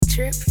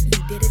trip, you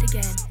did it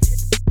again.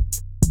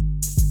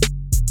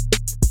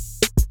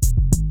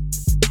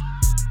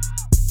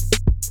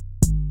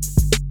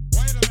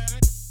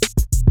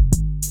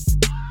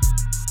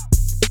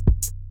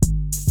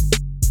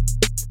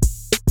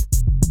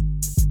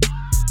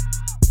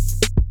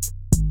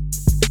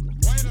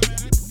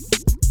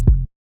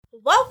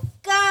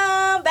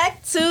 Welcome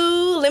back to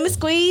Lemon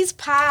Squeeze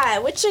Pie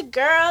with your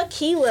girl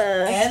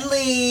Keela and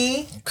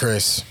Lee,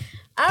 Chris.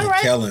 All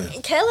right, Kellen.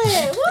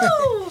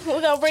 Woo!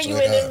 We're gonna bring you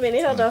in a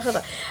minute. Hold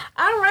on.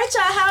 All right,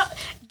 y'all.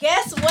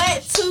 Guess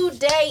what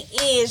today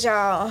is,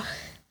 y'all?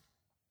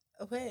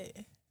 Wait.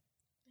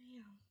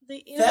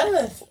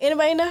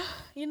 Anybody know?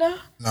 You know?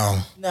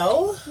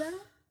 No.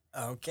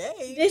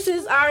 Okay. This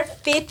is our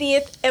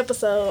 50th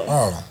episode.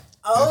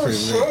 Oh,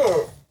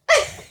 shit.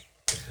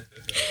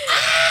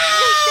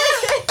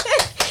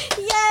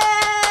 Yay!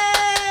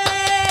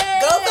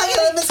 Go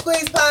fucking Lemon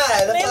Squeeze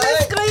Pie. Lemon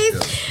Squeeze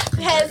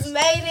has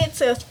made it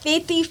to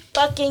 50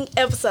 fucking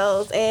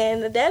episodes,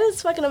 and that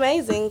is fucking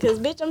amazing. Cause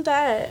bitch, I'm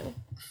tired.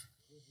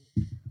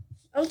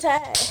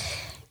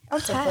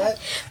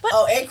 But,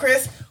 and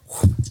Chris.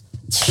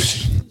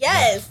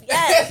 Yes.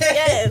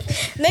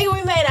 Nigga,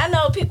 we made it.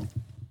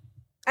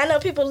 I know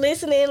people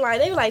listening,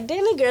 like, they were like,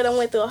 damn, that girl done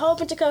went through a whole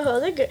bunch of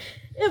co-hosts. That girl,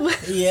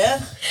 Yeah.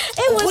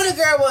 It was, who the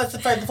girl was the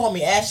first before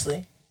me?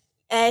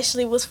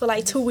 Ashley was for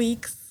like 2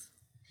 weeks.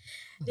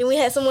 Then we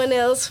had someone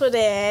else for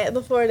that,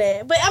 before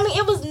that. But, I mean,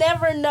 it was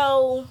never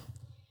no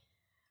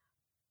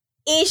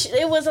issue.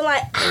 It wasn't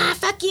like,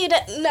 fuck you.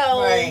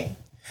 No. Right.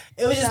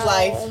 It was just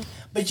life.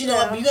 But you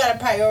know, you gotta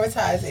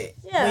prioritize it.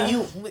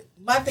 Yeah.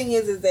 My thing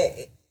is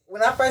that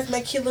when I first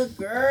met Keela,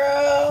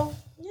 girl.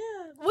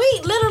 Yeah.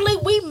 We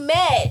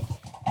met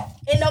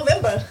in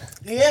November.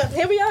 Yeah.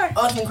 Here we are.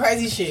 On some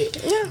crazy shit.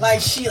 Yeah. I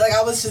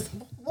was just,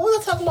 what was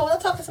I talking about? Was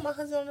I talking to my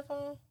husband on the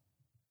phone?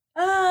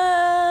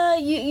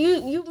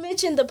 You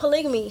mentioned the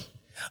polygamy.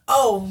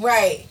 Oh,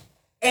 right.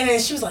 And then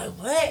she was like,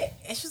 what?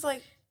 And she was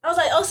like, I was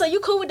like, oh, so you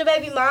cool with the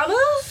baby mama?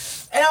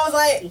 and I was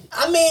like,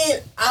 I mean,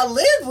 I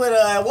lived with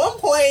her at one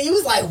point. And you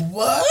was like,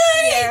 what?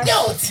 Yeah.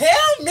 No,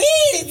 tell me.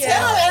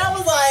 Tell me. And I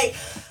was like,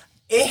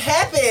 it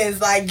happens.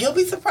 Like, you'll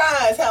be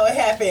surprised how it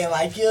happened.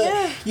 Like,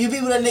 you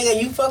be with a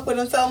nigga, you fuck with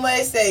him so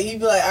much that you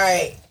be like, all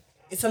right,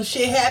 if some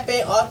shit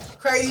happen, all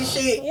crazy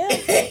shit,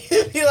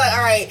 you be like,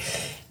 all right,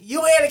 you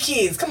and the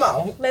kids, come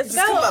on. Let's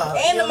go. Come on.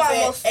 And the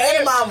mama. And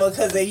the mama,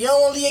 because if you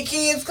don't want to leave your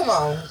kids, come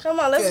on.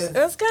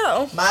 Let's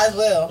go. Might as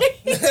well.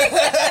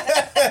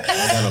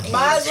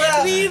 Might as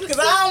well. Because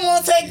I don't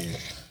want to take...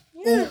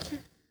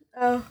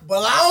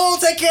 Well, I don't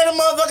want to take care of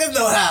the motherfuckers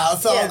no how.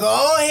 So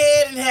go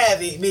ahead and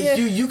have it.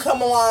 Bitch, you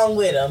come along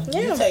with them.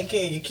 You take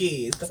care of your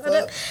kids. The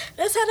fuck?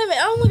 That's how they met.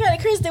 Oh my God,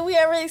 Chris, did we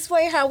ever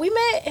explain how we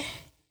met?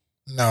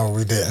 No,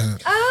 we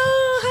didn't.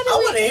 Oh, how did I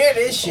want to hear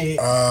this shit.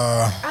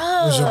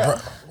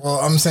 Well,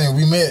 I'm saying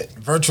we met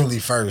virtually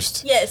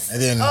first. Yes.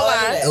 And then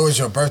it was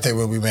your birthday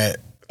when we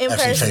met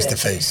actually face to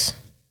face.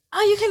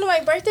 Oh, you came to my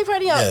birthday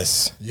party?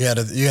 Yes. You had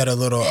a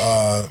little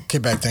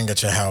kickback thing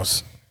at your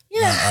house.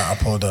 Yeah. I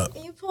pulled up.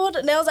 You pulled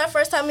up. That was our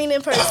first time meeting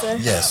in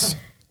person. Yes.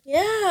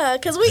 Yeah,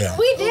 because we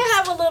did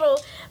have a little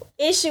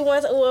issue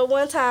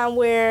one time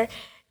where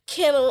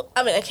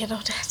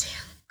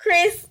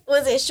Chris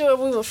wasn't sure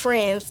we were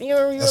friends. You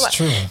remember? That's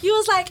true. You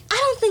was like, I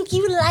don't think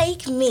you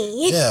like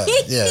me.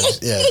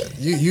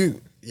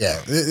 Yeah.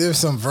 There was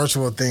some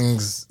virtual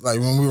things, like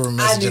when we were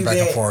messaging back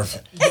and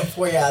forth.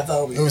 Before y'all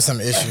told me. There was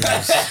some issues.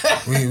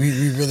 we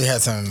really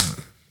had some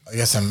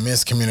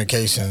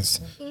miscommunications.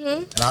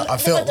 Mm-hmm. And I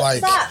felt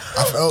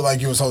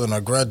like you was holding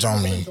a grudge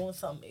on me. Doing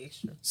something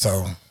extra.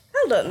 So.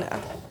 Hold up now.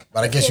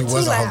 But I guess you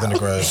wasn't holding a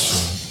grudge.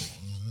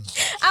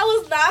 I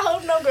was not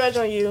holding no grudge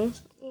on you.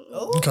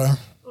 Ooh. Okay.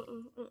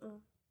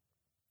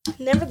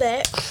 Never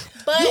that.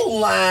 But you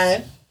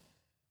lying.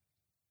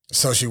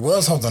 So she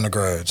was holding a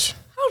grudge.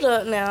 Hold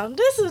up now.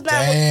 This is not.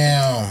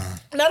 Damn.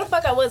 No, the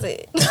fuck I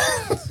wasn't.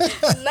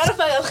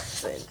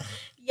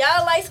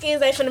 Y'all light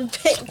skins ain't finna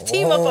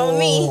team up on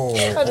me.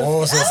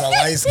 So it's a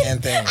light skin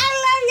thing. I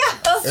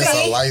love y'all. It's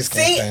a light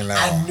skin thing now.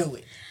 I knew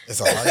it. It's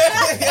a light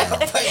skin thing now.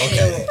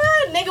 Okay.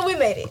 Nigga, we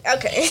made it.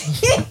 Okay.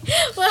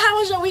 Well, how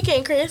was your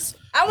weekend, Chris?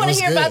 I want to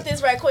hear about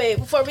this right quick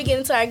before we get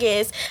into our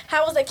guests.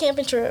 How was that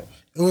camping trip?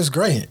 It was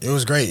great. It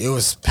was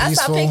peaceful. I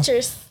saw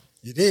pictures.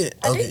 You did?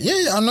 Okay.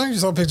 Yeah, I know you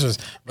saw pictures.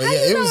 But how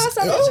you know I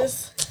saw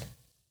pictures?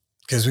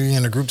 Because we were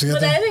in a group together?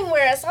 Well, I didn't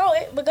where I saw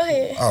it, but go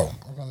ahead. Oh,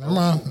 never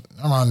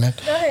mind then.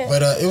 Go ahead.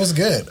 But it was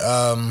good.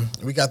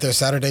 We got there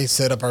Saturday,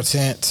 set up our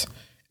tent.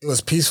 It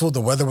was peaceful. The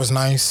weather was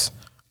nice.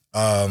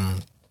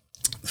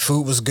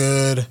 Food was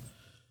good.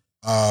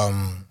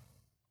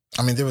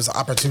 There was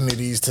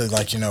opportunities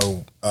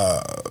to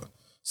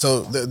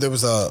so there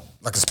was a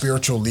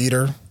spiritual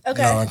leader.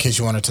 Okay. In case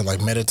you wanted to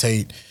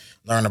meditate,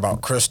 learn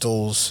about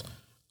crystals,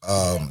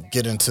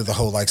 get into the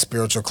whole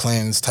spiritual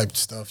cleanse type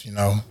stuff,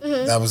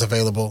 mm-hmm. That was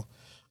available.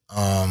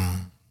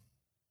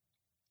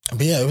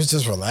 But yeah, it was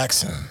just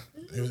relaxing.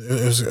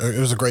 It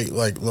was a great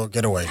little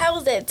getaway. How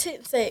was that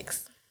tent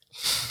sex?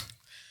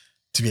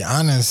 To be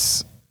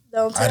honest,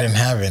 I didn't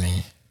have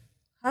any.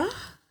 Huh?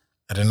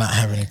 I did not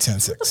have any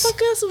 10-6. What the fuck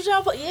else was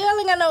y'all? Y'all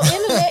ain't got no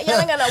internet. Y'all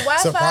ain't got no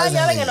Wi-Fi.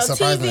 Y'all ain't got no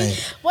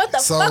TV. What the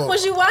fuck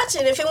was you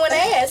watching if it went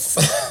ass?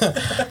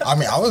 I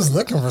mean, I was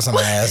looking for some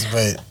ass,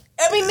 but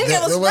I mean,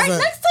 nigga was right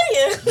next to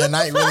you. The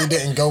night really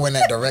didn't go in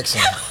that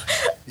direction.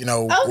 You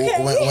know,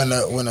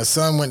 when the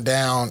sun went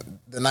down,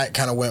 the night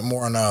kind of went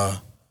more on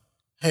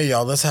hey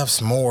y'all, let's have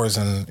s'mores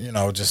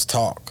and just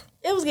talk.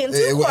 It was getting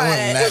too quiet. It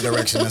went in that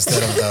direction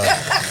instead of the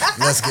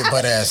let's get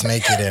butt ass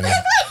naked and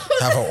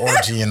have an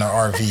orgy in the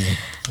RV.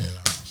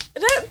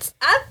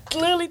 I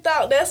literally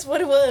thought that's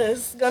what it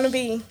was gonna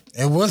be.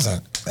 It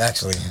wasn't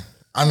actually.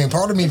 I mean,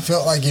 part of me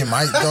felt like it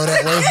might go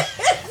that way,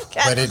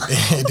 but it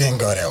didn't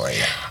go that way.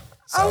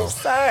 So. I'm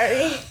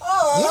sorry.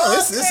 No,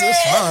 it's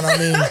fine. I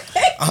mean,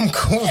 I'm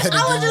cool that it didn't go that way.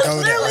 I was just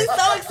literally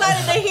so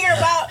excited to hear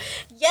about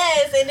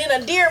yes, and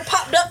then a deer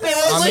popped up and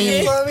was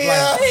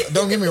looking.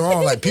 Don't get me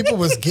wrong. Like people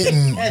was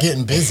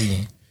getting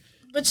busy.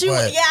 But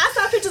I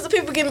saw pictures of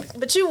people getting,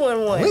 but you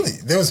weren't one. Really?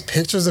 There was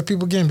pictures of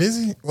people getting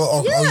busy?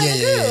 Well,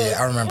 yeah.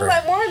 I remember. It was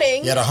like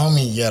morning. Yeah,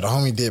 the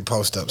homie did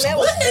post up something.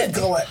 What is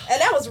going?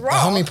 And that was wrong.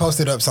 The homie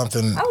posted up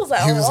something. I was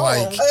like, he was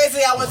like, okay,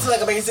 see, I went to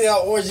like a basic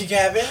orgy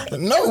cabin.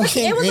 No,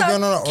 he ain't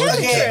going on an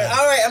orgy cabin.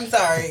 All right, I'm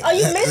sorry. Oh,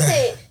 you missed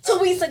it 2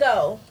 weeks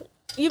ago.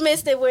 You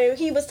missed it where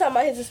he was talking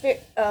about his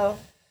experience.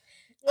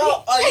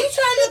 Oh, are you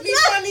trying to be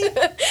funny?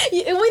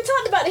 We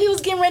talked about it. He was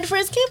getting ready for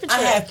his camping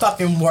trip. I had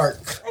fucking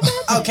work.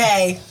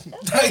 Okay.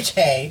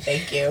 Okay,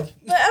 thank you.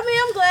 But I mean,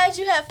 I'm glad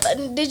you had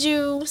fun. Did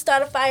you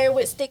start a fire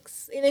with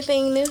sticks?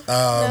 Anything new?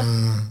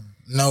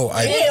 No,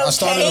 I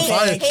started a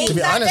fire. To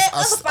be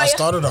honest, I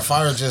started a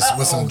fire just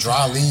with some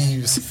dry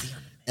leaves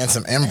and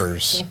some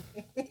embers.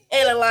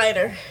 And a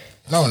lighter.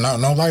 No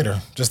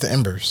lighter. Just the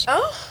embers.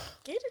 Oh,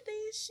 get it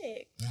then,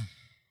 shit.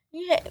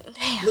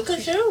 Damn. Look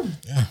at you.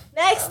 Yeah.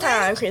 Next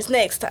time, Chris.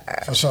 Next time.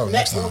 For sure.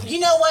 Next time. You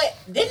know what?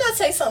 Didn't I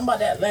say something about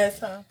that last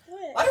time?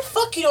 What? Why the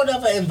fuck you don't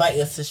ever invite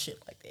us to shit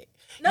like that?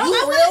 No,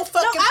 you real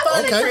fucking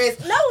funny, Chris.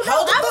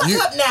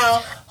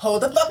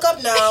 Hold the fuck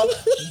up now.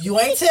 You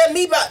ain't tell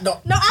me about No,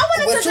 I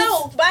wanted to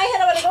go, but I ain't had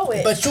nobody to go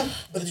with.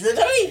 But you didn't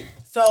tell me.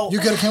 So you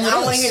could have come with us. I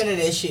don't want to hear none of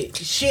that shit.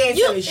 She ain't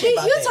tell me shit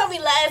about that. You told me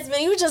last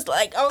minute. You were just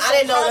like, oh, I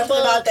didn't know nothing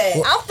about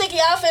that. I'm thinking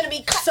y'all finna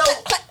be clap.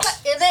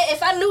 And then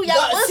if I knew y'all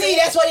wasn't. See,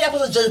 that's why y'all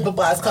supposed to judge book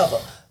by its cover.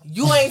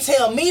 You ain't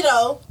tell me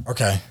though.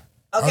 Okay.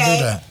 I'll do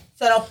that.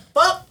 So the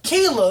fuck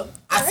Keela,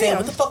 I said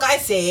what the fuck I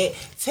said.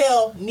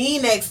 Tell me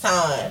next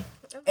time.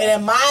 Okay. And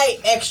then my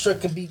extra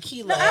could be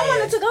Keela. No, I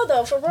wanted to go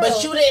though, for real.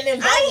 But you didn't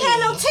invite me. I ain't had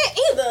no tent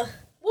either.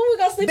 Where we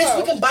gonna sleep on? Bitch,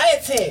 we can buy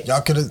a tent.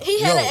 Y'all could have.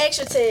 He had an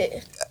extra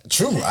tent.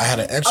 True, I had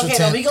an extra tent.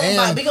 No, we gonna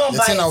buy the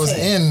tent I was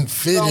in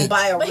fitted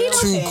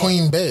 2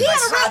 queen beds. He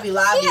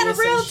had a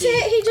real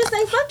tent. He just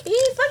ain't fuck. He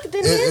ain't fucking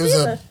didn't. It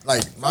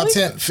was my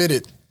tent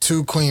fitted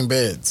 2 queen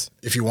beds.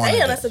 If you wanted.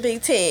 Damn, that's a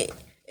big tent.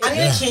 I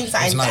need a king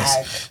size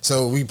bag.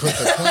 So we put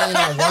the queen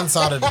on one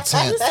side of the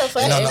tent,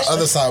 and on the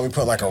other side we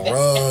put like a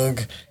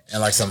rug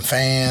and like some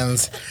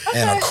fans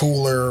and a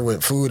cooler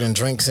with food and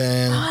drinks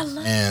in.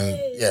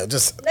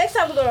 Just next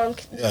time we're going.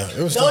 Yeah,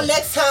 it was. No,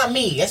 next time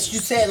me. That's what you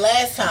said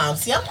last time.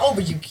 See, I'm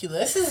over you, Keela.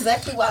 This is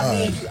exactly why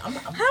me and you. How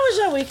was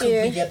your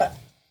weekend? It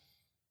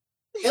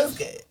was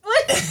good.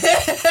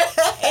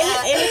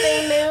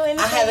 Anything new?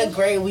 I had a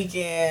great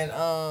weekend.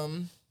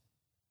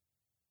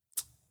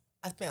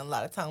 I spent a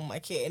lot of time with my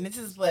kid, and this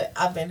is what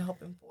I've been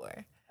hoping for.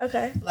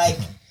 Okay. Like,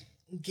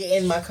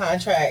 getting my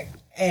contract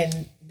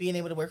and being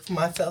able to work for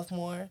myself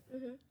more.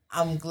 Mm-hmm.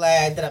 I'm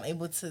glad that I'm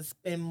able to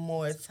spend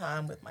more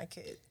time with my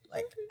kids.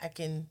 Like, I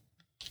can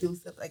do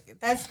stuff like that.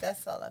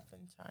 That's all I've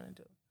been trying to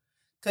do.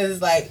 Because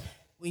it's like,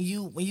 when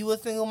you a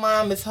single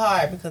mom, it's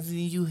hard because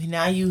you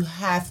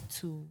have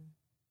to. You know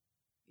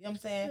what I'm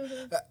saying?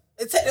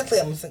 Mm-hmm. Technically,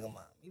 I'm a single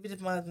mom. Even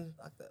if my husband's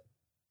locked up,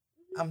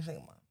 I'm a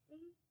single mom.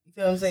 Mm-hmm. You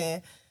feel what I'm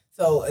saying?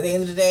 So at the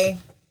end of the day,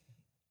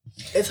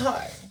 it's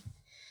hard,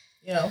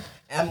 you know.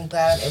 And I'm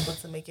glad I'm able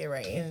to make it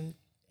right and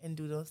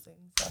do those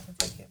things so I can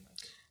take care of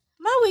myself.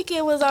 My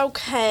weekend was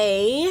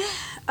okay.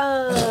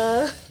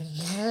 I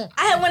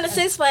had went to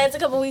Six Flags a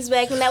couple weeks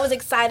back, and that was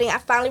exciting. I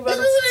finally wrote.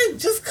 Wasn't it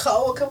just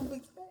cold a couple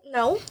weeks back?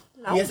 No.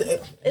 Yes,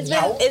 it's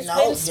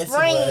been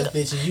spring. Yes, it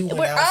was, bitch. You went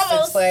We're out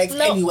almost Six Flags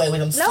anyway with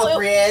them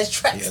slippery ass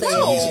tracks. It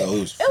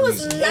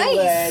was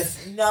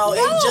nice. It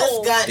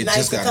just got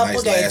nice a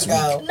couple days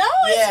ago. No,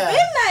 it's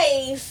been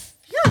nice.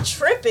 Y'all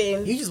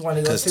tripping. You just want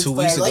to go to Six 2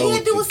 Flags. weeks ago. All you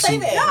had to do was say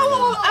that. No,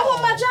 I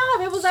want my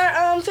job. It was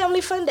our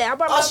family fun day. I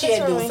brought my all she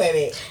had to do was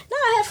say that. No,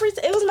 I had free.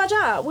 It was my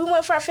job. We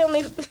went for our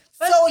family.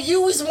 So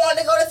you was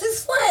wanting to go to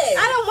Six Flags?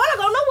 I don't want to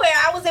go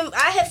nowhere.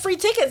 I had free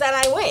tickets and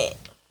I went.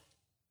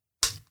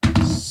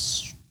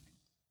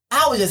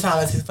 How was your time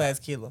at Six Flags,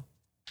 Keela?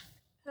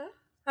 Huh?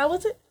 How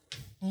was it?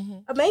 Mm-hmm.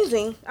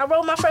 Amazing. I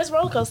rode my first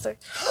roller coaster.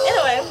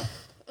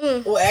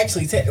 Anyway. Well,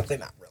 actually, technically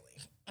not really.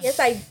 Yes,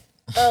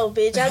 Oh,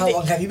 bitch. How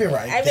long have you been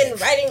writing? I've been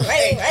writing.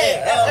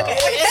 Okay.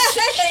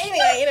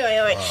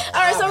 Anyway.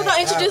 All right, so we're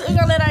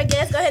gonna let our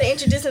guest go ahead and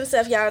introduce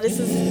himself, y'all. This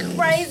is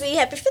crazy.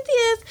 Happy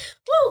 50th.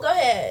 Woo, go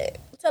ahead.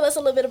 Tell us a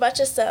little bit about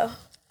yourself.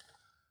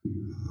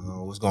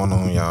 What's going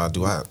on, y'all?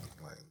 Do I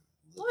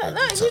What?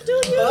 No, you do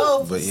you.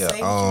 Oh, But yeah,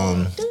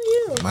 Do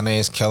you? my name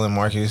is Kellen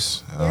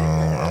Marcus.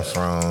 I'm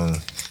from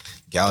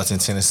Gallatin,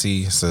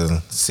 Tennessee. It's a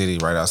city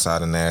right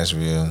outside of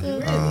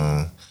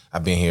Nashville.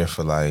 I've been here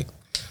for like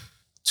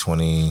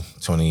 20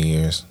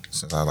 years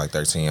since I was like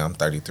 13. I'm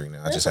 33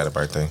 now. I just had a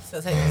birthday.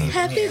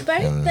 Happy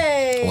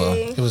birthday. Well,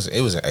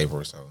 it was in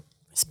April, so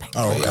it's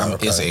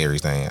an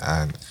Aries thing.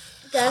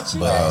 Got you.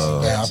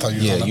 But I thought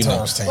you was on the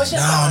Taurus team.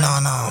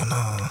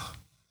 no.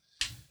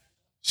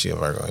 She a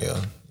Virgo,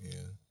 yeah.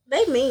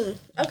 They mean.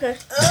 Okay.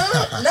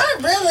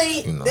 Not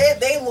really. You know.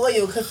 They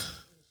loyal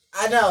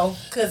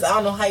because I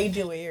don't know how you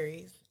deal with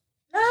Aries.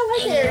 No, I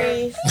like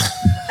Aries.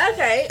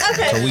 Okay.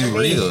 So we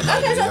real.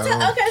 Like,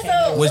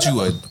 So what you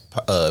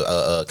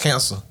a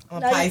Cancer? I'm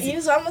No, Pisces. you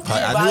was almost.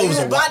 I knew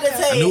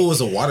it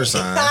was a water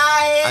sign.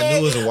 I knew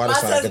it was a water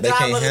sign because they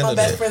can't handle my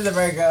best that. friend's a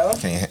Virgo.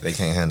 They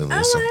can't handle it. All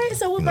right.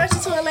 So what brought you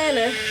to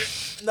Atlanta?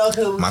 No,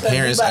 because My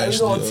parents we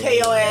actually- gonna tear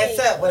your ass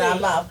up with our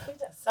mouth.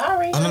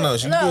 Sorry. I don't know.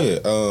 She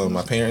good.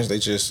 My parents,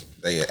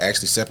 they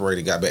actually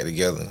separated, got back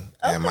together,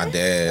 and my I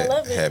dad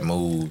love it. had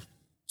moved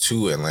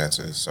to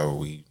Atlanta, so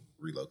we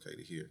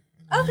relocated here.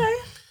 Okay.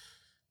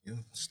 Yeah,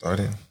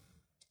 started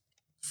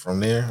from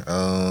there.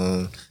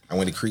 I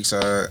went to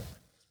Creekside.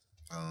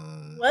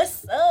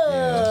 What's up?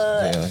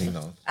 Yeah, you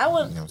know. I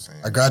would. You know what I'm saying?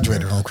 I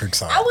graduated from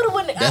Creekside. I would have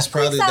went. That's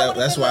probably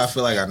that's why I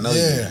feel like I know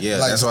Yeah, you. Yeah,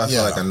 like, that's why I feel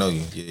yeah. like I know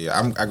you.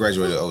 Yeah. I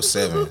graduated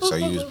 07, so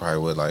you was probably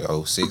what, like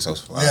 06,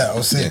 05. Yeah,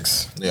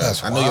 06. Yeah,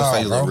 That's I know your wild,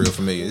 face bro. look real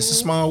familiar. It's a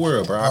small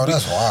world, bro. Oh,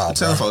 that's wild, I'm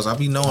telling bro. folks, I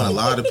be knowing a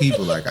lot of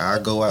people. Like I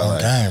go out,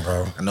 like Dang,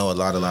 bro. I know a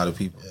lot of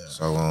people.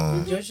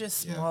 So You're just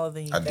smaller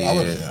than you I think.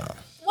 did.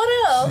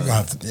 What else? You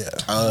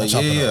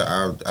gonna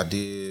have to, I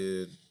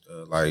did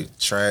like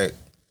track,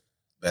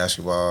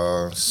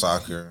 basketball,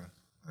 soccer,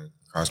 like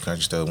cross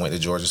country stuff. Went to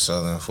Georgia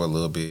Southern for a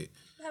little bit.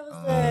 That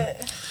was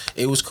good.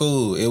 It was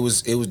cool. It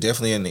was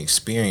definitely an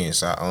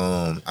experience.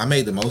 I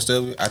made the most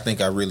of it. I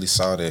think I really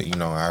saw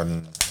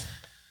that.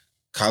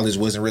 College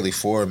wasn't really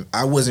for.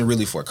 I wasn't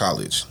really for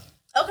college.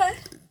 Okay.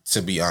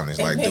 To be honest,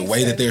 like the makes way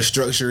that sense. their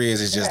structure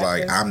is, it's just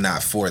like I'm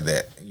not for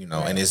that.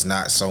 And it's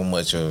not so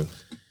much of.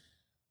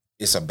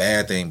 It's a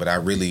bad thing, but I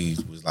really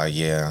was like,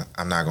 yeah,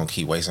 I'm not gonna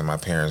keep wasting my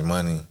parents'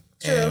 money.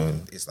 True.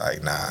 And it's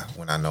like, nah,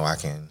 when I know I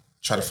can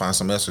try to find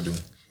something else to do.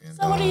 And,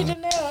 So what do you do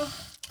now?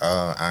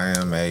 I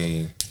am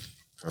a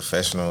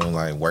professional,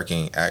 like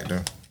working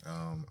actor,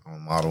 on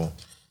model.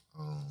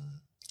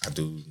 I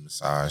do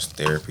massage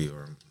therapy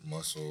or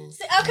muscles.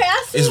 Okay,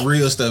 I see. It's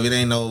real stuff. It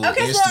ain't no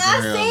Okay, Instagram. so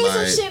I seen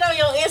like, some shit on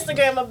your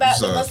Instagram about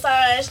the Sorry.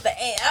 massage.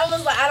 I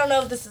was like, I don't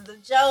know if this is a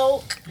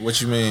joke.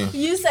 What you mean?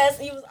 You said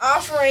you was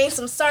offering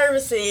some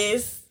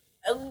services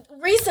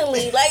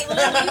recently, like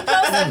literally you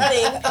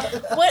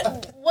posted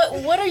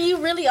something. What are you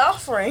really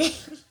offering?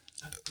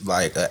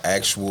 Like an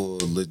actual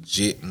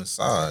legit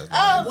massage.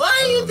 Oh,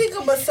 Why do you think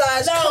a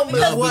massage come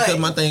with No, what? because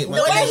my thing,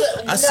 No,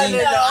 I see.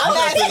 no, I'm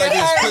not feel like her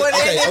this. with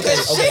Okay, it. okay.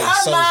 Her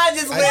So mind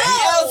just went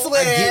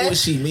elsewhere. I get what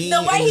she means.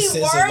 the way in the he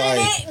sense of, worded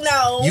like, it,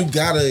 no. You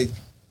gotta,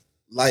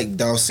 like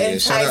Dolph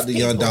said, shout out to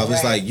Young people, Dolph.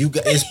 It's right. like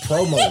it's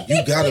promo.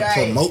 You gotta Right.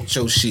 promote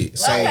your shit.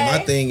 So Okay. my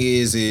thing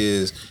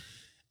is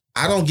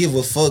I don't give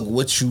a fuck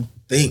what you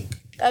think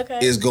Okay.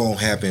 is gonna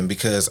happen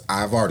because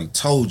I've already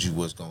told you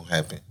what's gonna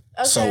happen.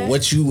 So Okay.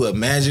 what you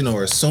imagine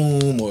or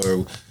assume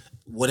or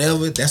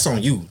whatever, that's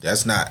on you.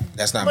 That's not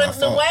my But the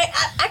fault. way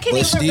I can't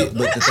even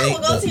remember. I will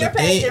go to your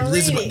page and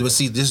read it. But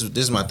see, this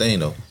is my thing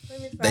though.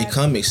 They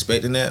come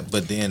expecting that,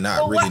 but then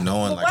not But really why,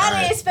 knowing but like why all they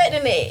right,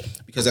 expecting it?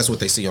 because that's what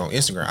they see on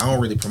Instagram. I don't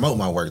really promote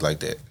my work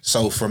like that.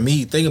 So for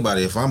me, think about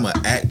it. If I'm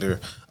an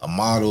actor, a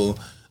model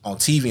on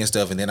TV and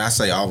stuff, and then I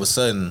say all of a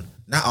sudden,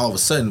 not all of a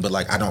sudden, but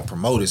like I don't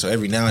promote it. So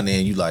every now and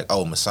then you like,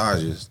 oh,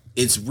 massages.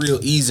 It's real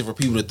easy for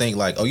people to think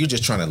like, oh, you're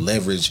just trying to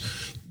leverage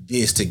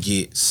this to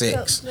get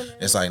sex.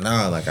 It's like,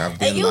 nah, like I've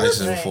been you was-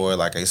 licensed before.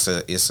 Like it's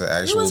an You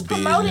actual was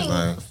business. promoting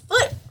Like,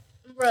 foot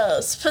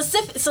rubs.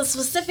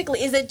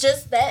 Specifically, is it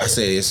just that? I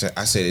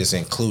said it's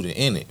included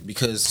in it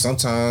because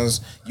sometimes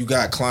you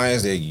got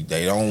clients that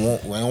they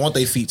don't want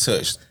their feet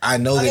touched. I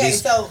know that Okay,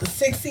 it's so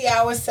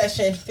 60-hour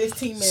session,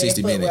 15 minutes.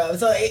 60 minute.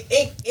 So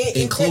it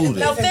Included.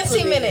 No, it's 15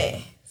 included.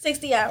 minute.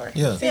 60 hours.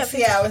 Yeah.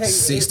 60 hours.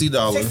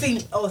 $60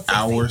 60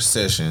 hour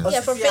session.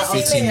 Yeah, for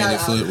 15 15 minute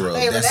minutes. foot rub.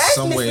 Hey, but That's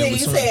somewhere in You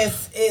between. said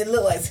it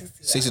looked like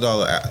 60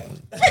 $60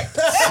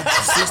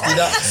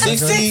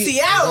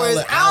 60 hours.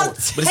 I'll But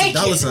it's a take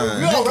dollar it.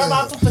 sign. You gonna rub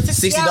out for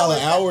 60 $60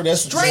 hours? hour.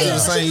 That's Straight. the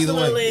same either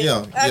way. Absolutely.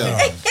 Yeah,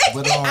 yeah.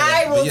 But,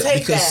 I will take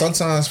because that.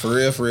 sometimes for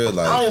real, I don't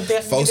like even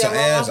think folks you are get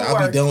that ask, long I'll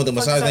be work. done with the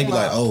Fuck massage. They be talking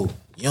like, about. oh,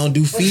 you don't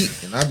do feet,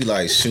 and I'll be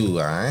like, shoot,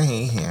 I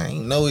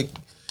ain't know it.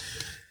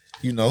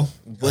 You know,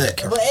 but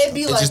it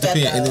be it like just that,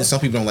 depends. And though. then some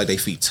people don't like their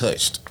feet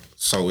touched.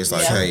 So it's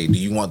like, Yeah. hey, do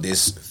you want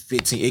this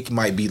 15? It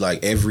might be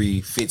like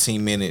every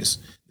 15 minutes,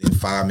 then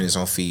 5 minutes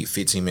on feet,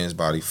 15 minutes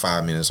body,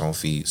 5 minutes on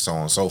feet, so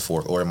on and so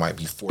forth. Or it might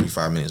be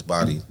 45 minutes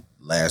body,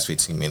 last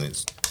 15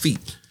 minutes feet.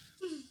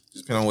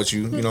 Just depending on what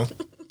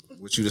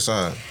what you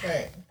decide.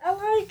 Right. I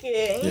like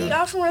it. You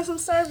offering some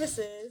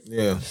services.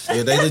 Yeah,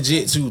 they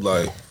legit too.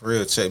 Like for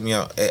real, check me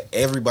out.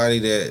 Everybody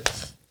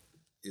that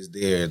is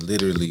there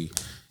literally.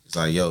 It's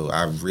like, yo,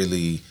 I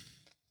really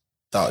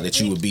thought that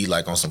you would be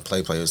like on some play.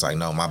 It's like,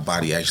 no, my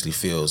body actually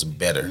feels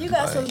better. You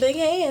got like, some big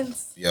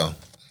hands. Yeah.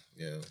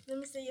 Let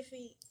me see your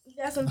feet. You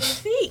got some big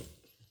feet.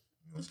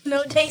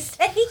 No, they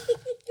say.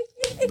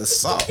 The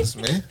socks,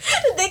 man.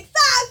 The big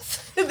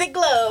socks. The big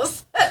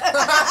gloves.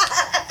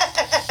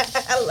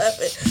 I love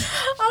it.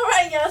 All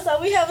right, y'all. So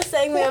we have a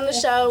segment on the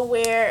show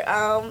where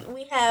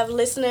we have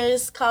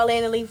listeners call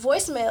in and leave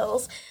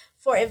voicemails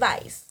for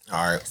advice.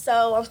 All right.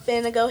 So I'm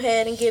finna go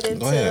ahead and get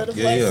into the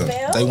voicemail.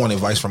 Yeah. They want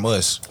advice from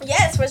us.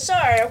 Yes, for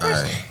sure.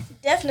 Right.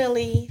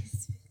 Definitely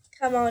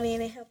come on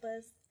in and help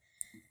us.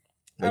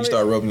 When you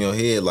start rubbing your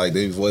head like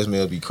their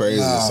voicemail be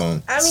crazy or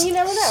something. I mean, you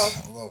never know.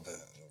 A little bit.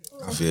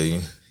 I feel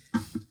you.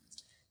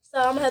 So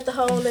I'm gonna have to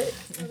hold it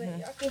so that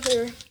y'all can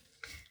hear.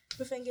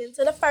 We're finna get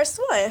into the first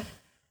one.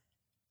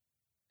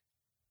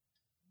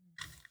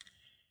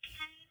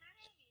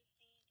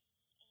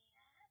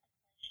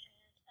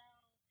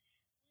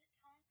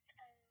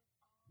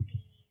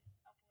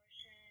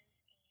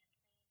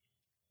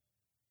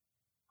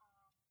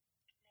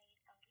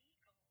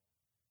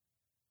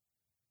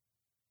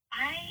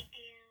 I am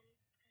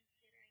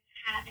considering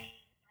having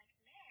like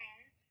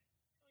men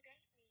who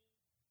date me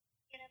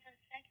get a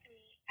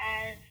vasectomy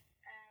as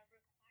a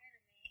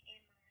requirement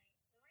in my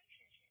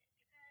relationship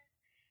because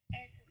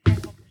it's a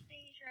simple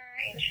procedure,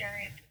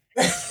 insurance,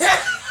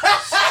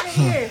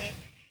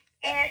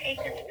 and it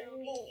could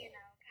still be,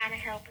 kind of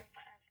helping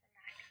for us to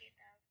not get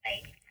those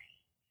babies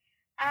made.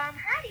 How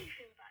do you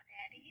feel about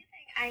that? Do you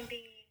think I'm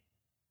being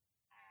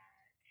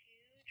too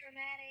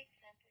dramatic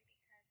simply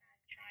because I'm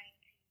trying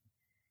to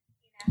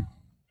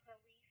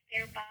police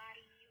their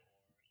body,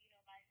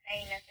 or by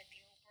saying that's a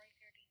deal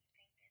breaker? Do you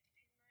think that's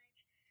too much?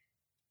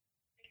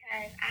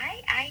 Because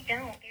I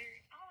don't.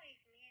 There's always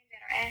men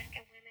that are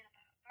asking women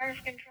about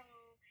birth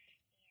control and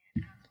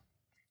tube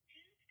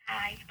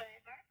ties, but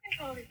birth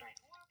control is like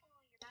horrible on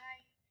your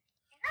body,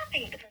 and I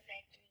think the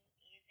vasectomy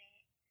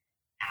isn't.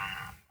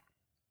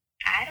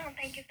 I don't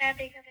think it's that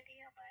big of a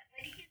deal, but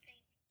what do you think?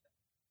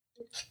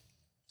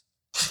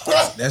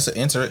 That's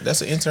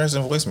an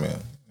interesting voicemail.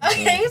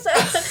 Okay, so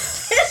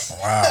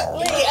Wow.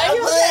 Lee, are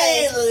you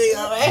okay?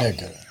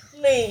 Nigga.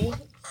 Lee,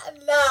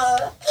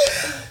 No.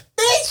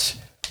 Bitch!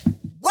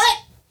 What?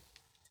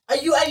 Are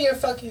you out of your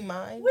fucking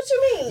mind? what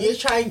you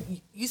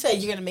mean? You said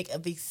you're gonna make a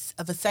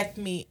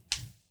vasectomy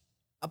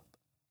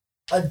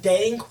a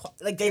dating,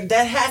 like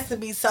that has to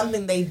be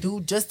something they do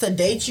just to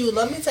date you.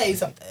 Let me tell you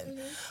something.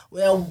 Mm-hmm.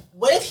 Well,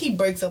 what if he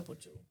breaks up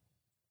with you?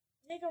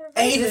 He can reverse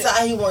And he it.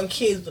 decides he wants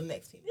kids with the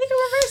next female? He can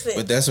reverse it.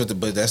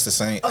 But that's the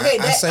same. Okay,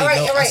 I say all right,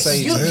 no. all right. I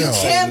say You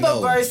can no.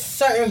 reverse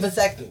certain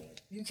vasectomy.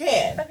 You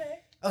can.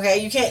 Okay,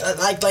 you can't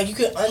like you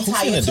can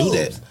untie your Who's gonna tubes. do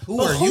that? Who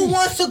But are who you?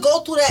 wants to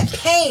go through that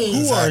pain?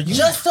 Who are you?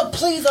 Just to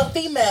please a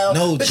female?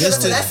 No, because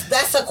just to-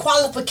 that's a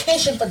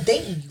qualification for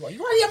dating you. Are you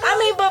out of your mind? I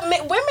mean, but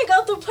women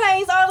go through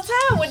pains all the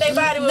time with their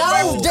body.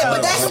 No, reversed.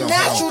 but that's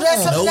natural.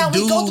 That's something that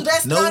we go through.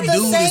 That's no not the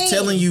dude same. is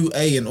telling you,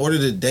 hey, in order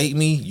to date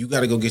me, you got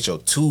to go get your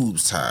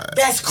tubes tied.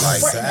 That's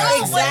crazy. No,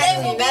 but they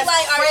will be That's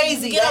like, all right,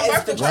 crazy. get on That birth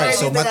is the control. Right.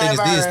 So my thing is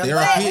this: there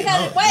are Wait,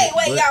 people.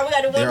 wait, y'all. We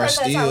got to do one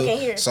person at a time. We can't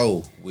hear.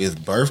 So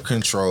with birth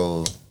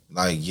control,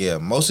 like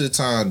most of the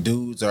time,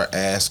 dudes are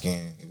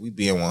asking. We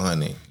being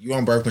 100. You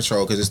on birth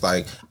control because it's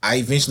like I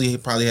eventually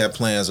probably have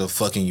plans of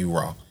fucking you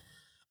raw.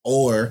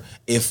 Or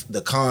if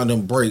the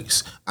condom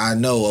breaks, I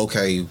know,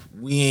 okay,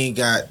 we ain't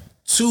got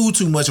too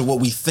much of what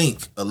we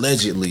think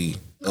allegedly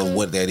of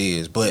what that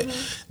is. But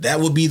that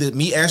would be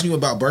me asking you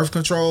about birth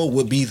control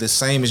would be the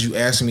same as you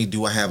asking me,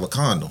 do I have a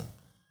condom?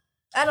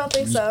 I don't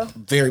think so.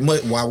 Very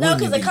much. Why No, wouldn't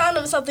because it a be?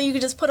 condom is something you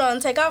can just put on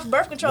and take off.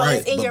 Birth control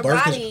is in but your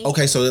birth body.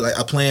 okay, so like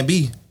a plan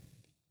B.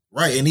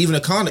 Right, and even a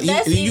condom,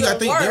 That's you got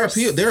to even think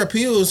worse. there are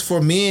pills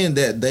for men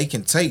that they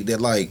can take that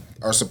like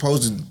are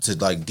supposed to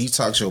like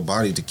detox your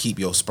body to keep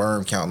your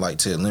sperm count, like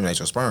to eliminate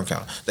your sperm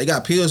count. They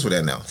got pills for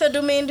that now. So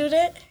do men do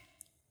that?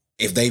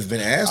 If they've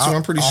been asked to,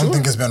 I'm pretty I sure. don't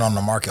think it's been on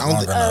the market I don't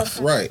long thi-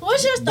 enough. Right.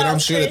 What's your But I'm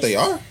thoughts, sure that Chris? they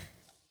are. What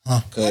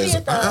are Because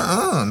your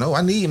thoughts? no,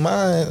 I need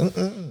mine.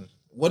 Mm-mm.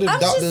 What if I'm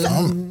doctor? just,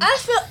 I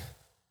feel,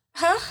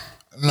 huh?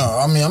 No,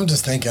 I mean I'm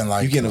just thinking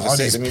like You getting a all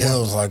these vasectomy?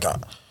 pills. Like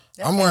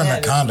I'm wearing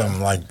a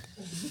condom. Like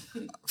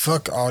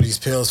fuck all these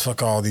pills.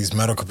 Fuck all these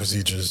medical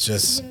procedures.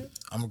 Just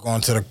I'm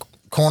going to the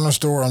corner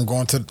store. I'm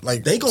going to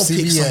like They gonna pick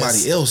CVS.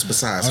 somebody else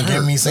besides I'll her.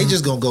 give me They some-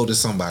 just gonna go to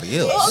somebody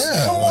else.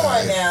 Yeah, Come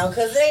on now,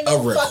 because there ain't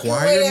no A fucking way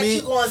that you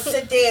requirement? gonna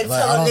sit there and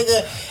Like, tell a I don't-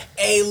 nigga,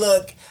 hey,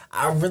 look,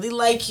 I really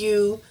like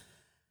you.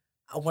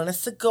 I want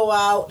us to go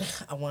out.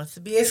 I want us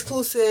to be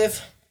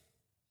exclusive.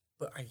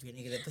 But are you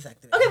gonna get a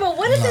vasectomy? Okay, but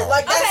what is it?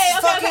 Like that's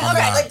fucking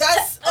okay. like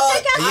that's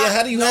Yeah,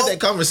 how do you have that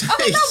conversation?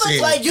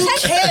 like you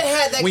can't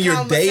have that when you're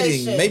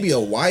conversation. dating, maybe a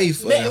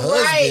wife or a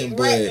husband,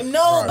 but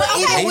No, but Right.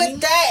 even Dating?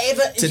 with that,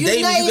 if to you're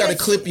date not you gotta even-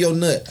 clip your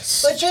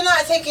nuts. But you're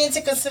not taking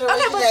into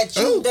consideration Okay,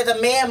 but- that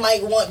a man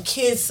might want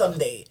kids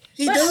someday.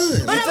 He does. You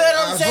feel what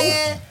I'm I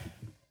saying? hope.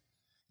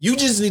 You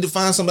just need to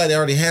find somebody that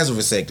already has a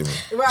vasectomy.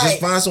 Right.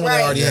 Just find someone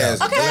that already has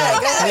it. Okay, There are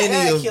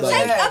plenty of,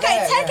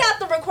 take out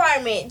the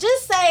requirement.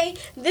 Just say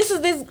this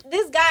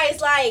guy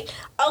is like,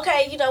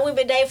 okay, you know, we've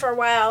been dating for a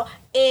while,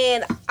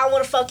 and I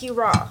want to fuck you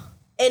raw,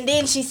 and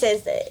then she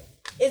says that.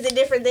 Is it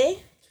different then?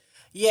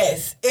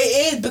 Yes,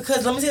 it is,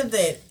 because let me tell you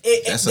that.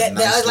 That's a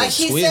nice like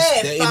he twist.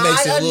 said, It find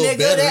makes it a a little nigga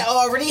better. that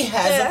already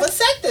has a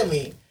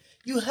vasectomy.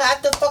 You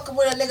have to fuck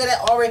with a nigga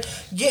that already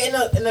get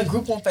in a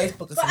group on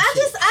Facebook or something.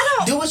 I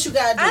don't do what you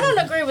gotta do. I don't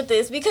agree with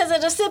this because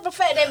of the simple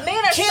fact that men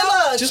are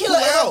Just Killer.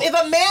 pull out. If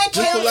a man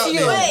Just pull came out to you,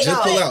 then.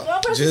 Just pull wait, out.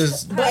 one person-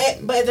 Just but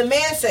if the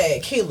man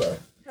said, Killer,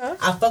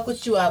 I fuck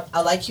with you,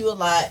 I like you a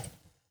lot,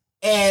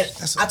 and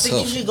That's I think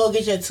you tough. should go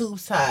get your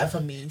tubes tied for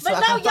me, so But I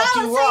no, can fuck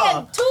y'all you are raw.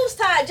 saying tubes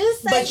tied.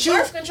 Just say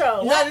birth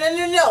control.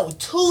 No.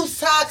 Tubes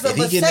tied. If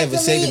he getting that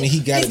vasectomy, he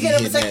gotta be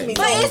getting a getting that. vasectomy.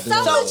 But it's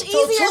so much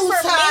easier tubes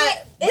for tied- men.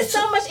 It's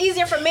so much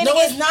easier for men No, to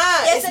get. it's not.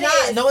 Yes, It's it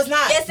not. is. No, it's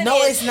not. Yes, it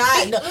No, is. it's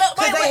not. Look,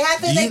 Because they have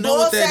to. Do you know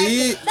what that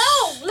is?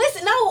 No,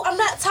 listen, no, I'm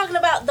not talking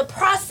about the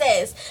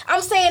process.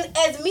 I'm saying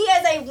as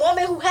a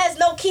woman who has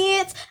no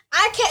kids,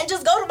 I can't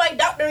just go to my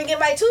doctor and get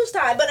my tubes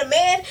tied, but a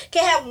man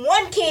can have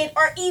one kid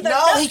or either.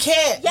 No, he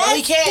can't. Yes, No,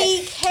 he can't.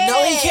 he can.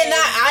 No, he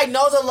cannot. I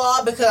know the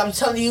law because I'm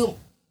telling you.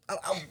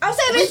 I'm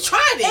saying we it's-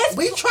 tried it's- it.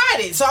 We tried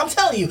it. So I'm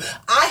telling you,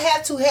 I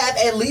have to have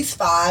at least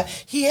 5.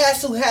 He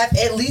has to have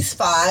at least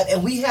 5,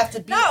 and we have to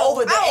be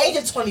over the age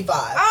of 25.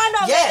 I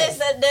know yes.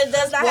 that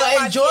does not Well,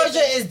 have in Georgia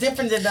is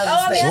different than other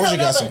I mean, states. I Georgia don't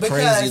got know some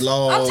because- crazy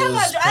laws. I'm talking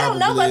about- I don't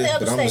know about the probably,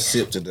 other but I'm gonna states.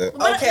 sip to that.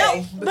 But Okay,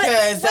 no, but-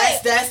 because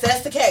but-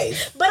 that's the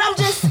case. But I'm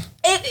just,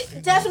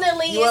 it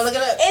definitely You wanna look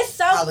it up? it's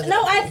so, I'll look it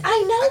no, up. I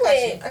know got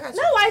you. it. I got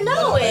you. No, I know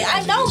No, it.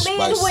 I know it's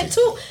men who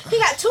spicy. with he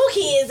got 2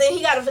 kids and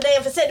he got a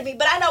damn vasectomy,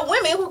 but I know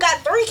women who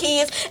got 3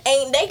 kids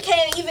and they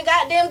can't even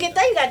goddamn get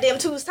their goddamn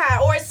tubes tied,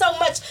 or it's so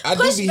much I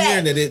do be pushback.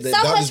 hearing that So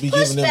doctors much be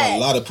giving them a pushback.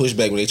 lot of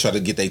pushback when they try to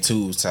get their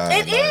tubes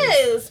tied. It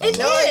is. It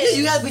No, is.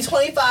 you have to be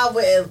 25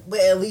 with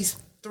at least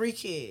 3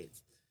 kids.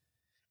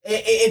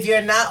 If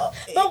you're not,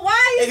 But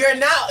why? If you're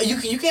not,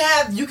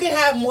 you can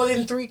have more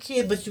than 3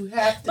 kids, but you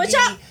have to. But be,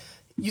 y'all-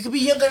 you can be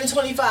younger than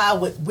 25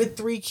 with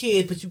 3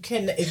 kids, but you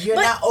can if you're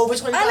But not over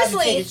 25.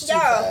 honestly, you can't get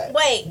y'all, 25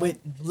 wait. with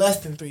less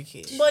than 3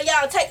 kids. Well,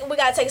 y'all we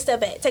gotta take a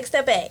step back. Take a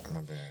step back.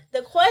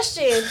 The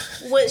question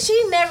was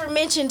she never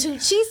mentioned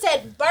she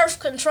said birth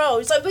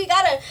control. So we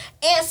gotta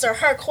answer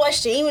her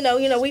question, even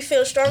though we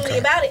feel strongly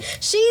about it.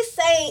 She's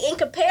saying in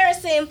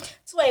comparison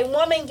to a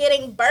woman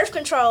getting birth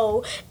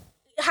control,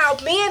 how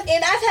men,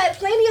 and I've had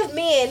plenty of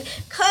men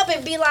come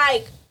and be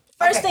like,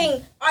 first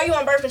thing, are you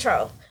on birth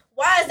control?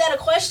 Why is that a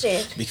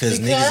question? Because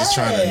niggas is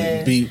trying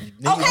to be.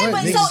 Okay,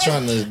 but niggas so is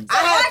trying to. I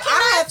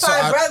have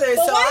 5 brothers,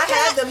 but so why I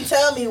can't had them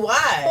tell me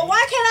why. But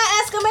why can't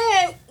I ask a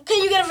man,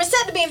 can you get a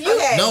vasectomy if you...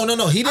 Okay.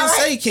 No. He didn't All right.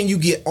 say, can you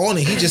get on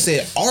it? He just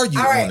said, are you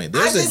All right. on it?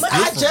 There's a I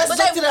difference. just But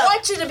looked they it up.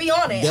 want you to be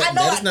on it. That- I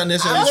know. that is not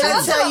necessarily I'm true.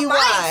 going to tell you my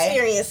why.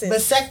 experiences.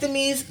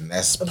 Vasectomies.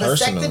 That's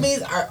personal.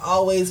 Vasectomies are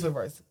always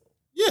reversible.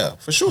 Yeah,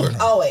 for sure.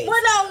 Always. Well,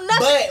 no, nothing.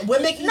 But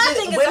women can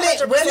nothing get,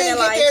 is 100% women in get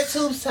life. their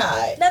tubes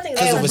tied. Nothing is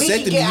And Because a we can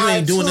vasectomy, get you our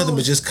ain't doing nothing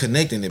tubes- but just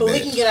connecting it But we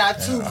back. can get our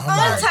tubes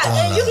untied.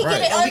 And you can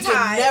Right. get it and we can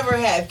untied. never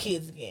have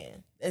kids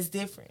again. That's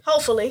different.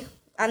 Hopefully.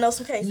 I know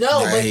some cases. No,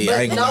 Nah, but, hey, but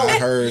I ain't no, gonna lie, I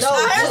heard no, some I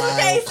heard some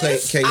wild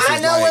cases. I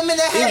know like, women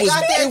that had it was,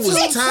 got their it was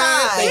tubes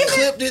tied. They tied.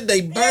 clipped it,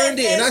 they burned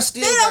it, and I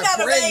still still got got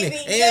a pregnant. baby.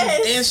 And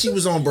Yes. and she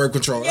was on birth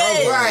control. I was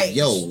Yes. like, Right.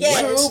 yo,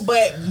 Yes. what? True,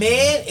 but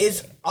men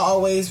is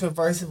always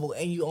reversible,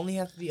 and you only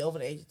have to be over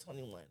the age of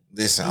 21.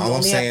 Listen, You all I'm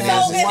only saying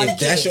have is, to have one if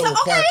that's kid. your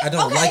requirement, I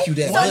don't like you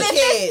that So much.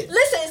 if-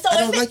 listen, so I if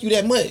don't like you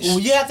that much. Well,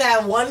 you have to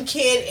have one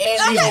kid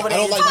and be Okay. over the I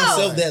don't age like of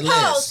myself 21. that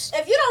less.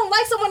 If you don't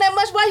like someone that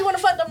much, why you want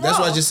to fuck them raw? That's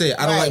what I just said.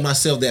 I don't Right. like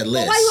myself that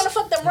less. Why you want to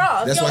fuck them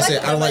raw? That's You why I don't said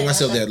like I don't like them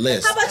myself much. that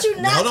less. How about you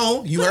not? Hold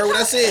on, you put heard what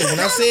I said.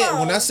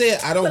 When I said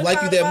I don't like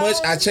you that much,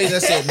 I changed. I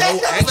said no.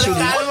 Actually,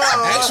 I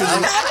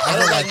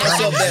don't like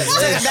myself that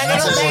less. Back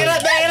it up, back it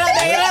up, back it up,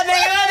 back it up,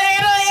 back it up, back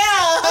it up,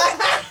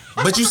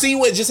 yeah. But you see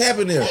what just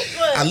happened there?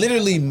 I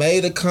literally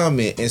made a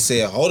comment and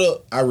said, "Hold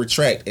up, I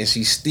retract," and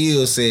she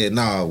still said,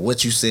 "Nah,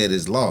 what you said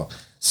is law."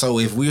 So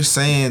if we're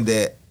saying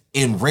that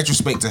in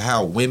retrospect to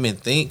how women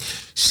think,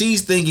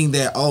 she's thinking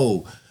that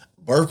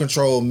birth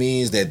control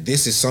means that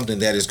this is something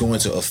that is going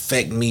to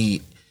affect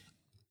me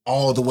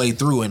all the way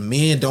through, and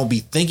men don't be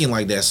thinking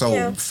like that.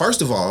 So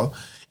first of all,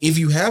 if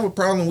you have a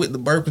problem with the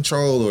birth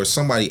control or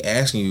somebody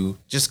asking you,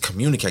 just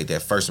communicate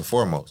that first and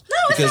foremost. No,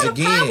 it's not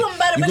a problem,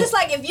 but it's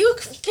like if you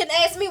can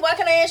ask me, why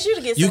can't I ask you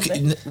to get you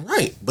something? can,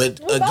 right, but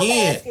We're both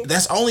again, asking.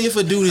 that's only if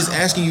a dude is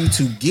asking you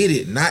to get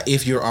it, not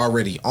if you're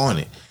already on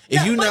it. If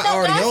No, you're but not no,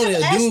 already that's- on it, a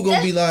that's- dude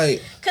gonna be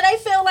like, Could they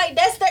feel like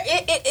that's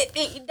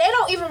they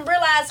don't even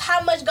realize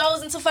how much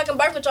goes into fucking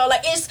birth control.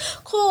 Like it's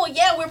cool,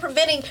 yeah, we're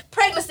preventing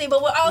pregnancy,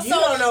 but we're also you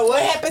don't know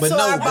what happens to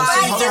our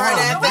bodies during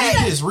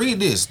that. Read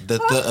this.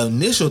 The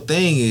initial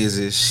thing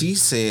is she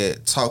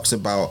said talks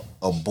about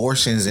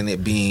abortions and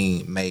it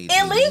being made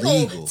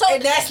illegal. So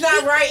and that's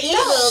not right either.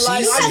 No,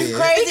 like, are you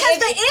crazy? Because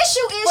the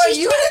issue is for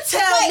you to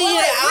tell me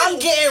that I'm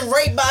getting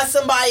raped by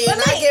somebody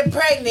and I get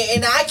pregnant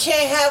and I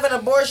can't have an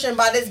abortion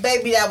by this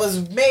baby that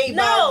was made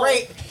by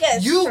rape.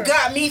 Yes, you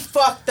got me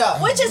fucked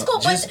up. Which is cool,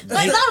 but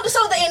no.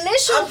 So the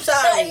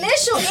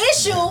initial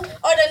issue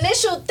or the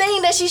initial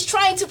thing that she's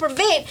trying to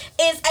prevent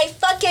is a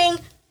fucking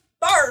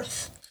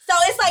birth. So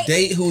it's like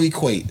date who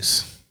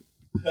equates.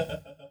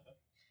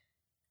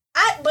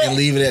 And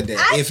leave it at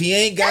that. If he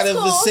ain't got a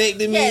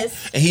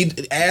vasectomy, and he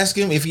ask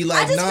him if he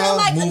like, move on.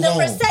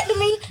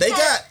 Vasectomy they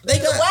got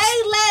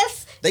way less.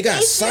 They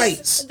got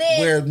sites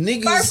where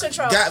niggas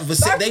got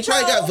they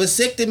probably got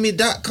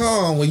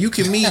vasectomy.com where you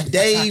can meet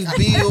Dave,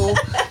 Bill,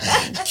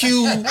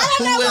 Q,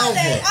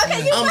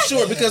 whoever. I'm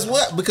sure because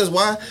what? Because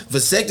why?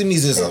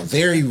 Vasectomies is a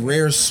very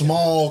rare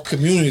small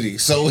community.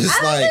 So it's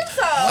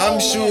I'm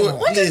sure.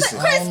 Listen,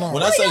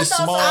 when I say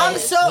small,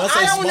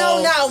 I don't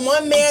know not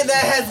one man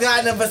that has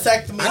gotten a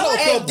vasectomy. I know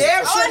and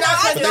damn sure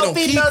not because no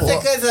females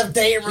because of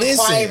their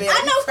requirements.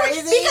 I know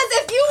crazy because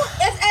if you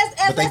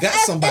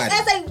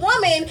as a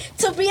woman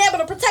to be able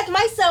to protect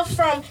myself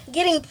from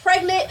getting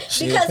pregnant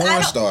because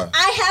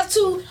I have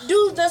to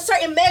do the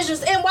certain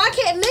measures, and why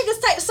can't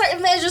niggas take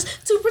certain measures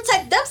to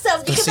protect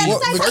themselves? Because at the same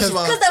time, because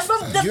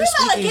the female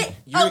will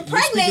get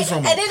pregnant,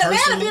 and then the man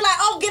will be like,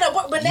 "Oh, get a,"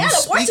 but now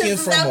abortion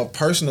is from a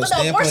personal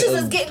standpoint. Abortion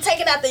is getting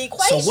taken out the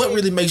equation. So what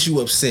really makes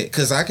you upset?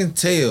 Because I can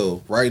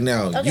tell right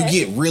now you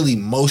get really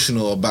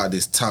emotional about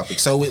this topic.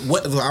 So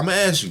what I'm gonna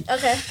ask you?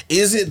 Okay,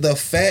 is it the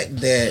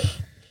fact that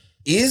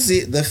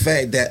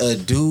a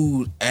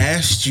dude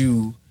asked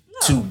you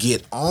to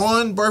get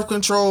on birth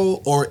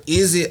control, or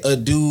is it a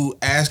dude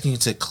asking you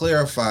to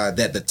clarify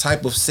that the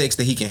type of sex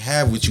that he can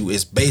have with you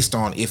is based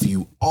on if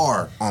you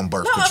are on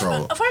birth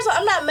control? First of all,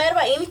 I'm not mad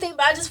about anything,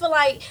 but I just feel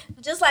like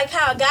just like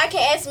how a guy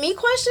can ask me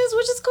questions,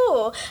 which is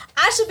cool,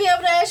 I should be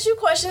able to ask you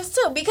questions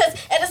too. Because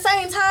at the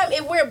same time,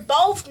 if we're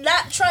both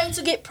not trying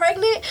to get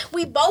pregnant,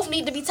 we both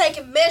need to be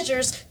taking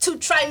measures to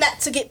try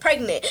not to get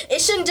pregnant.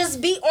 It shouldn't just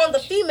be on the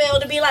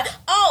female to be like,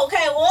 oh,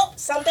 okay, well,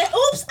 something.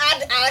 Oops,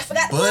 I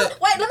forgot.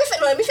 Wait,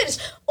 let me finish.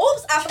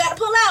 Oops, I forgot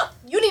to pull out.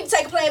 You need to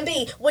take a plan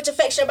B, which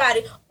affects your body.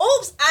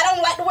 Oops, I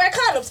don't like to wear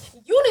condoms.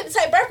 You need to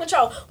take birth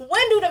control.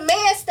 When do the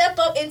man step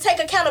up and take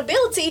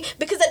accountability?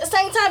 Because at the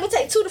same time, it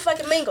takes two to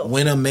fucking mingle.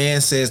 When a man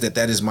says that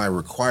is my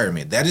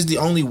requirement, that is the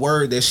only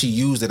word that she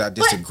used that I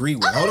disagree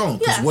with. Hold on,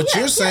 because what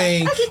you're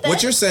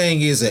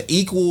saying is an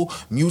equal,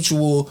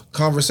 mutual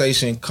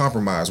conversation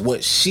compromise.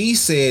 What she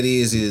said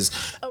is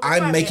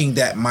I'm making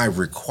that my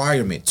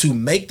requirement. To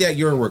make that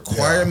your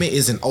requirement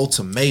is an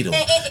ultimatum.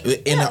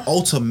 In an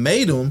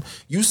ultimatum,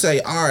 you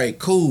say, all right,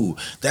 cool.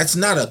 That's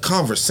not a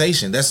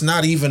conversation. That's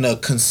not even a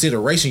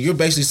consideration. You're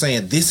basically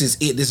saying this is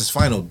it. This is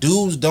final.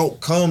 Dudes don't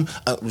come.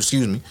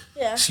 Excuse me.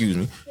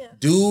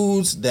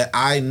 Dudes that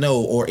I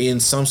know, or in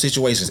some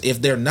situations,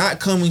 if they're not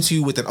coming to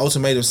you with an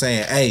ultimatum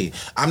saying, hey,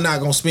 I'm not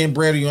going to spend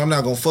bread on you, I'm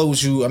not going to fuck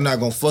with you, I'm not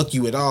going to fuck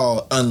you at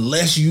all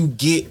unless you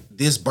get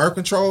this birth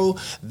control,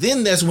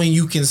 then that's when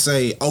you can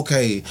say,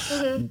 okay,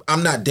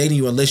 I'm not dating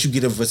you unless you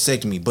get a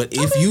vasectomy. But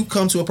if you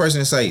come to a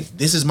person and say,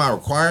 this is my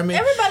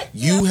requirement,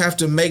 you have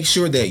to make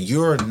sure that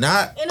you're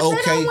not and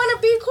if they don't want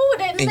to be cool with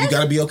that, and you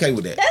got to be okay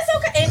with that. That's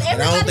okay. And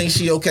I don't think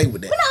she okay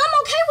with that. But no,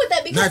 I'm okay with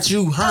that because not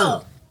you,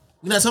 her.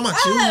 We're not talking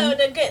about you. Oh,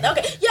 good.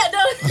 Okay. Yeah,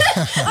 no.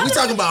 We're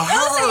talking about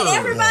her.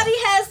 Everybody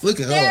has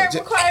their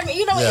requirement.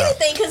 You know,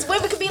 anything. Because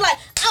women could be like,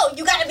 oh,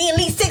 you got to be at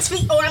least 6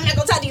 feet or I'm not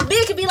going to talk to you.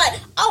 Men could be like,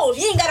 oh, if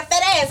you ain't got a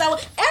fat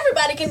ass.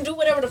 Everybody can do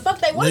whatever the fuck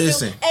they want to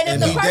do.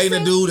 And if he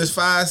dating a dude that's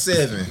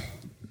 5'7",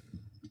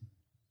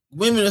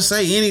 women will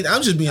say anything.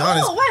 I'm just being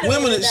honest.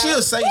 Women,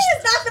 she'll say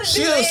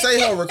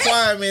her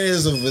requirement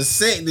is a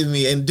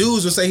vasectomy, and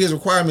dudes will say his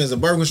requirement is a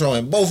birth control,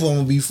 and both of them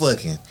will be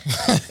fucking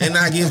and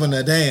not giving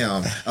a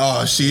damn.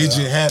 Oh shit, it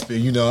just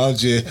happened. You know, I'm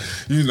just,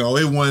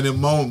 it one of them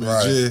moments.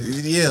 Right.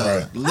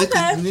 Okay. We're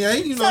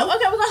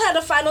gonna have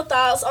the final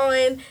thoughts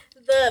on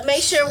the.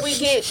 Make sure we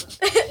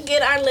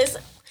get our list.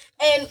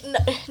 And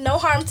no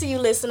harm to you,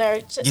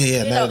 listener. Not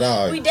at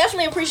all. We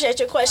definitely appreciate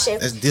your question.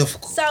 It's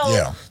difficult.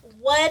 So,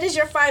 what is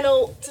your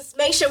final, to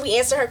make sure we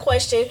answer her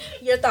question,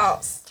 your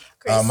thoughts,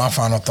 Chris? My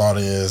final thought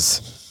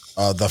is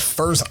the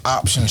first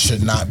option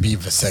should not be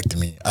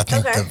vasectomy. I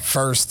think the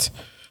first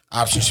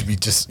option should be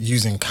just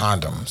using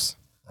condoms,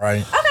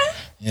 right? Okay.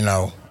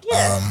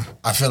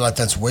 I feel like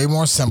that's way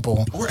more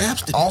simple. Or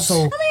abstinence.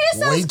 Also,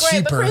 way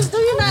cheaper. Chris, do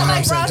you not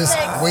like raw sex?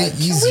 Just way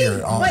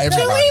easier on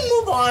everybody. Can we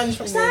move on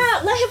from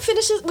Stop. Let him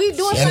finish his. We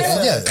doing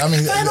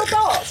final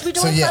thoughts. We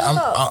doing final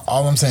thoughts.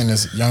 All I'm saying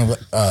is,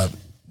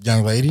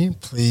 young lady,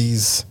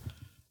 please.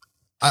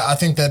 I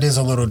think that is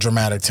a little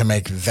dramatic to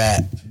make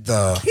that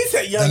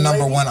the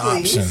number one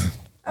option.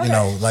 You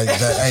know, like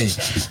that. Hey,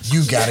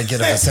 you gotta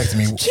get a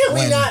vasectomy. Can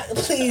we not,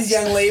 please,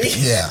 young lady?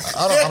 Yeah,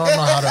 I don't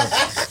know how to.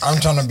 I'm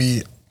trying to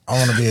be. I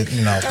want to be,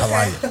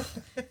 polite.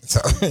 So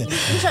you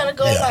trying to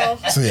go along.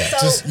 So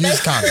just use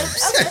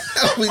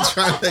condoms. We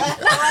trying to.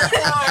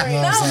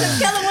 No,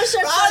 just tell him what's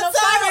your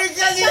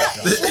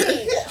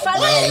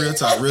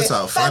real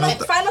talk.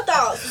 Final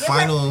thoughts.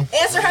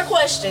 Answer her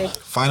question.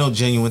 Final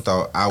genuine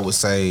thought. I would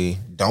say,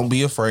 don't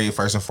be afraid.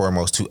 First and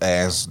foremost, to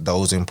ask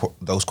those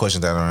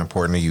questions that are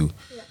important to you.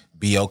 Yeah.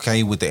 Be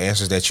okay with the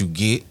answers that you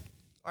get,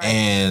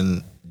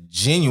 and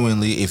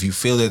genuinely, if you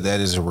feel that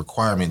is a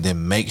requirement,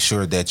 then make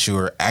sure that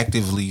you're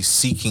actively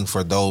seeking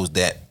for those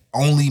that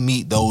only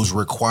meet those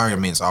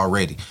requirements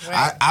already.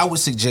 Right. I would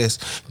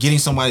suggest getting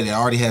somebody that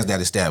already has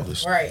that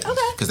established. Right.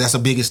 Okay. Because that's a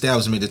big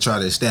establishment to try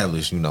to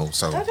establish,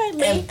 So. Okay,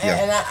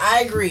 and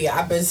I agree.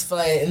 I best feel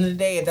like at the end of the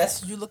day, if that's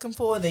what you're looking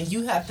for, then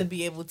you have to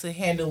be able to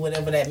handle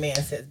whatever that man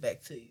says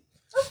back to you.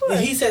 If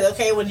he says,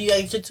 okay, when you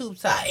get your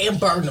tubes tied, and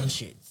burn them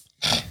shits.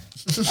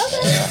 You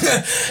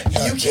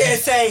can't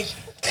say,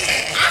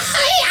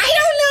 I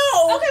don't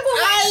know. Okay,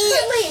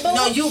 but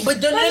no, because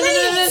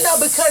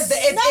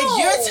if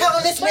you're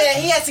telling this man that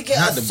he has to get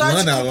a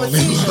surgical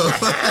procedure,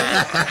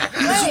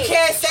 but you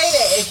can't say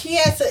that. If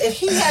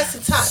he has to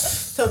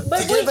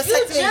but what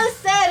you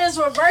just said is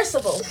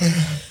reversible.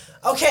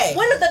 Okay.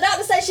 When did the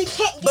doctor say she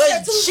can't get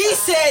her tooth she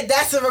said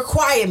that's a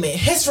requirement.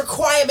 His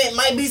requirement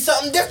might be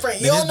something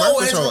different. You don't know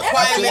what his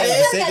requirement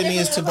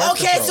is.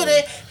 Okay,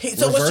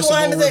 so what you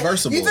want him to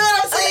say? You feel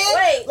what I'm saying?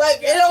 Wait.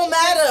 Like, it don't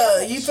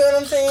matter. You feel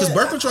what I'm saying? Because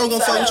birth control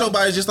gonna fuck with your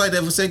body just like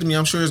that vasectomy.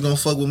 I'm sure it's gonna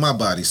fuck with my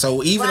body.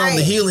 So even on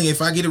the healing,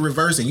 if I get it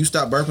reversed and you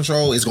stop birth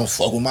control, it's gonna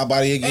fuck with my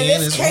body again.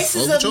 And there's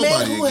cases of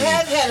men who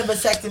have had a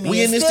vasectomy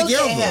we in this still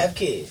together. Can't have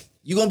kids.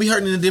 You're going to be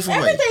hurting in a different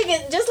way. Everything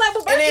is just like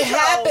with birth control. And it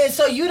happens,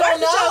 so you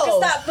don't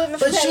know.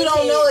 But you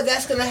don't know if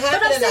that's going to happen.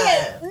 But I'm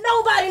saying,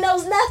 nobody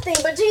knows nothing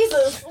but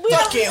Jesus. We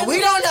don't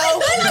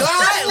know.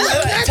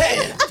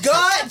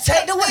 God,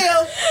 take the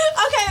wheel.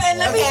 Okay, and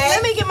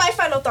let me get my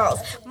final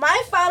thoughts.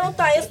 My final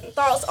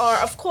thoughts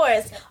are, of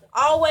course,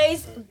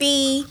 always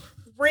be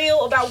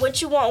real about what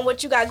you want and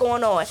what you got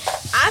going on.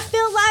 I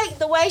feel like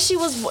the way she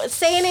was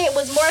saying it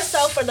was more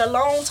so for the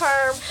long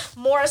term,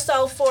 more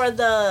so for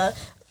the...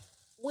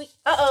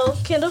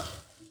 Kendall.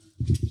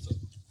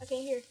 I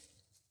can't hear.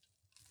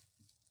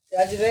 Did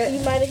I do that? You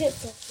might have hit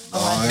something.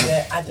 I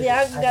did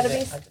that. I gotta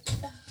be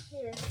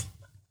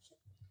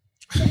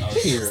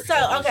here. So,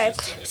 okay.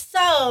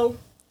 So,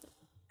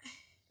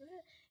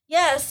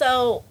 yeah,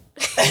 so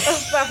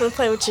I'm not gonna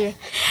play with you.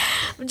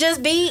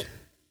 Just be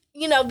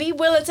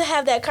willing to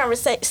have that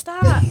conversation.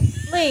 Stop.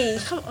 Lee,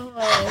 come on.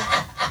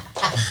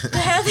 To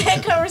have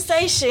that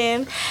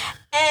conversation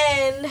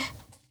and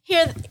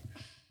hear...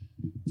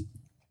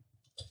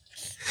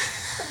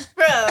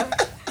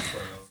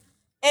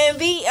 And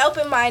be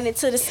open-minded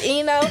to this,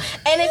 And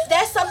if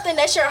that's something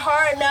that's your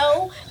hard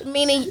no,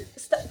 meaning,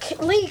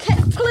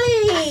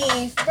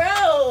 please,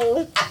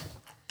 bro. All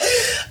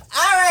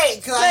right,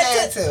 because I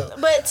had to.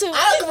 But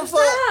I don't give a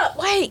fuck.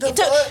 Wait,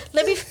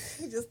 let me.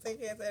 Just think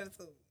he has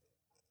attitude.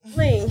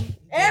 Please,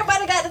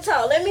 everybody got to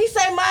talk. Let me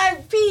say my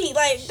piece.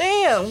 Like,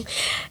 damn.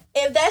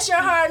 If that's your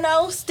hard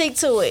no, stick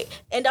to it,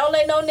 and don't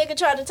let no nigga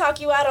try to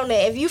talk you out on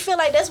that. If you feel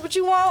like that's what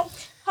you want,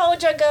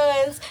 hold your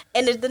guns,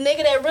 and if the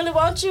nigga that really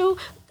wants you,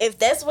 if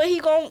that's what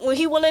he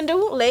willing to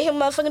do, let him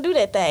motherfucking do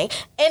that thing.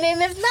 And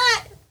then if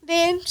not,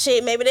 then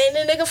shit, maybe they ain't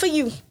the nigga for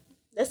you.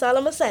 That's all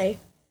I'm gonna say.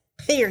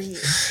 Period.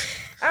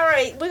 All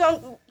right, we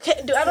gonna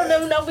do. I don't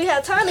even know if we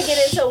have time to get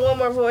into one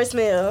more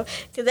voicemail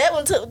because that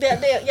one took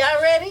that.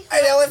 Y'all ready?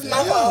 Hey, that was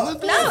my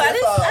fault. No, I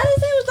didn't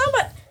say it was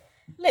nobody.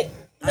 Look,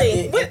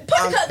 put the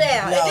cup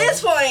down. At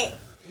this point,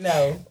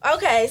 no.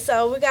 Okay,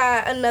 so we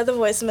got another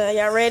voicemail.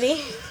 Y'all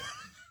ready?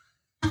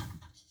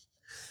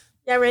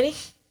 Y'all ready?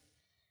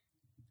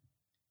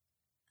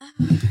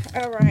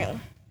 All right.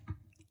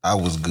 I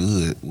was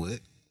good. What?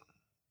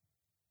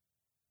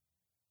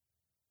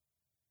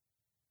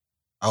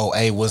 Oh,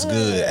 A was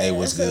good. A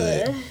was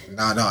good.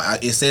 No.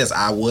 It says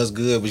I was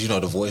good, but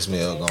the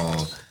voicemail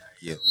gone.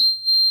 Yeah.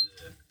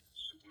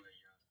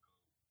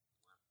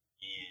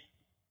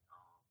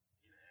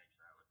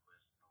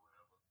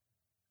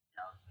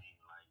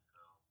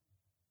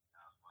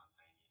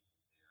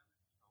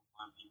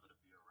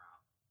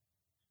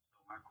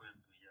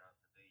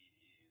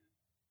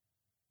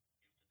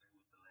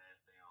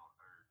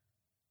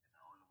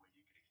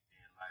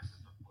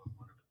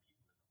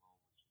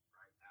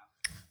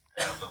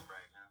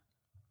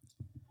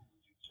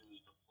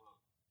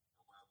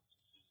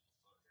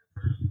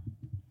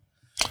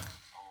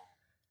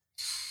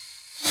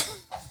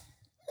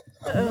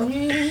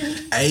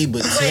 Hey,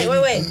 but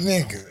wait.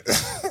 Nigga.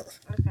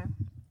 Okay.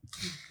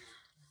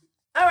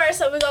 All right,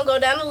 so we're gonna go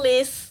down the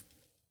list.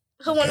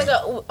 Who wanna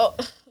go? Oh,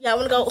 y'all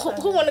wanna go?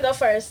 Who wanna go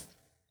first?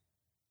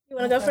 You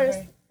wanna go first?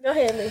 Go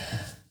ahead, Lee.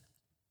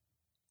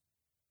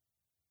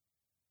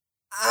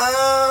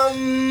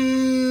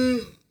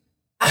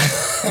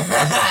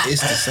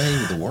 It's the same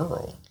with the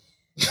world.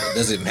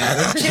 Does it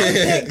matter?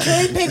 Can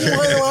we pick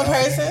more than one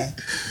person?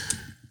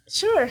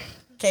 Sure.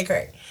 Okay,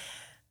 correct.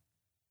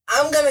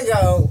 I'm gonna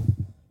go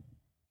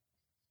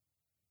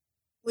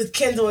with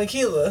Kendall and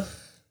Keela.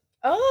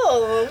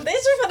 Oh, they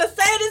just gonna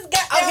say this guy.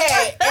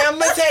 Okay, and I'm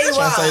gonna tell you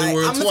why. Trying to say the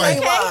word I'm gonna twice.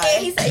 tell you why.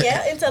 Okay, he said,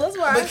 yeah, and tell us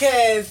why.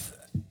 Because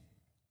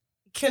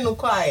Kendall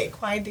quiet.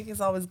 Quiet dick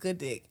is always good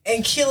dick.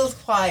 And Keela's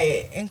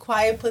quiet. And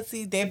quiet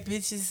pussy, that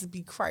bitches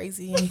be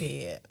crazy in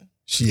bed.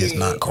 She is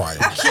not quiet.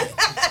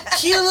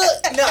 Keela,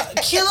 no.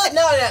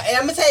 And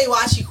I'm gonna tell you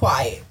why she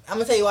quiet.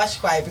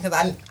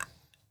 Because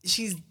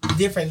she's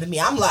different than me.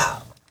 I'm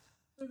loud.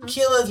 Mm-hmm.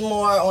 Keela's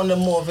more on the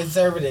more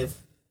reservative.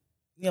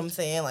 You know what I'm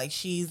saying? Like,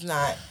 she's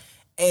not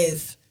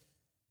as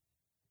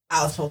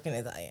outspoken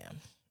as I am.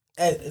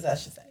 As I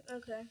should say.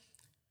 Okay.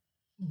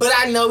 But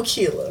I know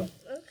Keela.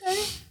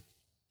 Okay.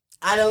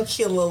 I know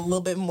Keela a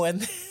little bit more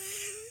than...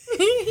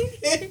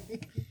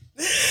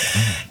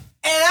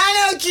 And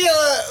I know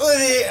Keela would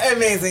be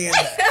amazing in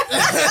that.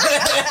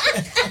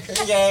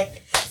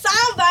 Okay?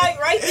 Soundbite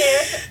right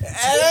there.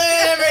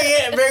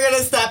 And we're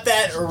gonna stop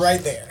that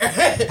right there.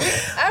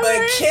 All but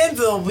right.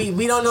 Kendall,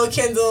 we don't know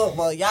Kendall.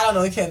 Well, y'all don't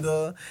know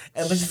Kendall.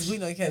 And we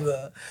know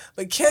Kendall.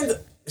 But Kendall...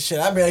 Shit,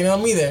 I barely know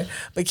him either.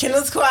 But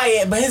Kendall's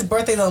quiet, but his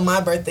birthday's on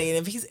my birthday.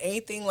 And if he's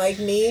anything like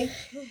me...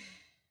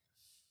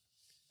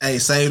 Hey,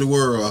 save the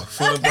world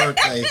for the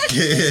birthday.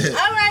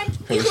 All right.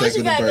 What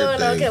you got going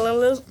on,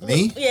 Kellen?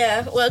 Me?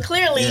 Yeah. Well,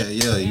 clearly. Yeah.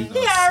 You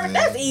know Yeah,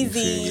 that's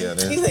easy. Yeah,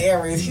 He's an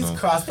Aries. He's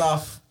crossed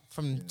off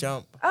from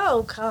jump.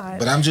 Oh, God.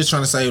 But I'm just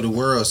trying to save the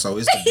world, so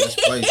it's the best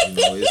place, you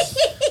know.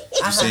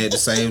 You said to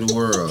save the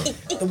world.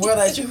 The world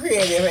that you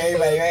created for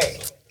everybody,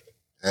 right?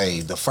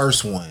 Hey, the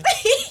first one.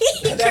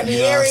 That be You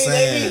know what I'm Aries,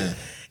 saying? baby.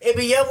 It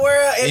be your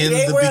world. It In be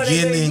their the world.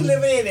 beginning. You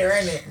living in it,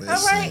 right now.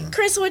 All right.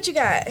 Chris, what you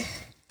got?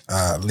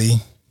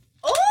 Lee.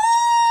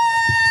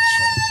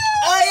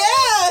 Oh,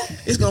 yeah.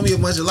 It's gonna be a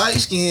bunch of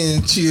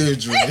light-skinned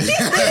children.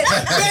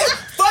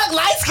 Fuck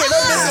light skin.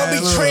 Them bitches gonna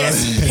be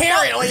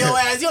transparent on your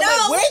ass. You're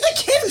like, where'd the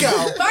kid go?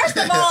 First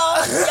of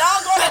all, y'all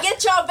gonna get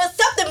y'all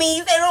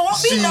vasectomies. They don't want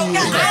me no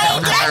guy. I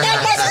ain't got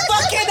that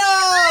motherfucking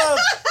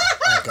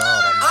Oh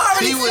God.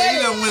 He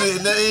done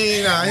with it. He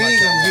ain't gonna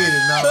get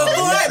it. No,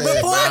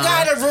 Before I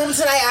got in the room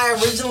tonight, I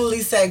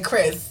originally said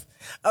Chris.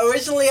 I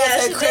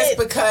said Chris did.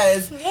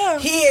 because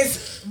he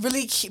is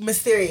really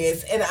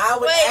mysterious, and I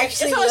would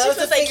actually it's all love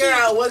she to said figure cute.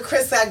 out what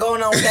Chris got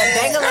going on with that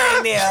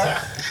dangling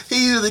there.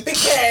 He's the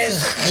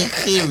Because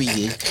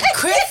mysterious.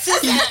 Chris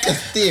is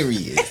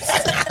Mysterious.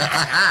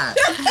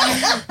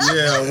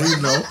 Yeah,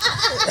 we know.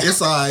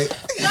 It's alright.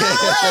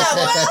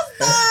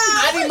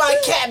 I need my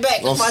cat back.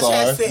 I'm my sorry.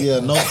 cat sick. Yeah,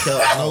 no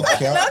cap.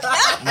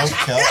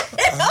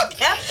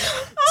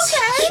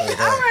 Okay.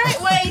 All right.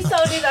 Wait. So,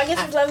 dude, I guess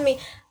it's loving me.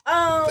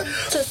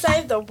 To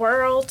save the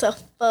world, to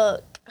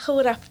fuck. Who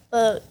would I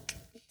fuck?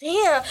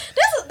 Damn,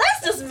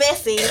 that's just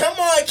messy. Come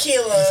on,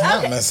 Keela. It's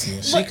not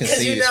messy. She can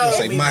see you it. know She'll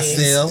say we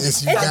myself.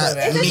 It's, Is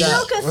it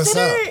still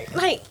considered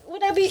like?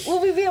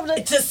 Would we be able to?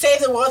 To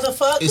save the world to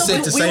fuck? It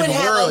said to save the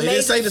world. It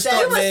didn't say to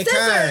stop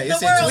mankind. It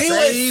said to We would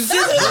save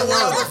scissor the the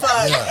world to world.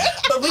 fuck. Yeah.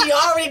 But we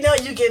already know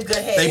you give good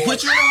head. They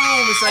put you in a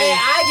room and say, And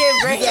I give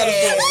great you gotta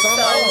head. put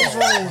something in this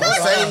room to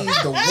save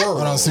the Hold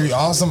on, world. so we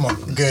all some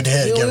good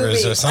head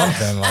givers or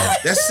something.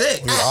 Like, That's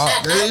it.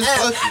 That is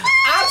fucking.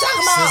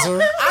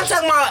 I'm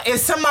talking about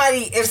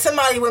if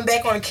somebody went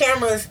back on the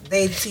cameras,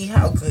 they'd see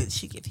how good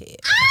she give head.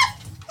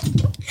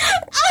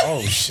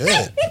 oh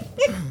shit.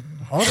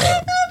 Hold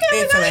up.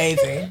 It's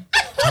amazing.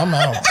 Come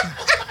out.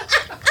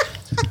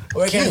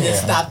 We're gonna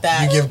just stop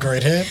that. You give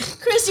great head?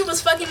 Chris, you was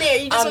fucking there.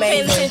 You just weren't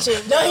paying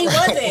attention. No, he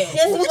wasn't.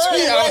 Yes, he was.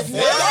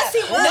 Yes, he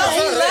was. No,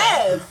 he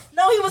left.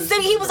 No, he was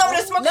sitting. He was over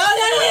there smoking. No.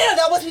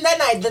 That wasn't that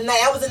night.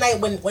 That was the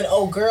night when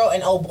old girl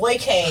and old boy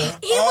came.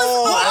 He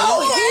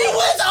was. He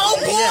was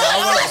old boy.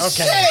 Yeah,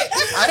 okay. Shit.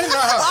 I didn't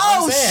know how.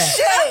 Oh I'm saying.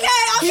 shit.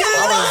 Okay. He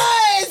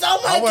was. Oh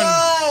my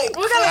God.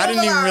 I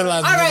didn't even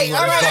realize. All right.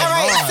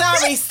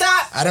 Sorry,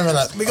 stop. I didn't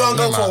realize. We're gonna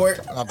go forward.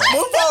 My bad.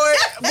 Move forward.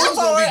 I was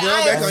gonna be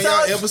going back on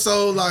y'all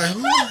episode like,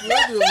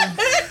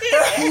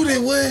 who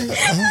did what?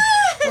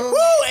 Woo,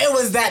 it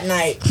was that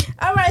night.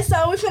 All right, so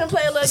we're finna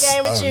play a little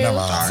game with you. never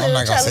mind. I'm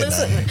not gonna say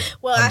nothing.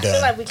 Well, I'm I feel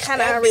done. like we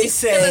kind of That already bitch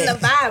said, feeling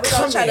the vibe. We're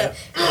gonna try to.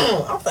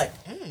 I was like,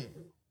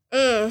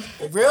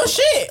 real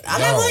shit.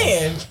 I'm not Yo.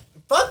 playing.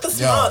 Fuck the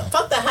small.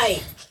 Fuck the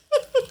height.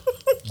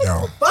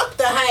 Yo, Fuck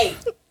the height.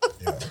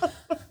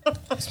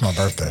 it's my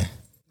birthday.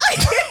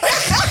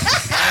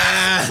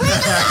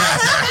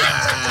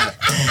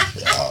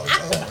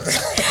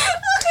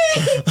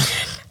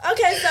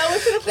 Okay, so we're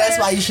finna play. That's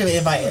why you should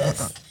invite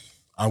us.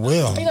 I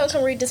will. We're gonna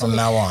come read this From one.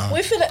 now on.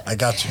 We're finna. I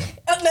got you.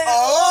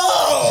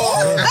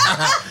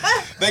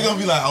 They gonna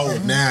be like,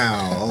 oh,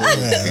 now.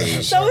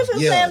 Okay. So we're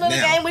finna play a little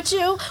now. game with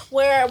you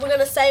where we're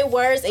gonna say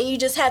words and you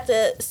just have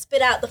to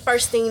spit out the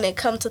first thing that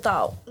comes to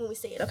thought when we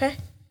say it. Okay?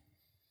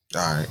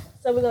 All right.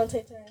 So we're gonna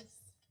take turns.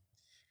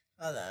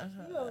 Hold on.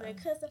 You over there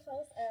cussing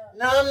folks out.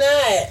 No, I'm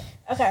not.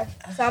 Okay,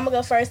 so I'm gonna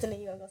go first and then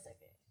you gonna go second.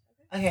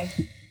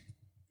 Okay.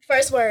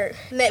 First word: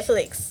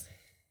 Netflix.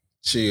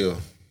 Chill.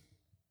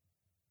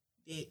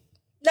 Dick.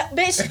 No,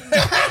 bitch.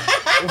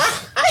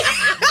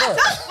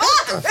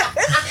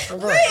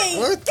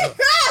 What the?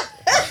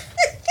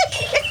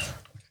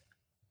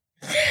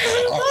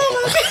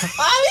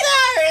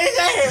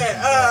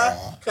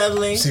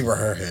 Cuddling. See where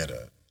her head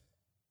at.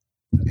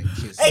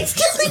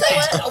 Excuse me, we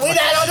not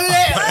gonna do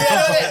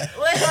that.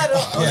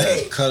 What?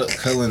 Okay.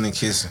 Cuddling and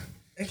kissing.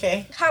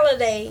 Okay.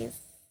 Holidays.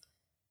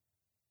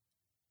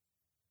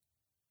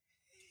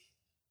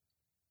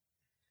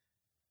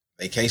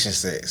 Vacation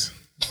sex.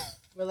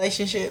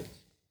 Relationship.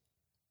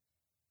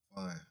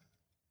 Fun.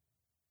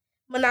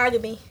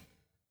 Monogamy.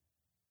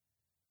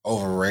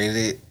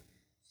 Overrated.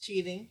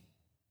 Cheating.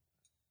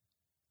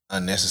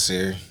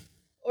 Unnecessary.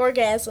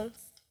 Orgasms.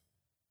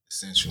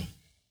 Essential.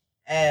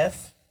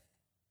 Ass.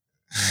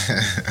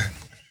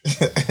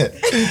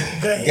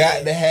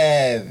 Got to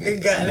have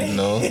it. Got it. You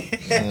know?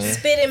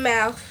 Spit in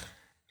mouth.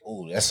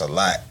 Ooh, that's a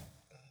lot.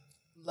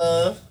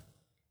 Love.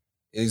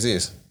 It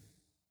exists.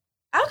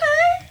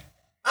 Okay.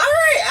 All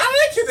right,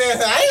 I like it.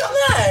 I ain't gonna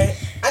lie.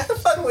 I can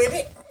fuck with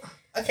it.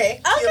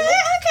 Okay. Okay.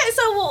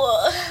 So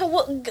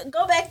we'll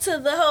go back to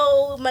the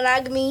whole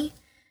monogamy.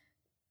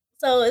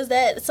 So is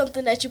that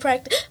something that you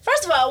practice?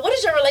 First of all, what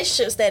is your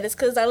relationship status?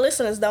 Because our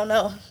listeners don't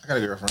know. I got a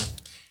girlfriend.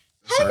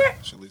 Hey,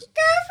 Girlfriend.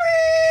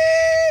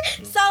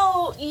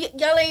 So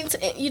y'all ain't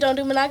you don't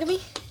do monogamy?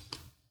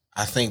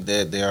 I think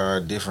that there are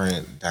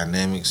different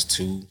dynamics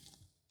to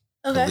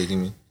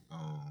polygamy.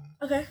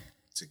 Okay.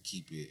 To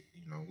keep it,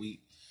 you know,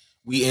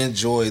 we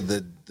enjoy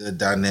the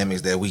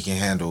dynamics that we can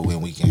handle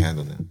when we can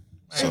handle them.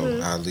 So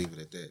I'll leave it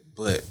at that.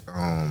 But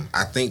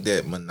I think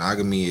that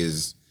monogamy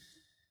is,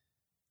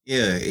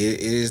 it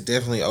is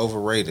definitely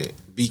overrated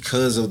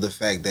because of the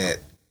fact that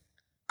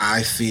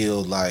I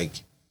feel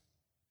like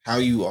how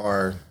you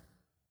are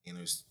in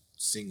a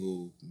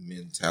single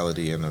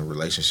mentality and a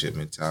relationship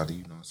mentality,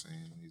 you know what I'm saying?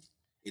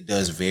 It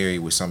does vary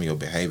with some of your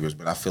behaviors,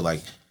 but I feel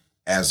like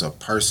as a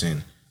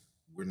person,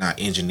 we're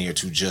not engineered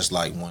to just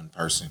like one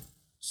person.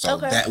 So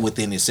that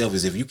within itself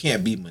is, if you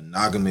can't be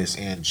monogamous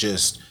and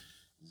just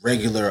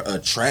regular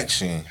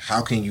attraction,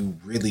 how can you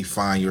really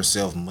find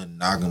yourself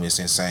monogamous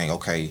and saying,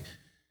 okay,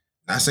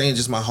 not saying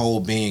just my whole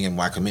being and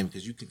my commitment,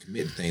 because you can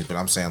commit to things, but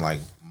I'm saying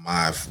like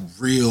my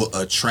real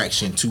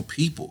attraction to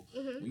people.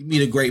 When you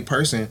meet a great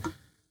person,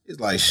 it's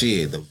like,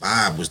 shit, the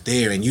vibe was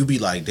there, and you be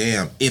like,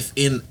 damn, if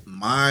in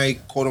my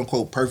quote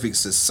unquote perfect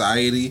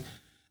society,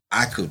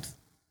 I could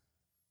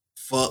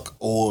fuck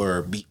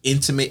or be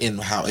intimate in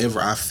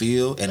however I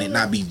feel and it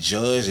not be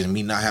judged and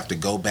me not have to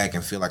go back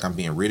and feel like I'm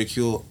being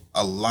ridiculed,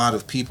 a lot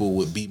of people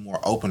would be more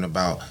open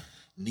about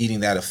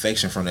needing that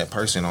affection from that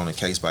person on a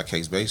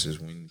case-by-case basis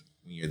when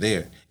you're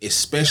there,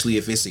 especially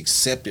if it's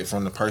accepted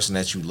from the person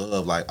that you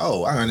love. Like,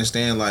 oh, I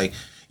understand, like,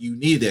 you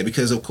need that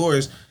because, of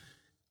course,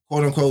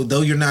 quote unquote,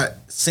 though you're not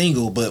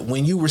single, but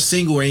when you were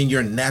single or in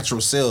your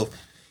natural self,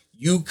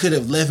 you could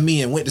have left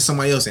me and went to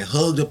somebody else and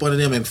hugged up under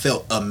them and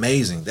felt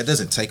amazing. That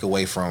doesn't take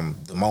away from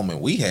the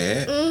moment we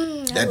had.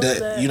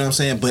 That. You know what I'm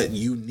saying? But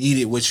you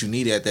needed what you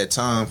needed at that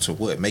time to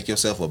what? Make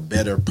yourself a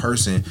better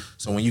person.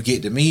 So when you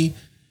get to me,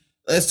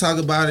 let's talk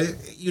about it.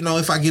 You know,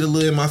 if I get a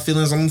little in my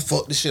feelings, I'm going to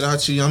fuck the shit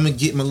out you. I'm going to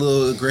get my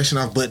little aggression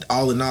off. But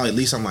all in all, at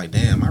least I'm like,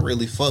 damn, I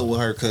really fuck with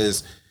her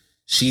because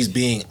she's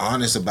being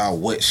honest about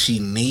what she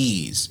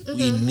needs.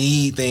 We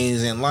need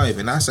things in life.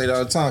 And I say that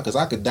all the time because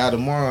I could die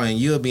tomorrow and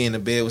you'll be in the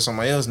bed with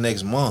somebody else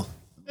next month.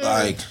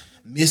 Like,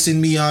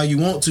 missing me all you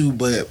want to,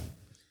 but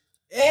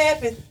it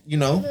happened. You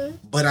know,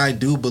 but I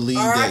do believe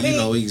that, you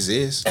know,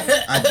 exists.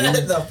 I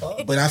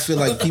do. But I feel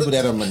like people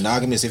that are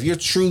monogamous, if you're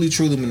truly,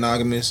 truly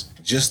monogamous,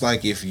 just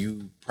like if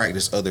you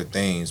practice other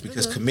things,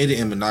 because committed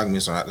and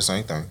monogamous are not the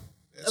same thing.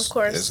 Of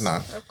course. It's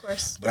not. Of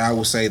course. But I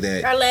will say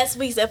that our last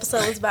week's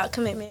episode was about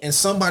commitment. And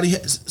somebody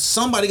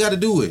got to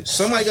do it.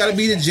 Somebody got to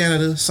be the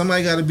janitor.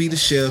 Somebody got to be the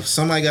chef.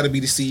 Somebody got to be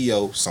the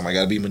CEO. Somebody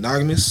got to be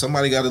monogamous.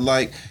 Somebody got to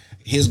like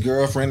his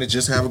girlfriend to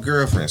just have a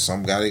girlfriend.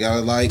 Somebody got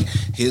to like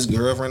his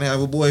girlfriend to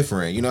have a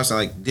boyfriend. You know, it's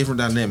like different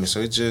dynamics.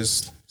 So it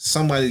just,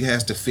 somebody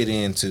has to fit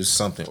into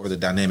something or the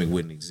dynamic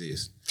wouldn't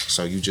exist.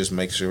 So you just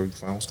make sure you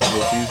find stuff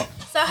with you.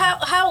 So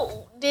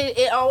how did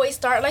it always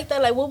start like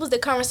that? Like, what was the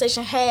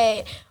conversation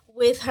had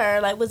with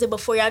her? Like, was it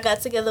before y'all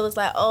got together? It was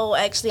like, oh,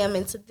 actually, I'm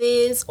into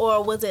this,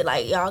 or was it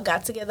like y'all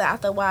got together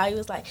after a while? It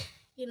was like,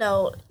 you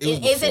know,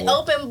 is it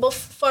open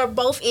for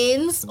both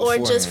ends or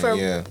just for?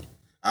 Yeah,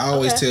 I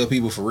always tell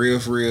people for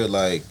real,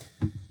 like,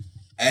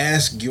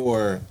 ask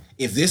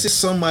if this is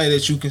somebody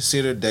that you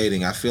consider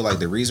dating. I feel like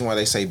the reason why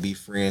they say be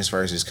friends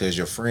first is because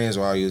your friends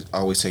will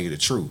always tell you the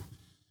truth.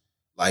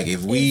 Like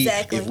if we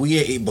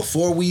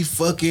before we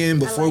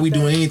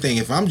do anything,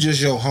 if I'm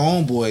just your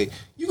homeboy,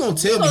 you gonna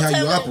tell me how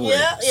you operate.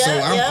 So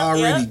I'm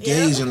already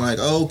gauging like,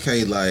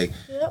 okay, like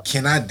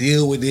can I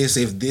deal with this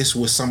if this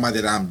was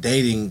somebody that I'm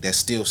dating that's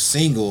still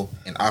single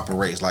and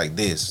operates like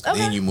this? Okay.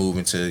 Then you move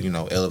into, you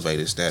know,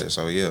 elevated status.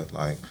 So yeah,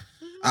 like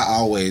I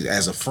always,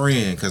 as a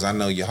friend, because I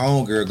know your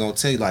homegirl gonna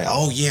tell you like,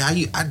 oh yeah,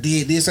 I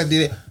did this, I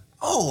did it.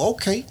 Oh,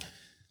 okay.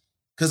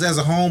 Because as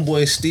a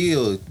homeboy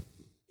still,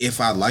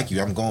 if I like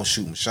you, I'm gonna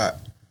shoot my shot.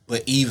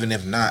 But even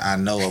if not, I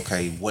know,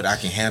 okay, what I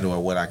can handle or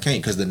what I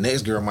can't. Because the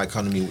next girl might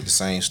come to me with the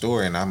same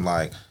story, and I'm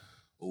like,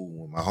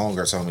 ooh, my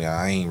homegirl told me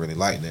I ain't really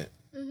like that.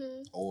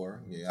 Mm-hmm.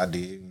 Or, yeah, I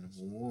did.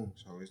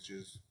 So it's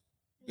just,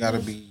 you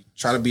gotta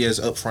try to be as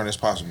upfront as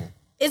possible.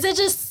 Is it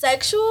just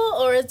sexual,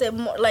 or is it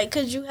more like,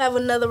 could you have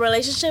another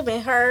relationship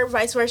and her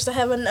vice versa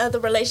have another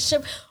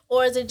relationship?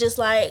 Or is it just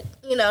like,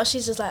 you know,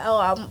 she's just like,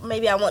 oh,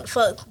 maybe I want to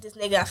fuck this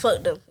nigga, I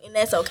fucked him, and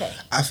that's okay?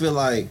 I feel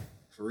like,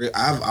 for real,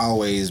 I've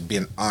always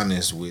been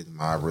honest with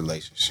my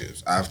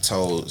relationships. I've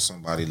told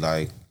somebody,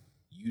 like,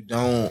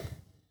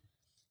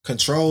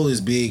 control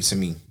is big to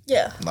me.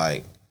 Yeah.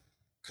 Like,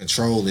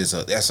 control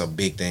that's a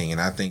big thing, and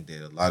I think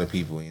that a lot of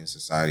people in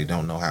society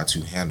don't know how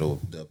to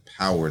handle the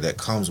power that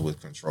comes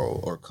with control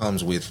or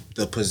comes with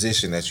the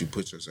position that you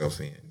put yourself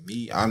in.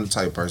 Me, I'm the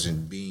type of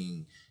person,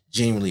 being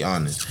genuinely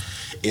honest.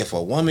 If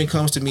a woman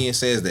comes to me and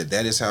says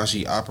that is how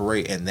she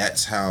operate and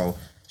that's how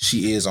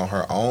she is on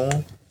her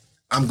own,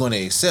 I'm going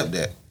to accept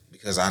that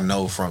because I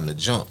know from the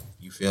jump.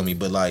 You feel me?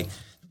 But like,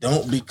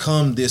 don't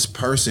become this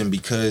person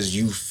because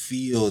you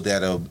feel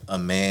that a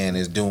man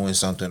is doing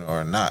something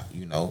or not.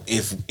 You know,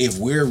 if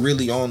we're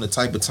really on the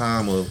type of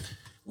time of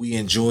we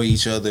enjoy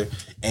each other,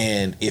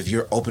 and if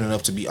you're open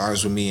enough to be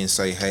honest with me and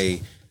say,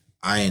 hey,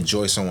 I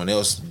enjoy someone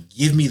else,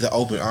 give me the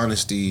open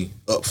honesty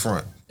up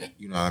front.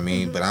 You know what I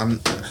mean? Mm-hmm.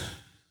 But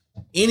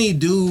any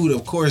dude,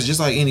 of course, just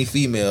like any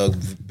female,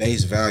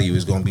 base value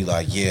is going to be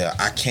like, yeah,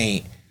 I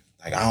can't,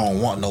 like, I don't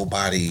want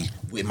nobody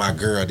with my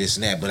girl, this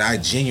and that. But I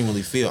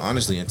genuinely feel,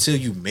 honestly, until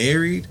you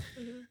married,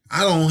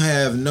 I don't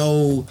have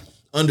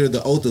under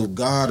the oath of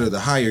God or the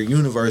higher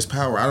universe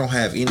power, I don't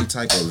have any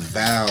type of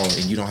vow,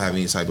 and you don't have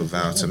any type of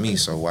vow to me.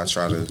 So why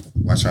try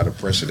to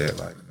pressure that?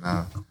 Like,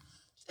 nah.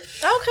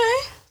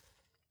 Okay.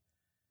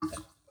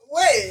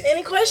 Wait.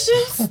 Any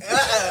questions? Damn.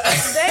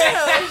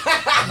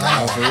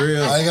 No, for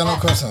real. I ain't got no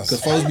questions.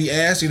 Because folks be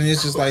asking, and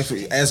it's just like,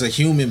 as a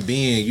human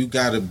being, you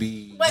gotta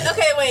be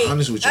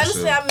honest with yourself.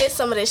 Honestly, I missed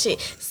some of that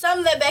shit.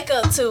 Some that back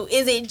up to,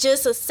 is it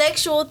just a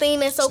sexual thing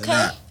that's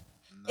okay?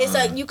 It's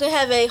like you can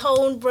have a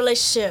whole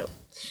relationship.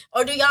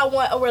 Or do y'all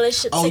want a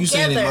relationship together? You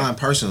saying in mine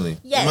personally?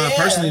 Yeah. Mine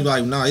personally,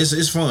 like, nah, it's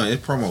fun.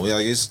 It's promo.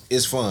 Like,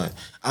 it's fun.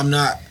 I'm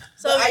not...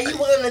 So are you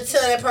willing to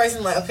tell that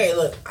person, like, okay,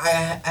 look, I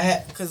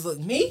have, because look,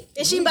 me,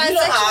 is she you bisexual?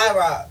 know how I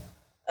rock.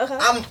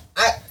 Okay.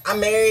 I'm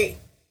married.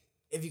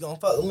 If you gonna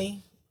fuck with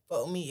me,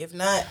 fuck with me. If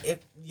not, if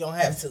you don't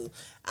have to,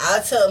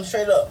 I'll tell him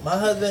straight up. My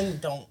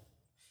husband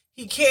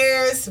he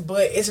cares,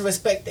 but it's a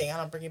respect thing. I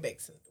don't bring it back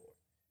to the door.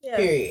 Yeah.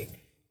 Period.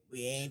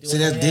 We ain't doing. See,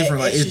 that's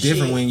different. Like, it's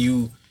different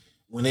shit.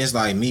 when it's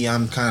like me.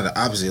 I'm kind of the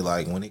opposite.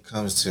 Like, when it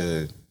comes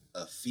to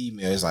a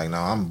female, it's like, no,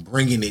 I'm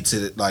bringing it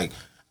to like.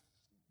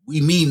 We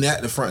meeting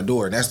at the front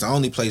door. That's the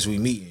only place we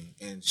meeting,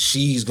 and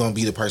she's gonna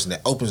be the person that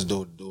opens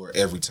the door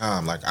every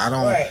time. Like, I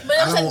don't. Right.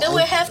 But do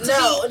it have to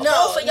be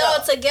both of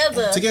y'all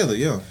together? Together,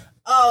 yeah.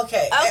 Oh,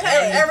 okay.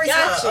 Every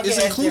time. Okay,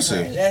 it's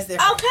inclusive. That's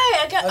different. Okay,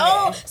 I got.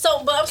 Okay.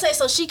 Oh, but I'm saying,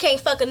 so she can't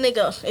fuck a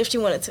nigga if she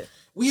wanted to.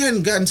 We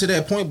hadn't gotten to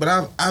that point, but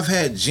I've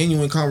had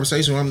genuine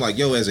conversation where I'm like,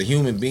 yo, as a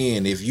human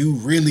being, if you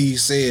really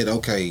said,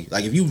 okay,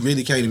 like, if you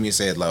really came to me and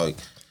said, like,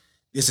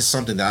 this is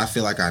something that I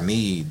feel like I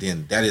need,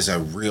 then that is a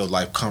real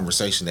life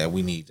conversation that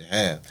we need to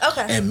have.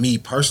 Okay. And me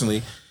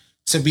personally,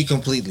 to be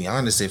completely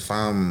honest, if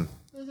I'm,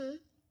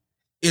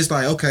 it's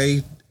like,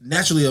 okay,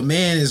 naturally a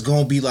man is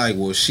going to be like,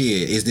 well,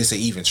 shit, is this an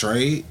even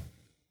trade?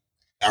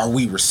 Are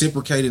we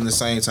reciprocating the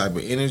same type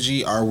of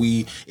energy?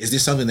 Is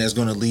this something that's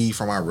going to lead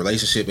from our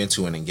relationship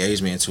into an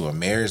engagement, into a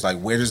marriage?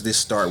 Like, where does this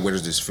start? Where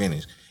does this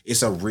finish?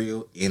 It's a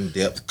real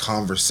in-depth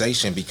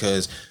conversation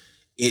because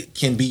it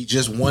can be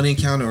just one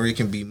encounter or it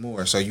can be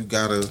more. So you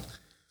gotta, you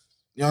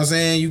know what I'm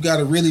saying? You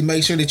gotta really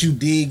make sure that you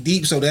dig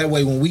deep so that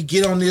way when we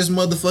get on this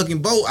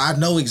motherfucking boat, I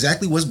know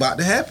exactly what's about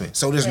to happen.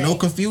 So there's no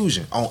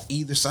confusion on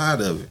either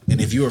side of it.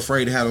 And if you're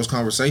afraid to have those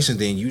conversations,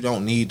 then you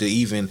don't need to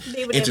even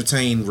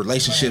entertain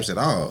relationships at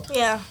all.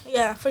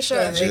 Yeah, for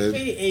sure.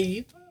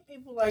 You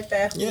people like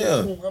that.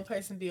 Yeah. One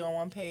person be on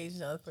one page,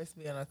 the other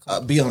person be on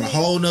a be on a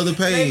whole nother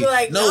page. Be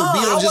like, be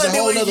on just a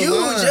whole nother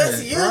line.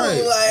 Just you.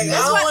 Right. Like,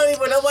 I don't want to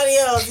be with nobody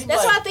else.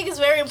 That's why I think it's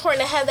very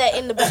important to have that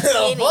in the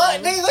beginning. What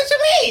you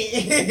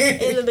mean?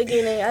 In the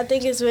beginning, I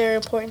think it's very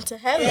important to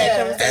have that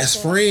conversation. As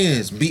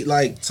friends, be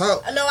like,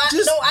 talk. I'm an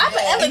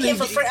advocate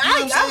for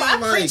friends.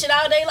 I'm preaching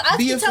all day. I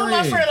keep telling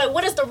my friend, like,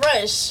 what is the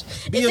rush?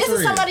 If this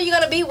is somebody you're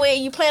gonna be with,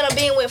 you plan on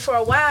being with for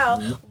a while,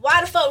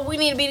 why the fuck we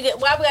need to be together?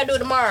 Why we gotta do it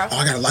tomorrow? Oh,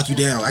 I gotta lock you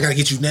down. I gotta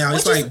get you now.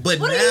 It's like, but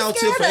now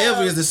till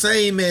forever is the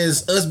same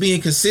as us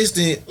being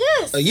consistent.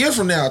 Yes. A year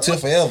from now till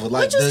forever.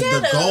 Like,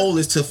 the goal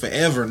is to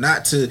forever,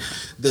 not to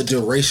the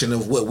duration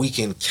of what we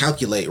can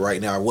calculate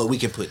right now, or what we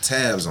can put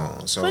tabs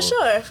on. So for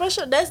sure.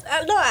 That's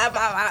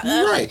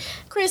you're right.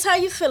 Chris, how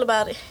you feel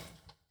about it?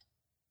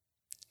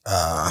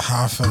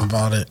 How I feel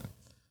about it?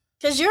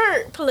 Because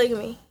you're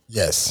polygamy.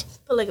 Yes.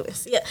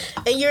 Polygamous, yeah.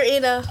 And you're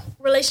in a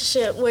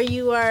relationship where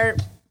you are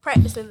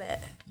practicing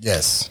that.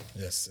 Yes,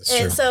 it's true.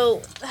 And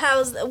so,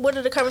 what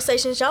are the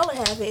conversations y'all are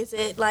having? Is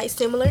it like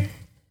similar?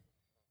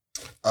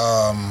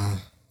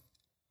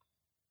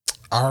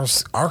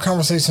 our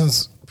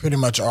conversations pretty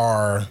much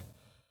are,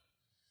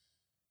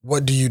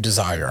 what do you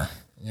desire?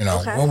 You know,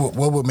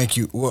 what would make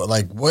you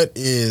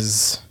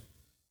what's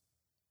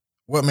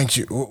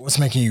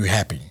making you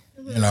happy?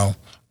 You know,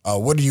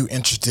 what are you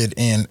interested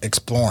in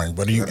exploring?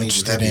 What are you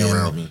interested in?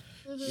 Around me.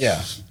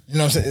 Yeah, you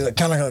know what I'm saying?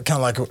 Kind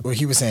of like what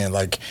he was saying.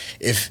 Like,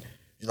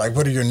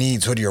 what are your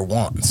needs? What are your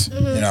wants?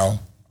 You know,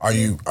 are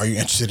you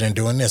interested in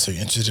doing this? Are you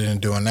interested in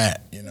doing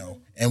that? You know,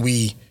 and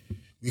we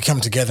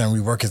come together and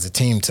we work as a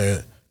team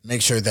to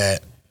make sure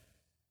that,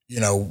 you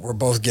know, we're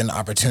both getting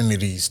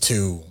opportunities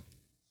to,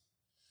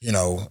 you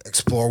know,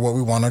 explore what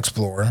we want to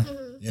explore.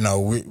 You know,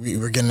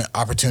 we're getting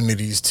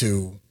opportunities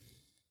to,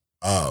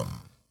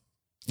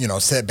 you know,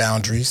 set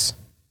boundaries.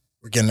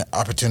 We're getting the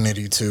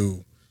opportunity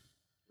to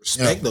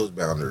respect those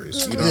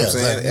boundaries. You know what I'm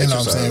saying? You know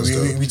what I'm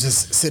saying? We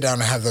just sit down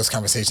and have those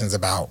conversations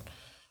about,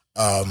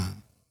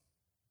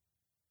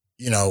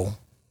 you know,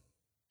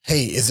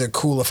 hey, is it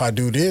cool if I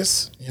do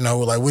this? You know,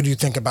 like, what do you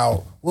think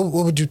about, what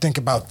would you think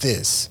about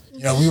this?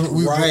 You know,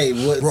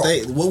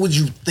 what would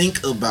you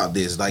think about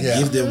this? Like,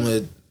 give them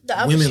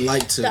women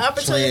like to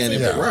plan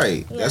it,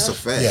 right? Yeah. That's a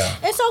fact. Yeah.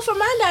 And so for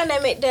my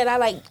dynamic that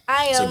I am.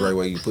 That's a great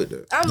way you put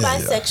that. I'm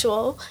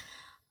bisexual,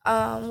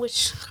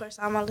 which of course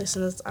all my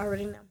listeners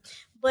already know.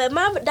 But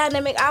my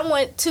dynamic, I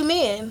want 2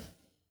 men.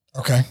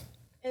 Okay.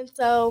 And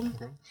so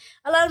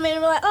a lot of men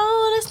were like,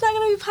 "Oh, that's not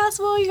going to be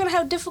possible. You're going to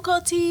have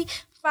difficulty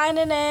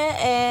finding that."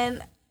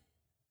 And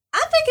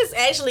I think it's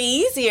actually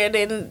easier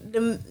than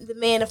the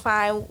men to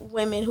find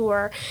women who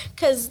are,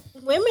 because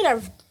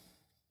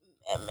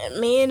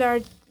men are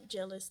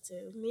jealous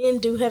too. Men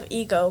do have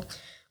ego,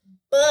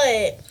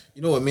 but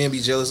you know what men be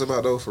jealous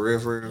about though, for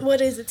real?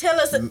 What is it? Tell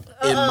us. In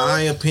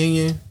my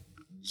opinion,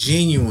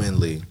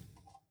 genuinely,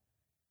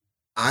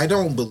 I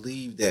don't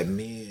believe that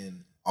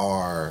men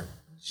are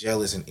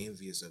jealous and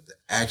envious of the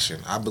action.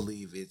 I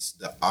believe it's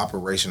the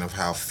operation of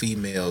how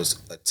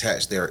females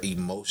attach their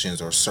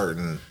emotions or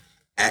certain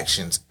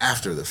actions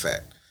after the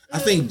fact. I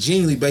think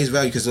genuinely based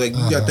value, because like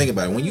you gotta think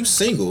about it. When you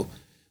single,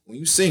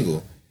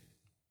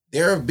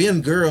 there have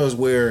been girls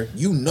where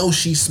you know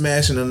she's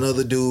smashing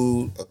another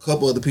dude, a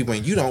couple other people,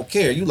 and you don't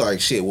care. You like,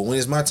 shit, well, when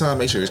it's my time,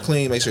 make sure it's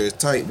clean, make sure it's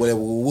tight, whatever,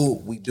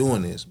 we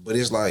doing this. But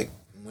it's like,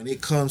 when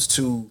it comes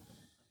to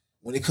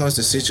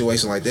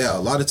situations like that, a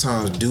lot of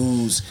times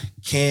dudes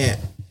can't.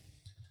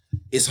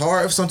 It's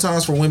hard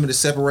sometimes for women to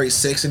separate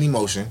sex and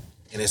emotion,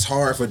 and it's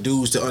hard for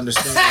dudes to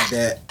understand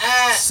that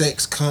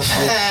sex comes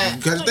with.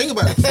 You gotta think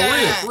about it. For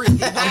real.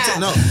 I'm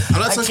not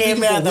talking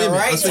for women.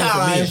 I'm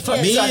saying for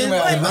men,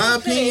 in my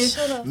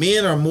opinion,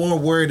 men are more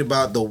worried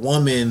about the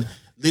woman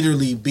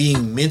literally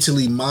being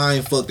mentally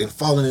mind fucked and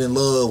falling in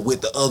love with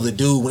the other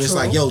dude, when it's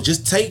like, yo,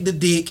 just take the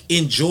dick,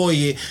 enjoy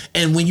it,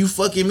 and when you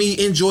fucking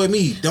me, enjoy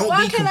me. Don't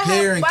be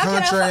comparing,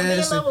 contrast. Why can I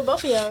be in love with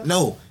both of y'all?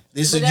 No,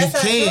 you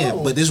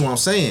can, but this is what I'm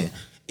saying.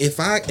 If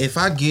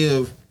I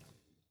give,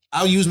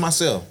 I'll use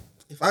myself.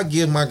 If I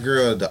give my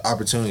girl the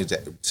opportunity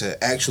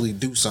to actually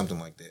do something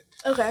like that,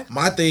 okay.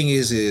 My thing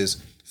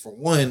is for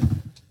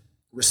one,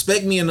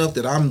 respect me enough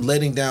that I'm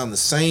letting down the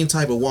same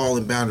type of wall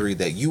and boundary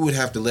that you would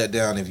have to let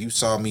down if you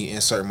saw me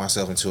insert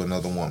myself into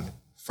another woman.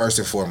 First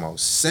and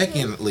foremost.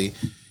 Secondly,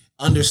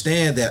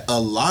 understand that a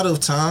lot of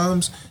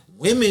times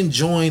women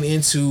join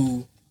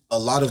into a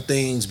lot of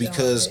things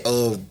because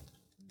of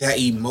that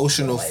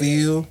emotional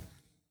feel.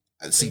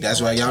 See,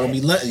 that's why y'all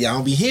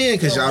don't be hearing,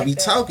 because y'all be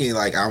talking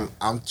like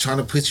I'm trying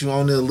to put you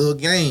on a little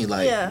game.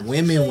 Like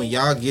women, when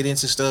y'all get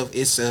into stuff,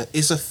 it's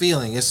a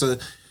feeling.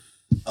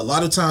 A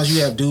lot of times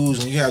you have dudes,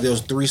 when you have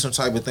those threesome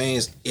type of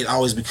things, it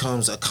always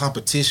becomes a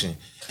competition,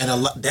 and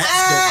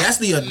that's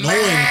the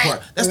annoying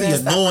part. That's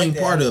the annoying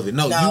part of it.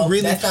 No,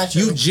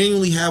 you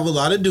genuinely have a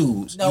lot of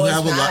dudes. No, you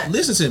have a lot.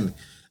 Listen to me.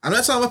 I'm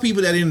not talking about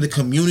people that are in the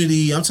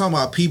community. I'm talking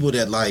about people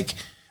that like.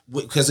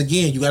 Because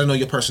again, you got to know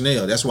your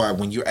personnel. That's why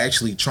when you're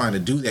actually trying to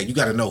do that, you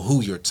got to know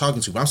who you're talking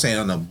to. But I'm saying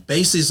on the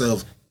basis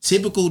of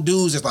typical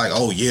dudes, it's like,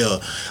 oh yeah,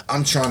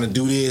 I'm trying to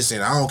do this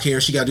and I don't care.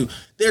 She got to do.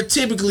 They're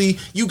typically,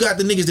 you got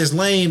the niggas that's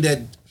lame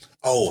that,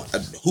 oh,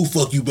 who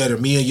fuck you better,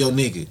 me or your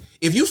nigga?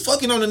 If you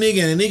fucking on a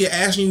nigga and a nigga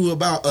asking you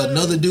about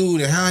another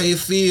dude and how it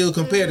feel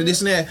compared to this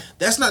and that,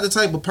 that's not the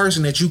type of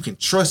person that you can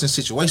trust in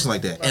situations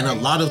like that. And a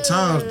lot of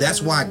times, that's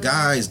why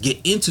guys get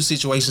into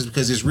situations,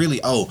 because it's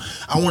really, oh,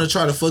 I want to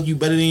try to fuck you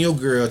better than your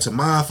girl to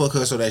mind fuck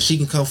her so that she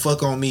can come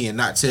fuck on me and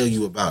not tell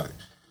you about it.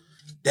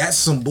 That's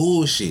some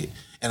bullshit.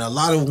 And a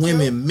lot of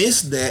women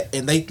miss that,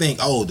 and they think,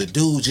 oh, the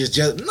dude just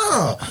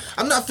no,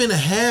 I'm not finna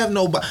have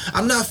nobody.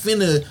 I'm not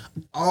finna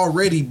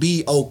already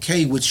be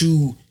okay with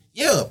you.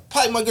 Yeah,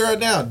 pipe my girl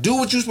down. Do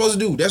what you're supposed to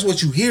do. That's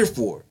what you here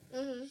for.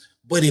 Mm-hmm.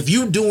 But if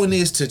you're doing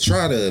this to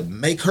try to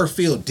make her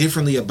feel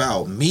differently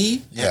about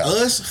me and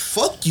us,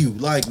 fuck you.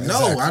 Like,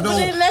 exactly. No, I don't. But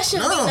then that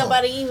shouldn't be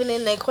nobody even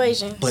in the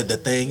equation. But the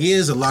thing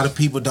is, a lot of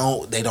people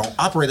don't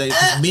operate that,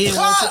 because men ain't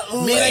gonna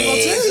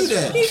tell you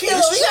that. We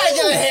gotta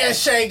get a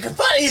handshake.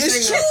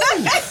 It's true.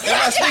 Am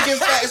I speaking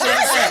facts?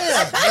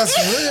 That's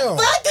real.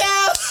 Fuck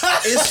down.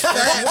 It's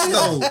facts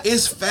though.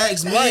 It's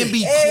facts. Men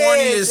be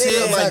corny as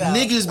hell. Like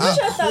niggas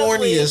be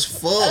corny as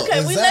fuck.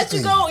 Okay, we let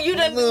you go. You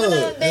done.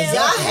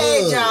 Y'all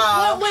hate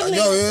y'all.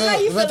 How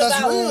you feel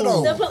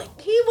about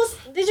he was?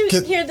 Did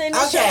you hear the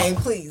initial? Okay,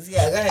 please.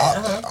 Yeah, go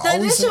ahead. The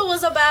initial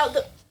was about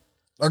the.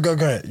 Oh, go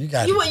ahead. You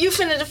got it. You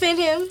finna defend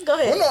him? Go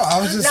ahead. Well, no,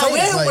 I was just saying. We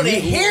don't want to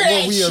hear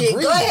that shit.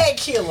 Agree. Go ahead,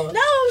 Killer. No, it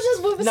was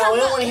just we don't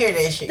want to hear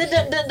that shit.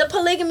 The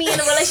polygamy in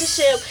a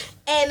relationship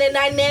and the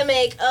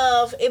dynamic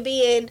of it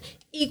being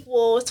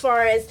equal as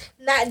far as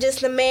not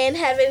just the man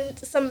having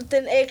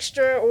something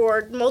extra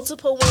or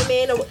multiple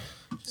women or.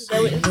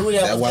 You knew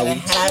that was gonna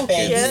happen.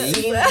 Yeah. You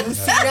seen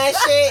that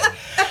shit?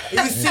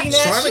 You seen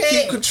that Trying shit? to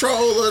keep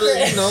control of the,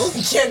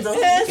 Kendall,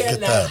 you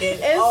cannot get.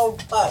 Oh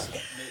fuck.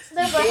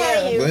 Never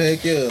heard you. Go ahead,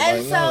 kill.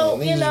 And so,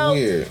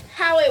 weird.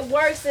 how it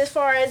works as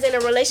far as in a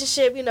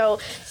relationship,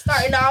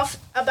 starting off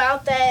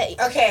about that.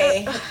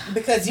 Okay,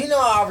 because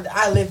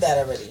I lived that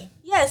already.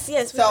 Yes.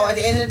 So at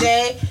the end of the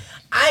day,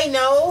 I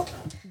know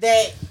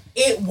that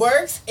it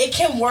works. It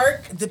can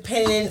work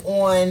depending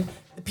on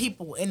the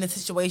people in the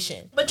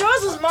situation. But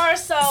yours was more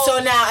so. So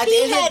now at the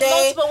end of the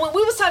day, multiple,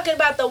 we was talking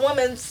about the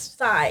woman's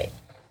side.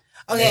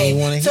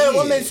 Okay, so the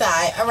woman's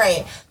side. All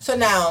right. So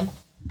now,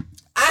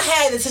 I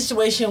had a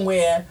situation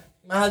where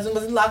my husband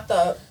was locked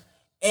up,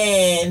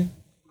 and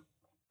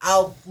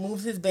I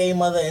moved his baby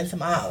mother into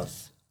my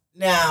house.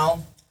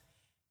 Now,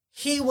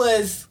 she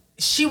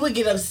would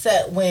get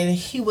upset when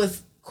he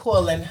was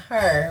calling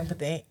her, but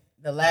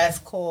the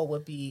last call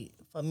would be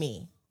for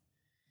me.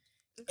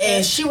 Okay.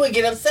 And she would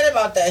get upset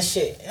about that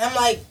shit. And I'm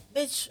like,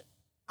 bitch,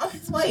 I'm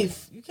his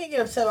wife. You can't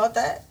get upset about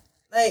that.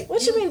 Like,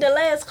 what you mean the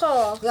last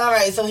call? All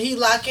right, so he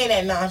lock in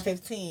at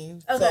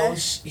 9:15. Okay.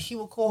 So he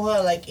would call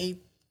her like 8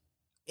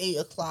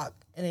 o'clock,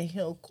 and then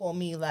he'll call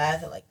me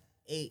last at like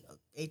 8:30,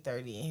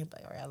 and he'll be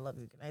like, all right, I love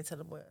you. Good night. Tell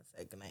the boy I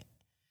said good night.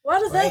 Why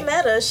does that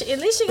matter? At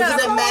least she got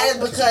a call.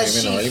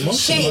 Because it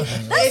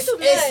matters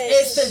because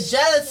it's the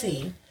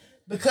jealousy.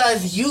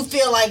 Because you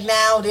feel like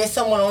now there's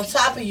someone on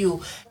top of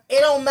you. It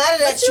don't matter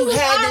that you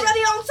had already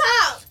on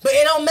top. But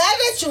it don't matter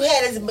that you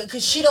had it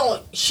because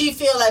she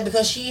feel like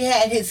because she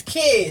had his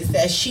kids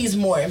that she's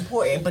more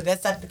important. But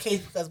that's not the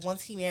case because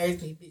once he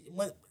marries me,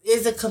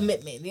 there's a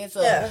commitment.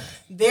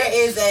 There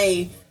is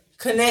a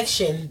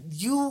connection.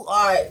 You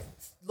are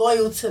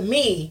loyal to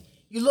me.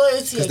 You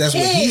loyal to your that's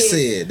kids. What he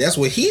said. That's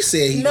what he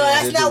said. No,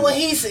 that's not what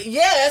he said.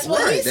 Yeah, that's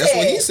what he said. That's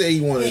what he said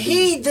he wanted to do.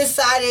 He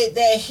decided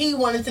that he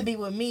wanted to be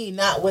with me,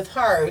 not with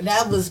her. And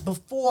that was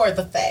before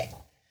the fact.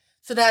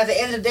 So now at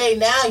the end of the day,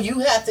 now you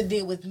have to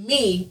deal with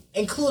me,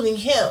 including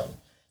him.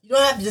 You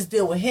don't have to just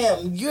deal with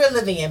him. You're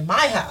living in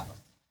my house.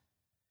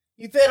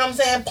 You feel what I'm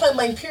saying? Point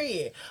blank,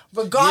 period.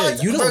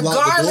 Regardless, you don't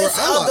lock the door.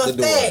 I lock the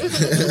door.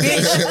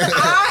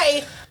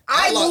 Bitch,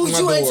 I moved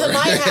you into my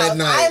house.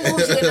 I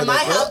moved you into my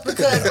house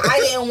because I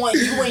didn't want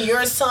you and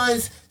your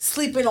sons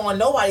sleeping on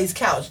nobody's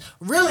couch.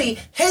 Really,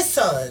 his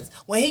sons.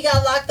 When he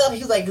got locked up, he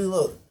was like,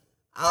 look,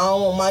 I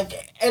don't want my...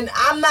 And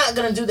I'm not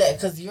going to do that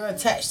because you're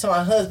attached to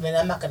my husband.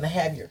 I'm not going to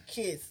have your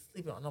kids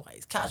sleeping on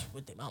nobody's couch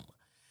with their mama.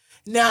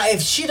 Now,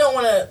 if she don't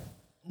want to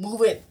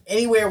move it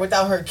anywhere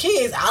without her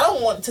kids, I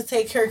don't want to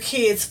take her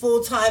kids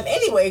full-time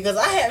anyway because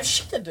I have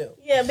shit to do.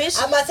 Yeah,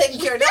 bitch. I'm not taking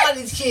care of none of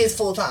these kids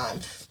full-time.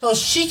 So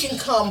she can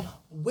come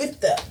with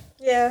them.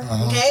 Yeah.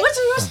 Okay. What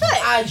you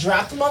respect? I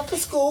dropped them off to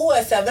school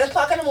at 7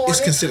 o'clock in the morning.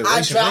 It's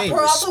consideration. I dropped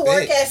her off to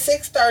work at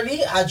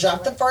 6:30. I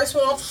dropped the first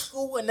one off to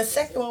school, and the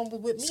second one was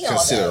with me all day.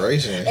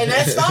 Consideration. And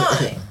that's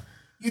fine.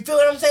 You feel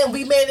what I'm saying?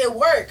 We made it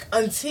work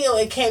until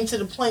it came to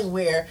the point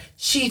where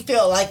she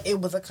felt like it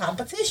was a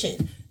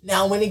competition.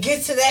 Now, when it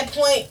gets to that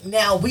point,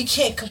 now we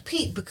can't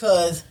compete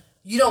because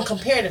you don't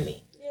compare to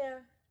me. Yeah.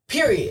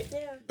 Period.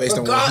 Yeah. Based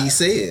on what he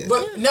said.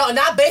 No,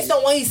 not based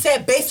on what he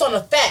said. Based on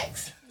the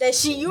facts.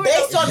 That you're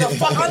based on the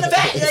fucking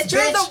facts. That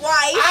you're the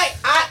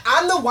wife.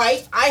 I'm the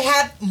wife. I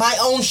have my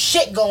own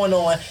shit going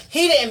on.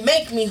 He didn't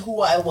make me who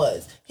I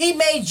was. He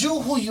made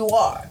you who you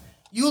are.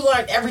 You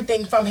learned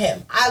everything from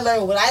him. I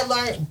learned what I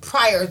learned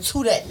prior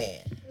to that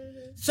man.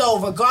 Mm-hmm. So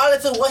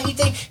regardless of what he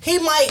think, he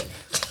might.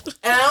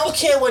 And I don't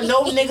care what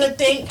no nigga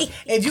think.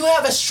 If you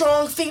have a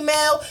strong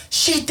female,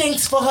 she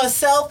thinks for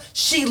herself.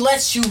 She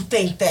lets you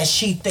think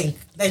that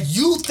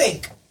you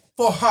think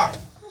for her.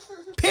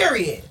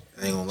 Period.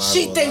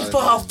 She thinks for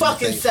her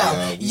fucking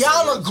self.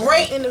 Y'all are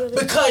great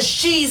because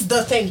she's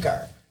the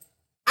thinker.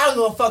 I don't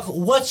give a fuck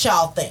what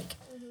y'all think.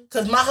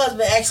 Because my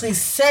husband actually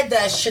said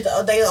that shit the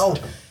other day. Oh,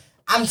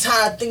 I'm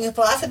tired of thinking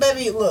for her. I said,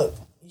 baby, look,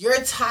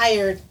 you're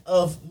tired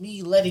of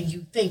me letting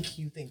you think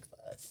for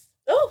us.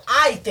 Oh.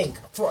 I think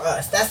for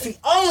us. That's the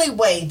only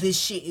way this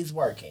shit is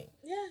working.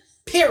 Yes.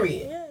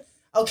 Period. Yes.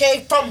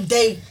 Okay? From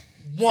day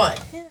one.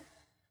 Yeah.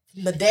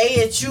 From the day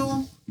that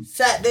you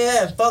sat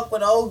there and fucked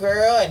with old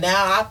girl, and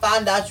now I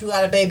found out you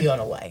got a baby on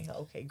the way.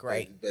 Okay,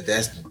 great. But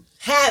that's...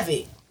 Have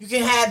it. You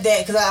can have that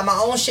because I have my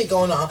own shit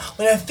going on.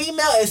 When a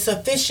female is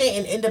sufficient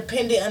and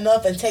independent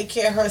enough and take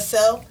care of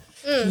herself,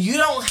 You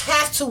don't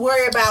have to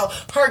worry about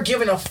her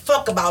giving a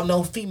fuck about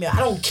no female. I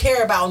don't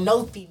care about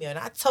no female. And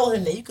I told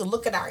him that you can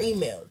look at our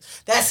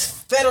emails.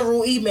 That's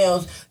federal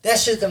emails. That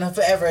shit's gonna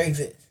forever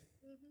exist.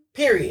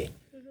 Period.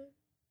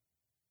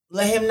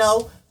 Let him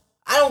know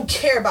I don't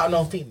care about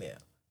no female.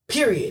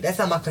 Period. That's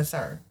not my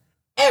concern.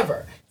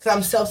 Ever. Because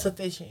I'm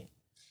self-sufficient.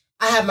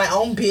 I have my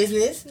own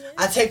business. Yeah.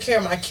 I take care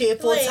of my kid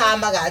full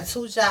time. I got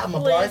 2 jobs. I'm a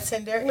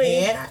bartender.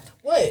 And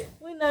what?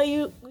 We know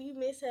you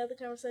misheard the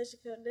conversation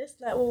because that's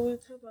not what we were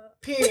talking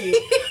about. Period.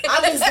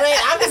 I'm just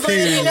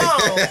letting you know.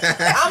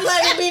 I'm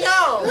letting it be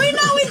known. We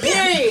know we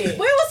period.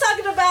 We were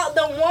talking about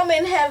the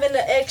woman having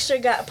the extra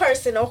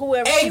person or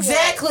whoever.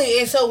 Exactly.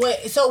 And so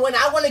when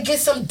I want to get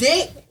some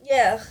dick,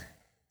 yeah,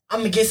 I'm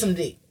gonna get some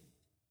dick.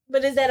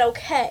 But is that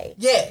okay?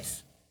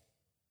 Yes.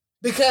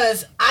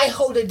 Because I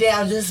hold it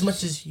down just as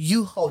much as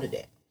you hold it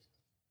down.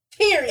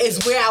 Period.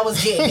 Is where I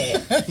was getting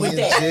at with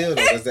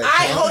that.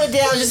 I hold it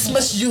down just as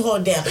much as you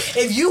hold it down.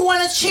 If you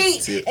want to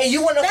cheat and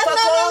you want to fuck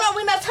off. No,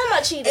 we're not talking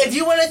about cheating. If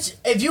you want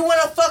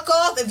to fuck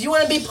off, if you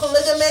want to be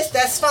polygamous,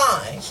 that's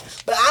fine.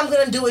 But I'm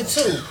going to do it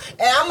too.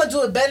 And I'm going to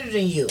do it better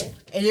than you.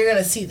 And you're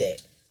going to see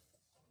that.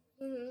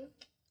 Mm-hmm.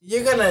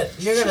 You're gonna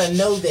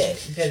know that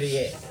better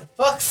yet.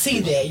 Fuck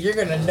see that. You're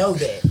going to know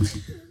that.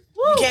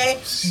 Okay?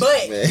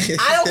 But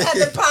I don't have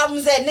the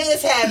problems that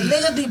niggas have.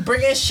 Niggas be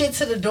bringing shit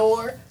to the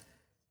door.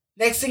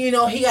 Next thing you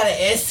know, he got an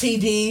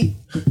STD.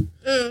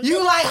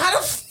 You like, how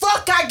the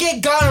fuck I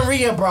get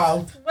gonorrhea,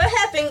 bro? What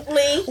happened,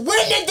 Lee?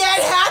 When did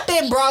that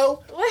happen,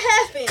 bro? What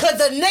happened? Cause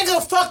the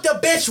nigga fucked a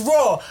bitch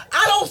raw.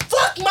 I don't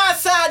fuck my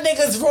side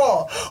niggas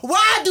raw.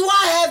 Why do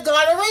I have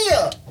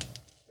gonorrhea?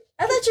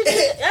 I thought you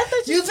did.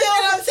 You feel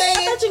what I'm saying?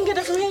 I thought you can get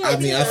it from here. I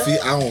mean, I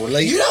don't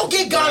relate. You don't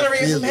get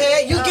gonorrhea from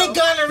head. You get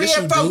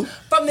gonorrhea from the.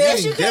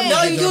 Yes, you can.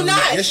 No, you do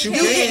not. Yes, you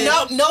can.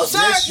 No, sir.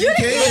 Yes, you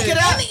can. Look it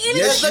up.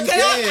 Yes, you look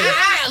it up.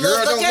 can.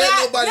 Girl, don't let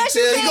nobody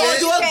tell you that.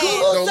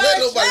 Don't let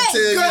nobody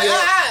tell you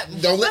that.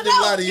 Don't let them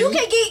lie to you. You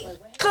can get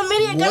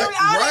chlamydia,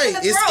 gonorrhea, right?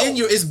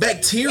 It's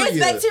bacteria. It's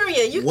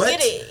bacteria. You can get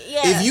it.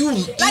 Yeah. If you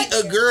eat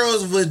a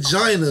girl's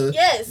vagina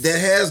that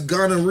has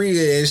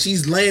gonorrhea and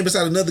she's laying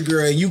beside another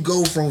girl and you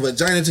go from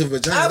vagina to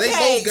vagina, they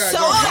both got gonorrhea.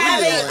 So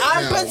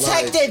having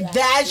unprotected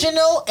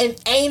vaginal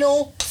and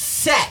anal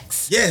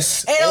sex.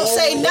 Yes. It don't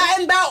say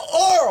nothing about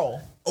oral.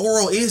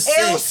 Oral is sex.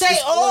 It don't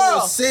say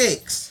oral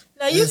sex.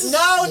 No,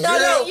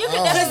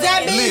 because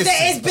that means that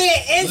it's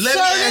being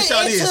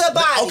inserted into the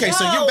body. Okay,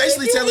 so you're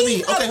basically telling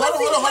me. Okay, hold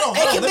on.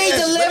 It can be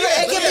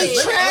delivered. It can be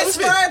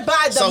transferred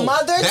by the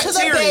mother to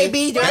the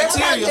baby.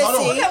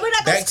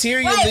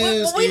 Bacteria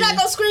lives. We're not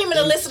gonna scream in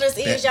the listeners'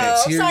 ears,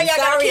 y'all. I'm sorry,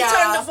 y'all gotta keep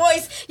turning the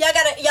voice. Y'all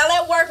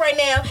at work right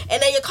now, and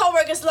then your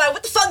coworkers like,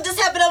 what the fuck just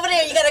happened over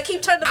there? You gotta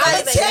keep turning the voice.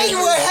 I'm gonna tell you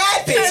what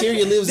happened.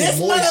 Bacteria lives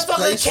in moist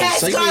places. This motherfucker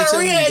catch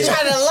gonorrhea and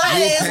try to lie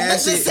to his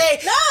bitch and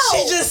say,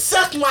 she just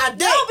sucked my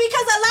dick. No,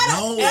 because a lot of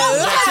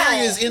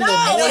bacteria is in the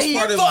moist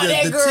part of the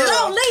tip.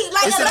 No, Lee,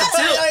 like a lot of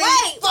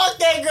wait, fuck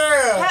that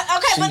girl.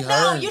 Okay, but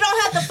no, you don't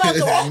have to fuck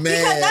her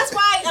because that's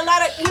why a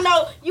lot of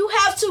you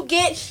have to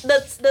get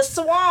the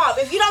swab.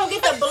 If you don't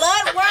get the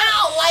blood work, I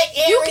don't like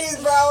Aries,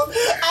 bro.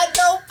 I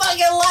don't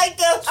fucking like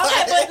them.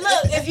 Okay, but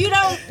look, if you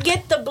don't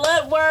get the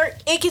blood work,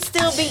 it can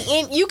still be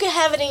in. You can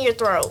have it in your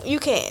throat. You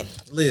can.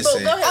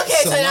 Listen. Go ahead.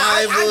 Okay, so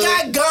I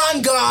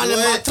got gone in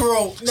my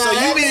throat. Now, so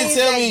you mean to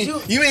tell me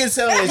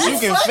that you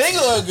can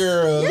finger a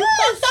girl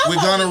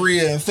with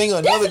gonorrhea and finger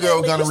another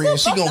girl with gonorrhea and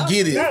she gonna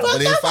get it.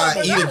 But if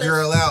I eat a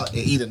girl out and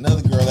eat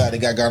another girl out that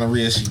got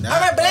gonorrhea, she not.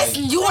 Alright, but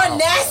listen, you a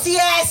nasty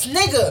ass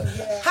nigga.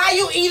 How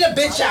you eat a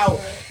bitch out?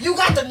 You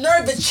got the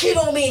nerve to cheat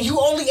on me and you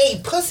only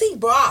ate pussy?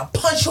 Bro, I'll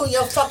punch you in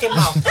your fucking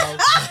mouth, bro.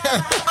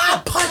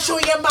 I'll punch you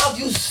in your mouth,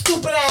 you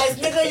stupid ass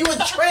nigga. You a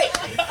trick.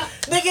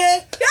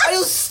 Nigga, are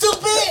you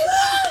stupid?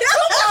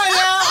 Come on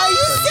now, are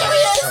you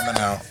serious? Coming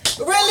out.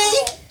 Really?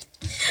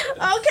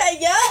 Okay,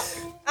 yeah.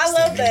 I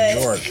love that.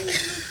 New York.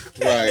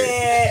 Right.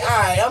 Man,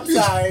 alright, I'm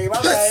sorry.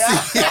 My bad.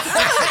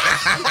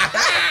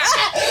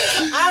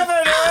 I'm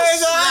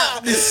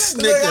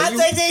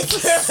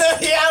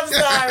I'm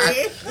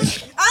sorry.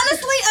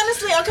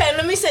 Honestly, okay,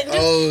 let me say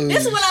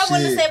this is what I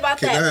want to say about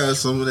that. Can I have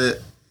some of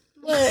that?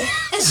 What?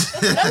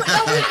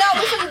 no,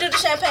 we're gonna do the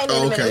champagne in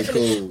a minute. Okay,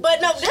 cool.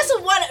 But no, this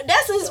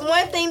is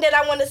one thing that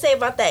I want to say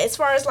about that. As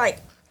far as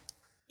like,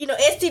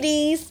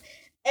 STDs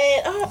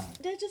and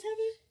that just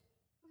happened.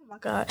 Oh my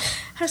god,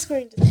 her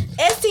screen.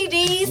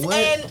 STDs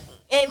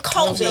and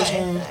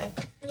COVID.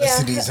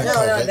 STDs and COVID.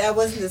 No, that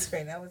wasn't the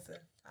screen. That was the.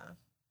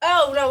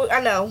 Oh no,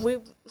 I know.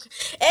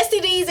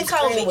 STDs and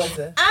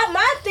COVID.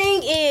 My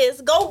thing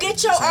is go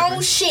get your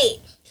own shit.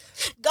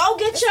 Go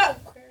get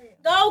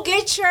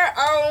your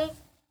own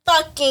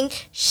fucking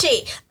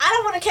shit. I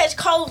don't want to catch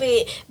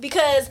COVID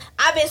because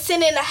I've been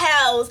sitting in the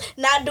house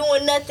not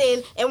doing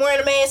nothing and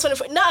wearing a mask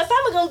 24. No, if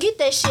I'm gonna get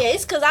that shit,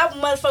 it's because I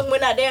motherfucking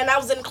went out there and I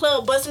was in the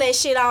club busting that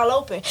shit all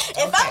open.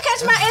 If I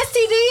catch my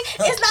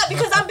STD, it's not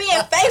because I'm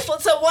being faithful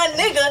to one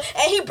nigga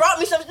and he brought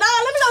me some. Nah,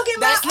 let me go get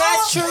my own. That's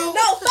not true.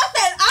 No, fuck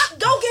that.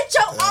 Go get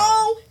your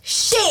own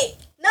shit.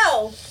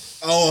 No.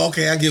 Oh,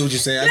 okay. I get what you're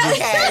saying. I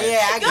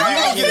get You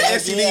gonna get an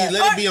STD,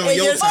 let it be on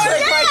your time.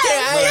 Right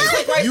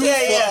there. Right you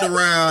there, fucked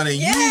around and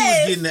you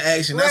was getting the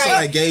action. That's what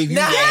I gave you.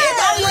 Now, if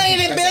I'm laying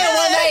in bed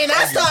one night and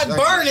I start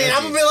burning,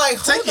 I'm gonna be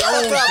like, take your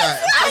own shot.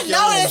 I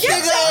know this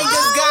nigga ain't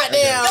just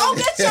goddamn. Don't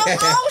get your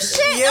own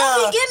shit.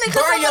 Don't be getting it.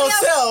 Burn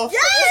yourself.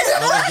 Yes.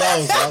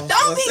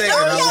 Don't be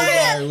where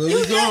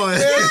we going?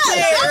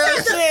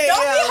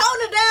 Don't be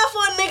holding it down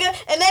for a nigga,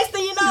 and next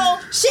thing you know,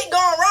 shit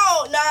going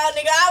wrong. Nah,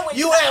 nigga, I would.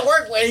 You at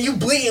work and you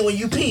bleeding when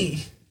you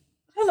pee.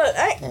 Hold up,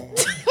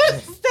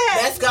 what's that?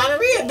 That's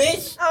gonorrhea,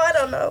 bitch. Oh, I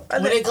don't know.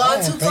 When it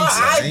gone too far,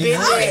 I've been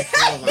there.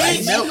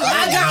 Bitch,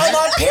 I got on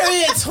my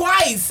period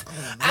twice.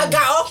 I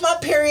got off my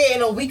period,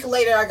 and a week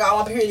later, I got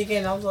on my period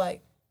again. I was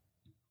like,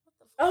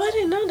 oh, I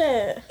didn't know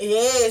that.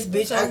 yes,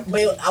 bitch.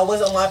 I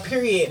was on my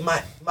period.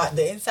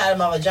 The inside of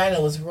my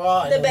vagina was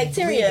raw. The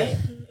bacteria.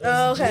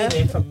 Oh,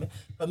 okay.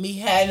 From me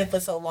having it for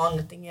so long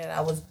and thinking that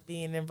I was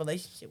being in a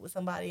relationship with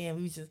somebody, and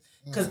we just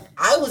because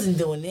I wasn't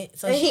doing it,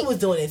 so he was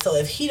doing it. So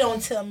if he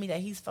don't tell me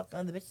that he's fucking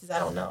other bitches, I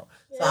don't know.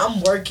 So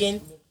I'm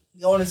working,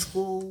 going to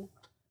school,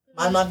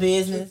 mind my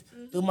business,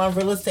 do my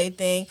real estate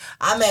thing.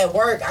 I'm at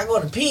work. I go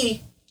to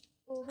pee.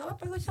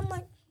 I'm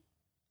like,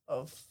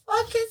 oh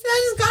fuck it!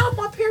 I just got off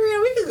my period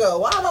a week ago.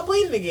 Why am I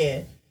bleeding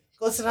again?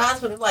 Go to the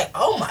hospital. Like,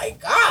 oh my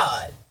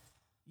god,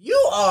 you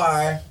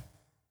are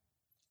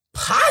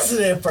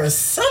positive for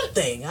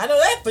something. I know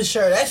that for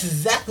sure. That's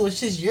exactly what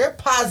she is. You're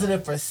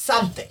positive for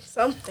something.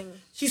 Something.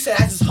 She said,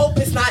 I just hope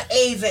it's not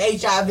AIDS and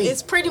HIV.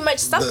 It's pretty much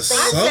something. The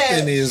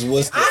something is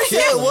what's the I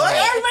said, what?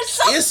 Very much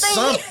something. It's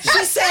something.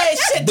 She said,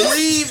 shit.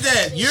 Believe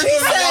that. You're going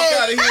to walk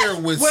out of here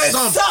with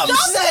something.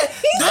 She said,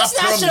 this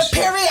not your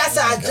period. I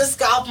said, I just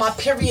got off my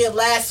period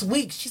last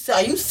week. She said,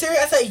 are you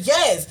serious? I said,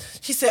 yes.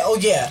 She said, oh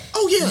yeah.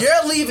 Oh yeah.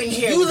 You're leaving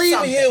here. You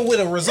leaving here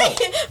with a result.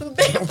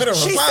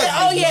 She said,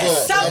 oh yeah,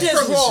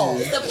 something's wrong.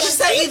 She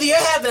said, either you're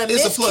having a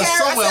miscarriage.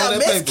 I said,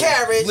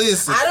 miscarriage.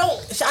 Listen, I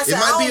said, it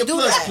might I be a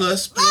don't do that.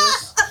 plus.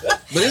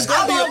 But it's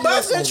gonna I'm be a on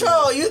birth plus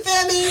control. You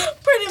feel me?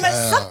 Pretty much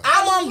something.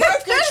 I'm on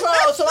birth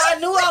control, so I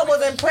knew I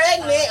wasn't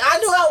pregnant. I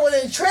knew I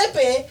wasn't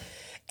tripping.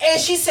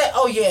 And she said,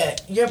 "Oh yeah,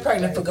 you're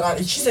pregnant for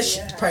gonorrhea." She said,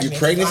 "She's pregnant. You're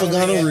pregnant for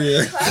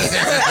gonorrhea.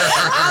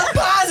 I'm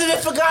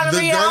positive for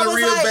gonorrhea. The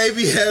gonorrhea I was like,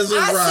 baby has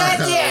arrived. I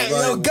said, "Yeah,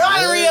 Like, the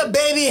gonorrhea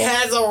baby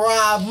has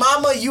arrived,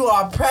 Mama. You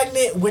are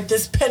pregnant with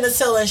this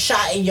penicillin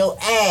shot in your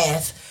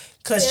ass."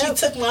 Cause she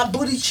took my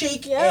booty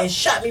cheek and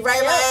shot me right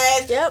in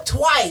my ass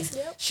twice.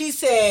 She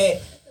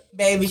said,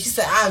 "Baby," she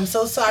said, "I'm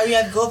so sorry you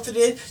have to go through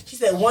this." She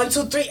said, 1,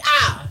 2, 3,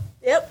 ah.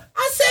 Yep.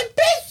 I said,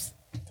 "Bitch,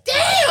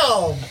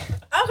 damn."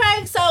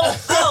 Okay,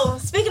 so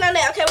speaking on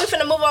that, okay, we're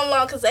finna move on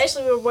along because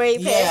actually we're way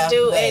past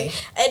due, and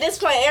at this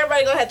point,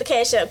 everybody gonna have to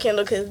cash out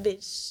Kendall because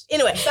bitch.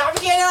 Anyway, stop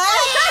forgetting out.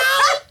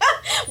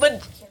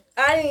 But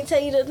I didn't tell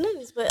you the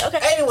news, but okay.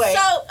 Anyway,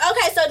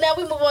 so now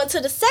we move on to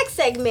the sex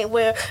segment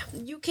where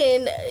you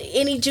can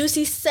any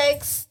juicy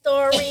sex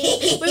story.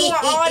 We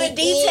want all the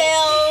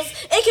details.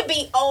 It could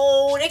be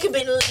old. It could be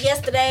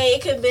yesterday.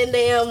 It could be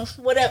damn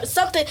whatever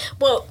something.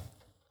 Well.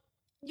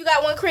 You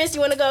got one, Chris?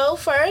 You want to go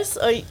first?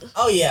 Or Or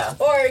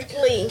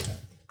Lee?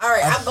 All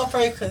right, I'll go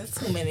first because it's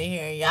 2 minutes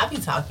here. Y'all be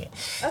talking.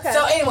 Okay.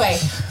 So anyway,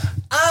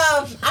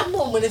 I'm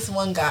going with this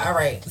one guy. All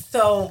right.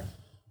 So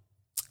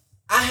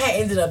I had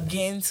ended up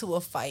getting into a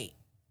fight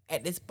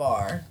at this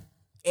bar.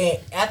 And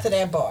after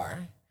that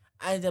bar,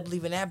 I ended up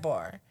leaving that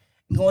bar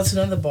and going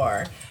to another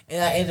bar.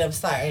 And I ended up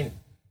starting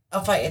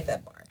a fight at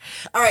that bar.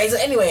 All right, so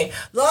anyway,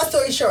 long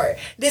story short,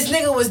 this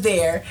nigga was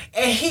there,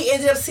 and he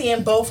ended up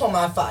seeing both of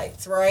my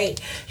fights, right?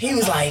 He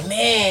was like,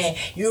 "Man,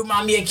 you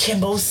remind me of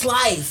Kimbo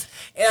Slice."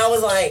 And I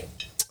was like,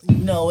 you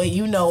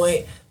know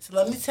it. So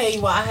let me tell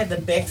you why I had the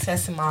best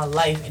sex in my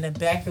life in the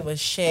back of a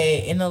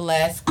shed in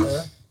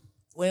Alaska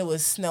when it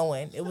was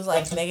snowing. It was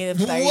like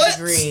negative 30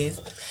 degrees.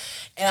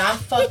 And I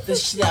fucked the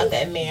shit out of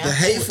that man. The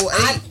hateful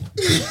eight.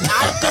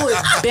 I threw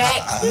it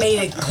back,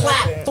 made it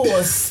clap for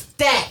a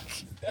stack.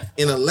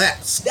 In a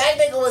lapse. That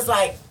nigga was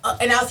like,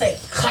 and I was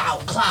like,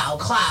 cloud.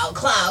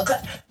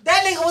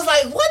 That nigga was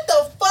like, what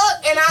the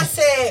fuck? And I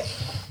said,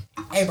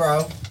 hey,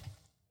 bro,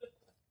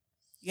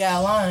 you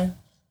got a line.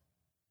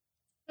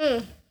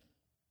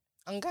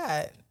 I'm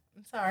God.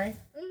 I'm sorry.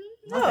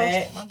 My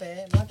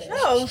bad.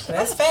 No.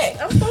 That's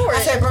fact. I'm for it.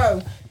 I said,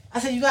 bro,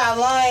 you got a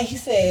line? He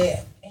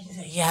said,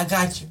 yeah, I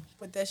got you.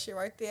 Put that shit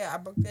right there. I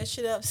broke that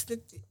shit up,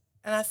 snipped it.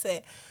 And I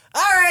said,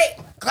 all right,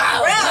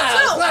 cloud.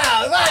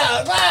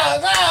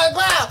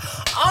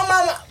 Oh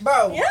my,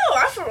 bro. Yo,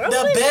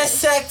 the best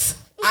sex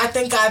I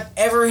think I've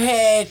ever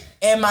had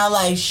in my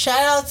life. Shout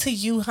out to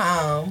you,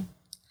 Ham.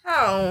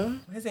 How?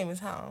 His name is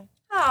Ham.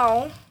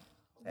 How?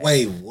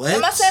 Wait, what?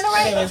 Am I saying it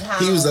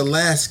right? He was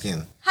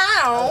Alaskan.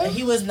 How?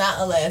 He was not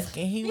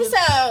Alaskan. There's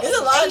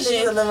a lot of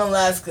niggas that live in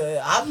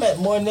Alaska. I've met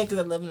more niggas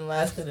that live in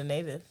Alaska than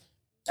natives.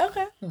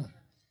 Okay.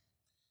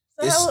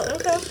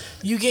 Okay.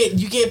 You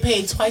get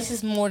paid twice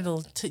as more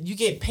you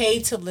get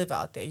paid to live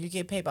out there. You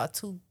get paid about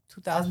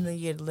 $2,000 a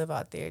year to live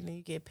out there, and then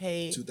you get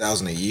paid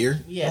 $2,000 a year,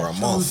 or a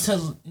month.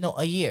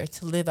 A year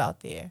to live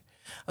out there.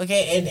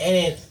 Okay, and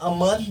in a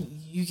month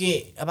you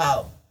get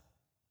about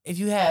if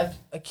you have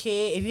a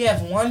kid, if you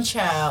have one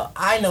child,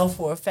 I know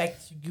for a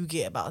fact you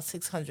get about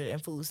 600 in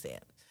food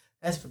stamps.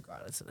 That's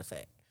regardless of the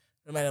fact,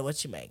 no matter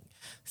what you make.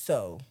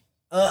 So,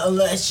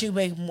 unless you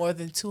make more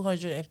than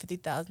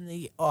 $250,000 a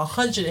year or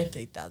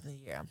 $150,000 a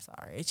year, I'm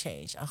sorry, it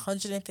changed.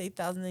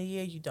 $150,000 a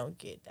year, you don't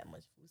get that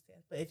much food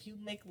stamps. But if you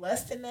make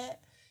less than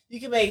that, you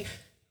can make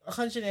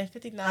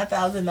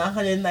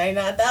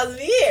 $159,999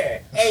 a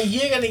year, and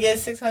you're gonna get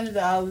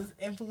 $600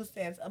 in food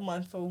stamps a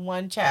month for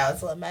one child.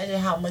 So imagine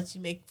how much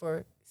you make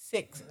for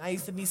 6. And I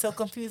used to be so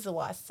confused of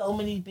why so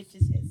many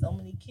bitches had so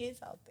many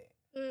kids out there.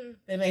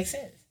 That makes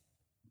sense.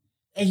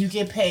 And you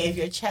get paid if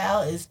your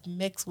child is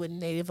mixed with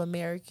Native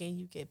American.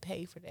 You get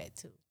paid for that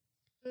too.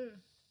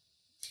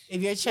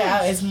 If your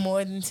child is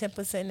more than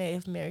 10%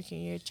 Native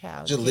American, your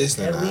child Just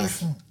listening, at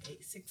least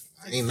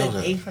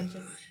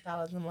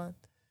 $800 a month.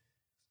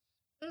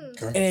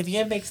 Okay. And if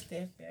you're mixed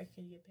Native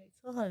American, you get paid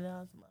 $200 a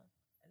month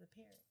as a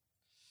parent.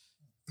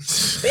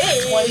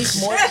 Bitch.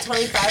 More than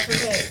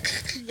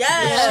 25%.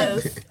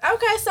 Yes.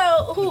 Okay,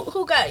 so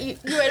who got you?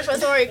 You ready for a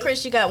story,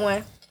 Chris? You got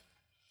one.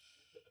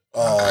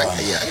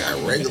 I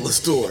got regular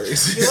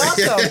stories. You're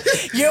welcome.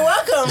 You're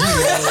welcome,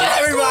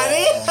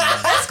 everybody.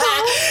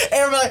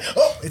 Everybody,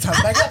 it's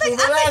time back up in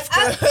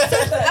Alaska.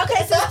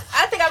 Okay, so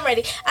I think I'm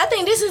ready. I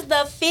think this is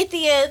the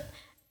 50th.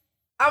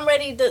 I'm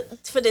ready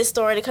for this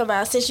story to come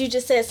out since you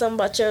just said something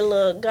about your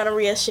little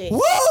gonorrhea shit.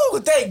 Woo!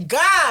 Thank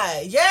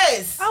God.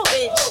 Yes. Oh,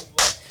 bitch.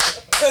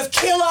 Because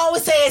Kill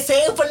always says,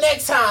 save it for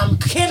next time.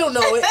 Kid'll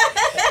know it.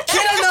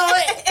 Kid'll know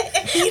it.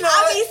 He know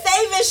I'll be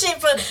saving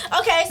shit for.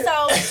 Okay, so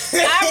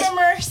I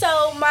remember.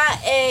 So my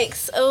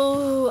ex.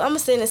 Oh, I'm gonna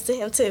send this to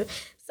him too.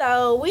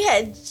 So we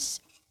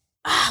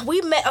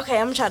met. Okay,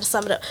 I'm gonna try to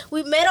sum it up.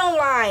 We met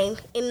online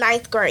in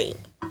 9th grade.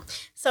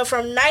 So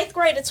from 9th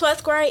grade to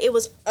 12th grade, it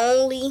was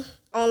only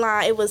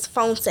online. It was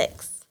phone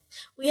sex.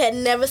 We had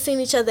never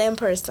seen each other in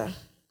person.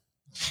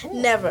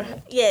 Never.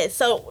 Yeah.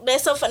 So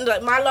that's so funny.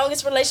 Like my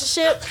longest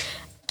relationship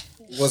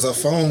Was a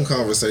phone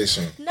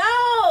conversation. No,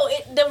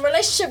 the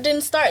relationship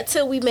didn't start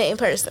till we met in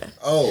person.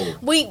 Oh.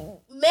 We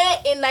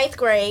met in 9th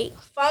grade,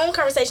 phone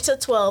conversation till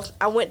 12th.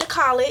 I went to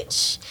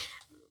college,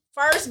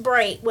 first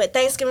break,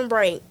 Thanksgiving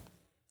break.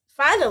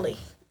 Finally,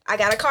 I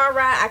got a car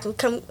ride. I can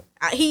come.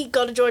 He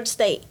go to Georgia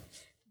State.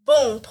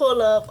 Boom,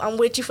 pull up. I'm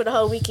with you for the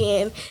whole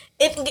weekend.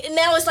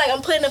 Now it's like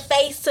I'm putting a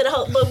face to the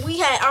whole, but we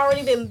had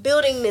already been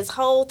building this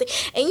whole thing.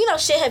 And you know,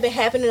 shit had been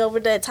happening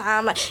over that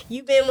time. Like,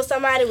 you been with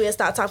somebody, we'll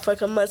start talking for a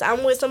couple months.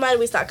 I'm with somebody,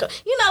 we start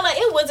you know, like,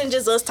 it wasn't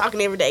just us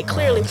talking every day.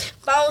 Clearly,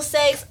 phone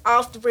sex,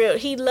 off the real.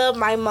 He loved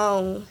my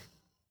moan.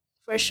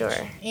 For sure.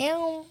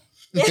 Ew.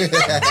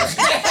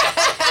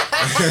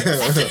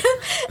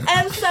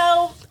 And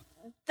so,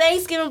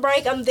 Thanksgiving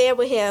break, I'm there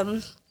with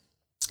him.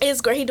 It's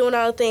great. He doing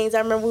all the things. I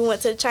remember we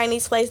went to the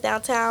Chinese place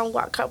downtown,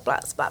 walked a couple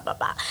blocks, blah, blah,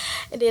 blah.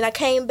 And then I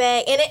came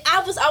back. And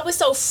I was always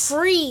so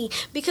free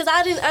because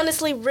I didn't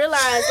honestly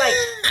realize, like,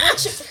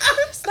 what you...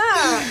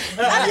 Stop.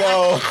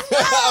 Yo,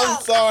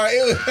 I'm sorry.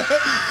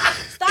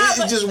 Stop.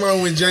 It's just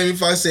wrong when Jamie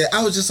Foxx said,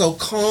 I was just so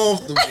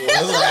comfortable.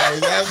 I was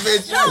like, I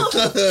bet you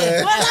could.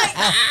 But, like,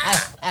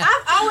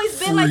 I've always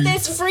been like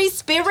this free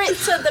spirit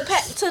to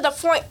the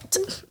point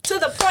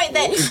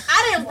that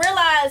I didn't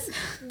realize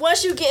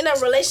once you get in a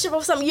relationship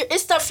with something,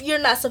 it's stuff you're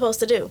not supposed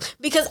to do.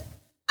 Because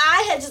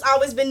I had just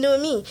always been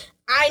doing me.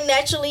 I'm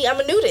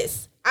a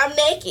nudist. I'm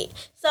naked.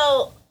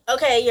 So,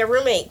 okay, your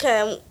roommate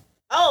come.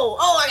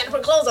 Oh, I gotta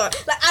put clothes on.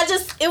 Like,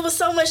 it was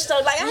so much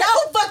stuff. Like,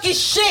 Fucking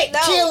shit,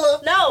 killer.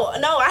 No,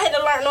 I had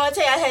to learn. No, I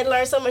tell you, I had to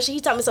learn so much. He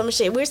taught me so much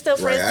shit. We're still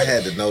friends. Right, I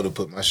had to know to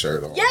put my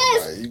shirt on.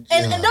 Yes, like,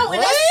 and that's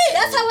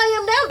how I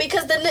am now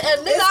because the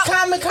nigga. It's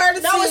common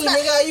courtesy, No, it's not.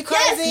 nigga. Are you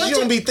crazy? Yes, you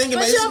don't be thinking,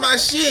 man, it's my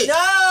shit. No,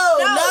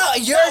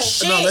 your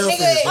shit,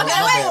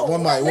 nigga.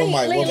 One mic. I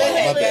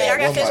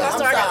gotta finish my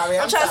story.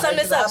 I'm trying to sum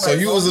this up. So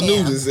you was a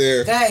nudist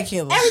there. Go ahead,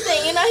 killer.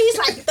 Everything, you know, he's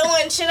like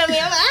throwing shit at me.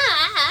 I'm like,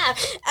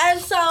 And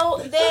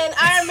so then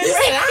I remember.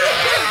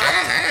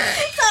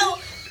 So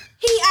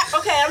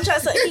I'm trying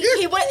to say,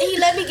 he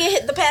let me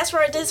get the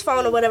password to his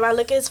phone or whatever. I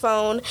look at his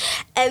phone,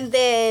 and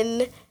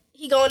then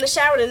he go in the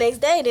shower the next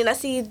day. Then I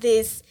see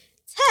this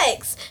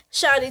text,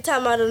 shawty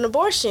talking about an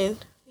abortion,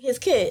 his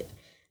kid.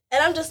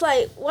 And I'm just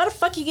like, why the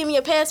fuck you give me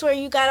a password?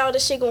 You got all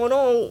this shit going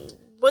on.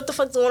 What the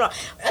fuck's going on?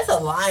 That's a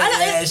lying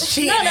ass,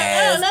 cheating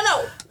ass.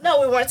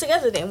 No, we weren't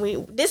together then.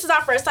 This is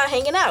our first time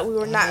hanging out. We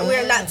were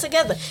not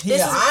together.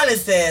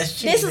 Honest ass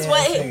cheating. This is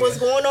what was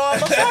going on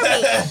before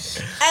me.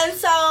 And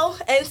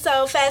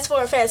so fast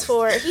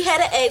forward. He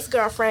had an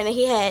ex-girlfriend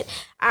and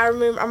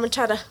I'm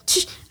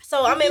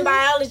in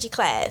biology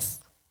class.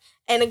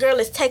 And the girl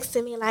is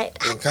texting me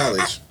like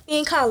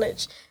in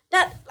college.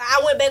 That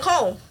I went back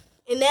home.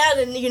 And now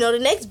the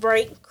next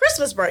break,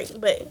 Christmas break,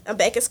 but I'm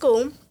back at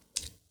school.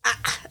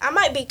 I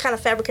might be kind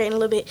of fabricating a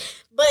little bit,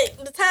 but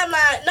the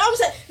timeline. No, I'm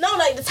saying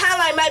like the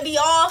timeline might be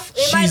off.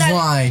 It might not.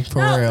 Lying for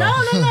real. No.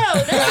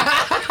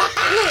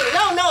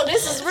 No.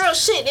 This is real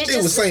shit. It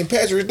was St.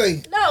 Patrick's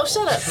Day. No,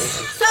 shut up.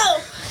 So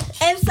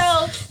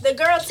the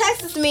girl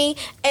texts me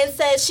and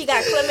says she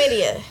got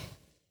chlamydia.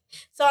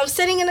 So I'm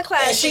sitting in the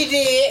class. And she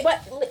did.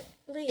 But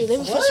Lee, let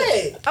me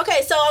what?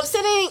 Okay, so I'm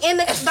sitting in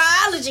the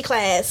biology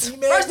class.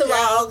 First of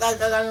all,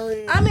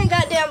 I'm in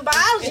goddamn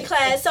biology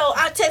class, so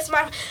I text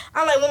my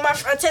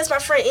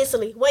friend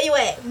instantly. Where you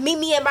at? Meet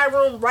me at my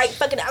room right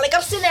fucking now. Like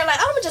I'm sitting there like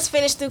I'm gonna just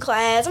finish through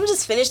class. And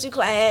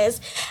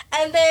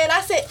then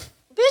I said,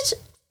 bitch,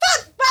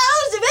 fuck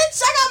biology,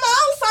 bitch. I got my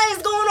own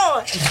science going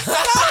on.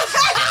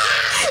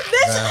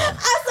 Bitch,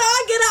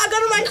 I get out, I go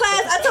to my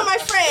class, I tell my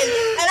friend,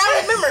 and I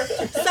remember.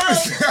 So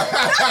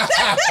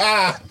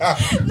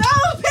no,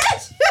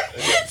 bitch.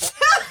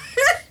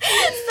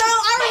 So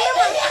I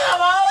remember.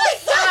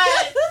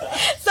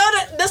 So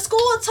the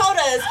school told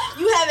us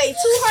you have a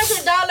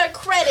 $200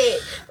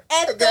 credit. I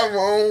got my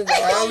own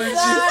biology.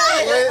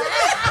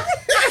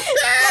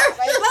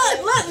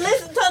 Look,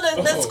 listen.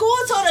 The school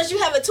told us you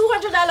have a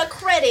 $200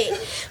 credit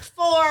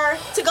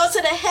to go to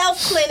the health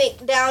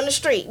clinic down the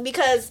street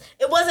because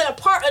it wasn't a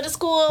part of the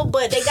school,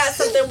 but they got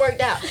something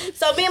worked out.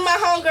 So me and my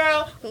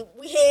homegirl,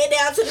 we head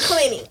down to the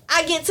clinic.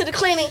 I get to the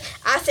clinic.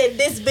 I said,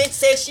 this bitch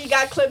said she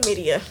got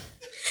chlamydia.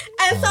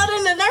 And so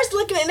then the nurse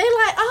looking and they're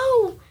like,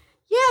 oh,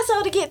 yeah,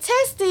 so to get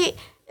tested,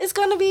 it's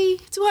going to be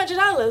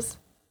 $200.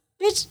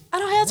 Bitch, I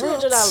don't have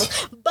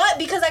 $200. But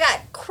because I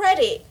got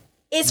credit,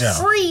 it's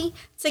free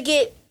to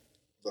get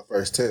the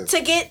first test.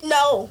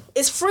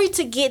 It's free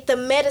to get the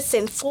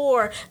medicine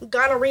for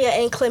gonorrhea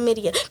and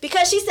chlamydia.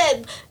 Because she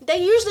said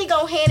they usually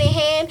go hand in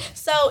hand.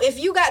 So if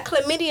you got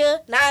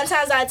chlamydia, 9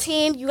 times out of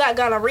 10, you got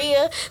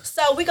gonorrhea.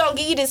 So we're going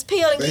to give you this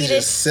pill and give you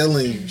this.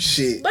 Selling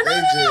shit. But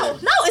no,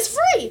 it's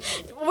free.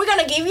 We're going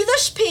to give you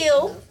this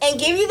pill and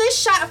give you this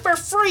shot for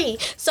free.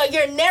 So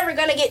you're never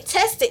going to get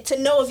tested to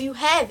know if you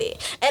have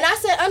it. And I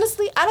said,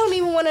 honestly, I don't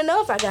even want to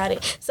know if I got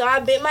it. So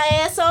I bent my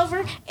ass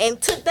over and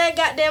took that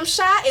goddamn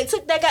shot and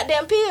took that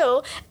goddamn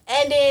pill,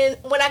 and then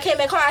when I came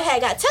back home, I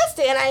got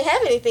tested and I didn't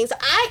have anything. So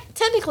I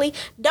technically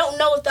don't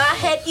know if I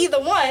had either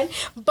one,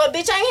 but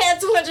bitch, I ain't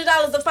had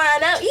 $200 to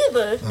find out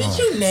either. Bitch,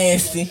 you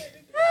nasty.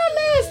 I'm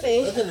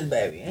nasty. Look at this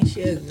baby, ain't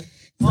she ugly?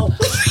 Oh.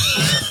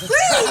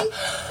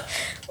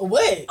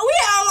 What? We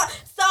all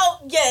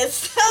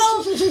yes.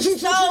 I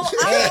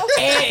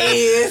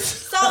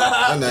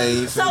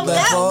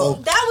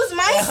that was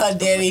my. And her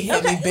daddy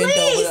had me bent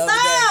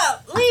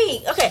over.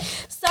 Lee. Okay,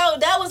 so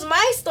that was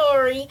my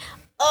story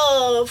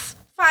of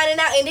finding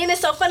out, and then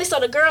it's so funny. So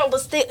the girl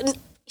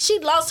she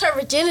lost her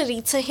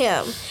virginity to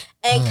him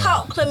and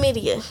caught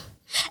chlamydia.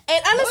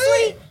 And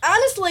honestly,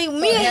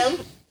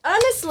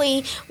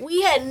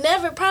 we had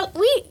never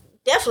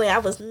I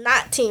was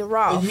not Team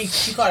Raw.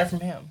 She caught it from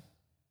him.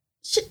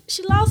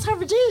 She lost her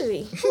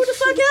virginity. Who the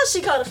fuck else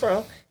she caught it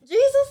from?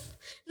 Jesus?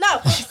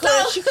 No. She could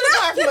have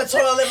caught it from a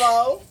toilet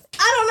bowl.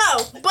 I don't know.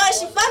 But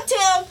she fucked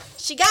him.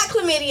 She got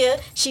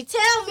chlamydia. She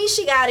tell me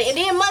she got it. And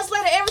then months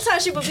later, every time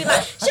she would be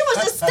like, she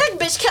was just, that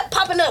bitch kept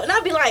popping up. And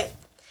I'd be like,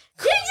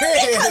 didn't you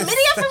get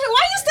chlamydia from him?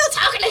 Why you still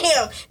talking to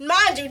him?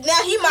 Mind you,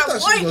 now he my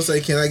boyfriend. She was gonna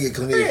say, can I get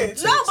chlamydia?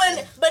 No,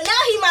 but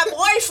now he my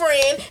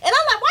boyfriend. And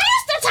I'm like, why you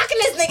still talking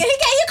to this nigga? He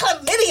gave you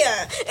chlamydia.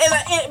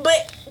 But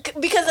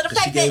because of the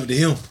fact gave it to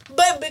him.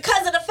 But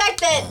because of the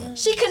fact that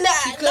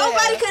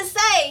nobody could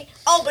say,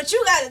 oh, but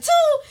you got it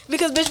too,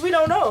 because bitch, we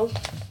don't know.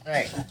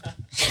 Right.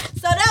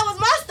 So that was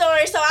my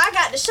story. So I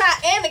got the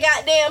shot and the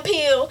goddamn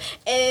pill,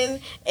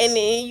 and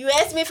then you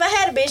asked me if I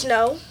had a bitch.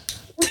 No.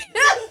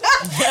 That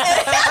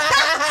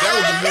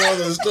was the moral of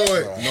the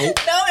story. Nope.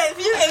 No,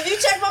 if you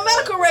check my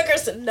medical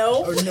records,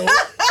 no.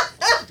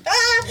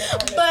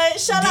 But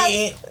shout out.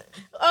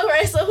 All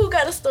right, so who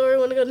got a story?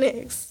 Want to go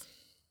next?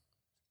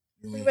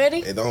 You ready?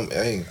 It don't.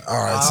 Hey.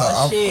 All right,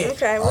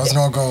 I was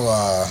gonna go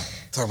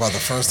talk about the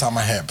first time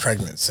I had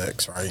pregnant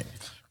sex, right,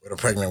 with a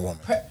pregnant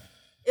woman.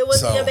 It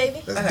wasn't your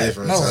baby? That's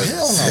different. No,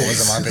 hell no, it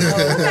wasn't my baby.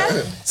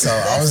 Okay. So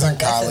I was in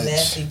college.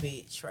 That's a nasty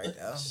bitch right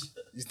there.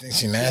 You think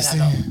she nasty?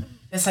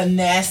 That's a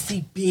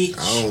nasty bitch.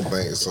 I don't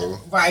think so.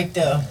 Right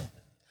there.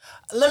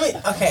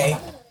 Okay.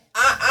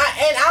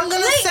 I'm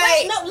gonna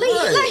say what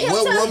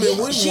woman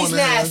would she's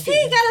nasty.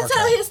 He gotta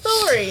tell his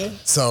story.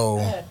 So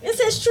it's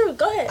his truth.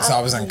 Go ahead. So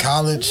I was in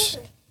college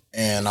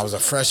and I was a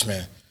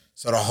freshman.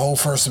 So the whole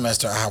first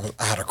semester I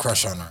had a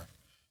crush on her.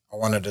 I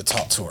wanted to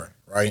talk to her,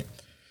 right?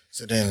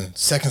 So then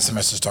second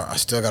semester start, I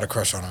still got a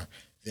crush on her.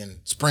 Then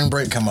spring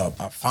break come up.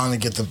 I finally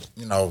get the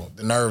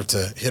nerve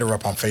to hit her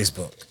up on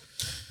Facebook.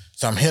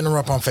 So I'm hitting her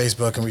up on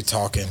Facebook and we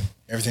talking.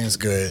 Everything's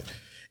good.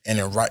 And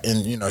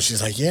then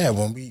she's like, yeah,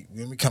 when we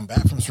come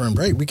back from spring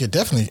break, we could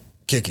definitely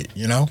kick it,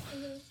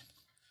 Mm-hmm.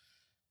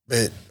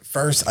 But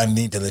first, I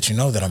need to let you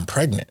know that I'm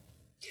pregnant.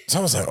 So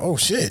I was like, oh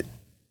shit,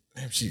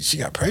 she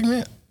got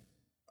pregnant.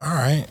 All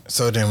right.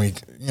 So then we,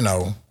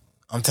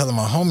 I'm telling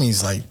my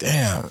homies like,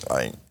 damn,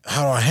 like,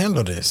 how do I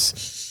handle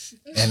this?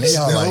 And they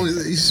all like,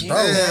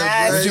 bro,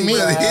 what you mean?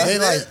 They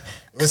like.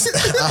 I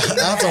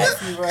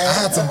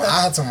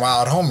had some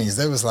wild homies.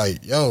 They was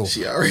like, "Yo, what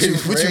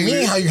you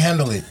mean? How you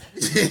handle it?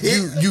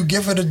 You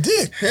give her the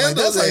dick. Like,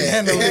 that's how you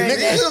handle it,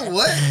 nigga.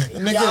 What?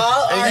 Nigga,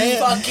 y'all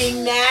are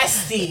fucking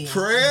nasty.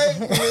 Y'all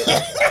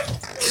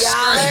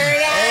are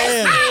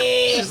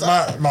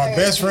nasty. My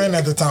best friend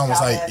at the time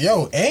was like,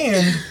 "Yo,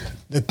 and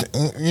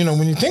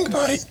when you think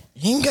about it,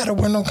 you ain't gotta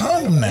wear no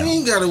condom now. You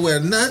ain't gotta wear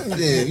nothing.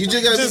 You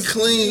just gotta be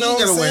clean. You ain't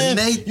gotta wear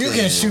nothing. You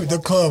can shoot the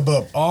club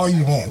up all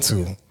you want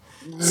to.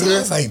 So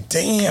it's like,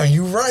 damn,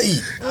 you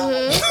right.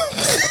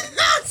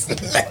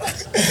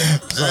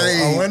 So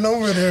I went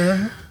over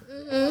there,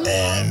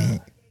 and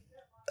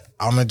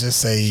I'm gonna just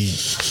say,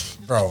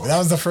 bro, that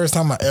was the first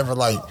time I ever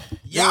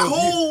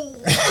Yahoo!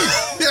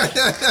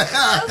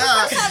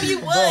 That's how you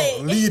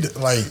would. lead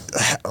like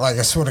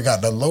I swear to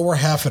God, the lower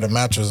half of the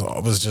mattress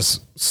was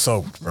just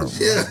soaked, bro.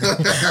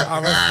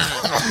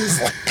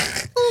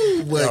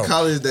 Well,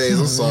 college days.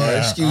 I'm sorry.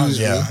 Excuse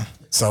me.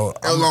 So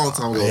a long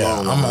time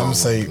ago. I'm gonna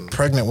say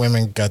pregnant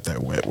women got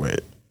that wet,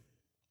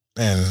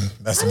 and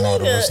that's the moral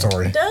of the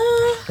story.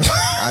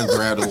 I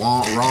grabbed the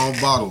wrong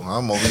bottle.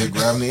 I'm over here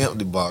grabbing the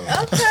empty bottle.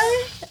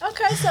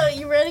 Okay. So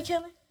you ready,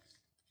 Kelly?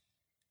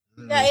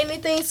 You got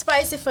anything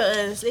spicy for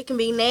us? It can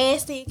be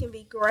nasty. It can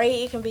be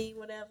great. It can be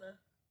whatever.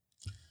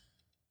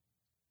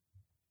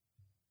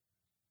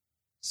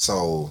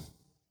 So,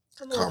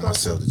 I call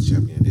myself the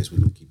champion. This we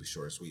gonna keep it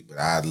short and sweet. But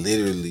I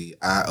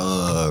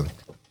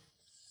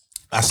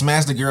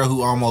smashed a girl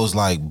who almost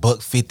like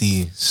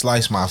 $150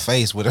 sliced my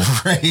face with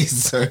a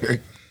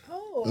razor.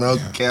 Oh. No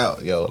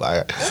cap, yo.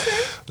 Like,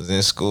 was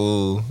in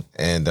school,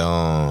 and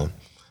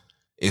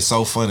it's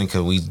so funny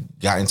because we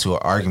got into an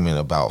argument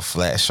about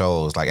flat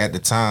shows. Like, at the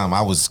time,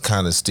 I was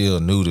kind of still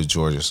new to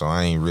Georgia, so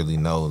I ain't really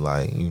know,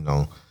 like,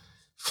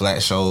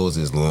 flat shows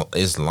is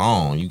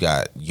long. You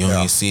got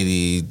Union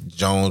City,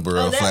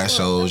 Jonesboro flat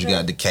shows. You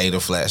got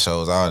Decatur flat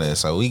shows, all that.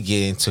 So we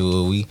get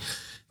into it.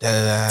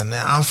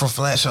 Now I'm from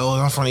flat shows.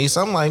 I'm from the East.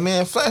 I'm like,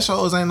 man, flat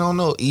shows ain't on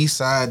no East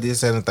Side,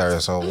 this and the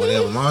third. So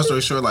whatever. Long story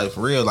short, like,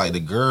 for real, like,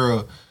 the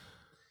girl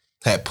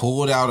had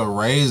pulled out a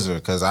razor,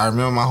 because I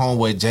remember my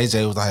homeboy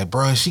JJ was like,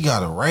 bro, she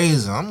got a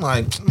razor. I'm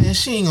like, man,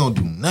 she ain't gonna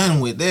do nothing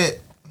with that.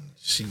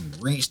 She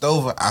reached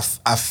over. I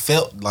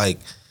felt like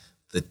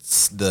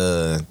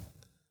the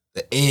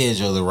edge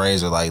of the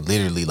razor, like,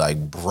 literally, like,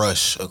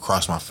 brush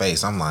across my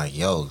face. I'm like,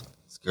 yo,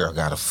 this girl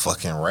got a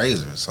fucking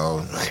razor.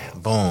 So,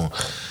 boom.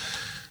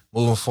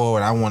 Moving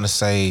forward, I want to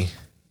say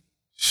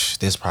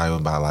this probably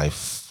about like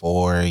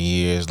 4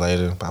 years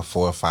later, about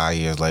 4 or 5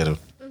 years later.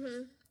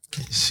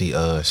 She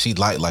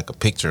liked like a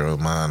picture of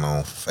mine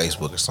on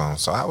Facebook or something.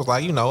 So I was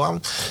like,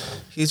 I'm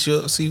hit you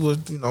up, see what,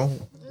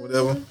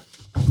 whatever.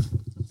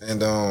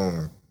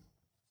 And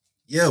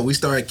we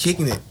started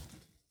kicking it.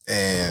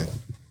 And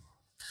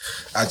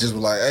I just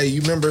was like, hey,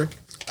 you remember?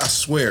 I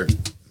swear,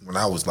 when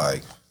I was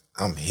like,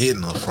 I'm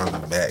hitting her from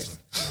the back.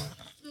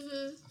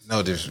 No,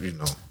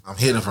 I'm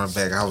hitting her from the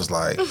back. I was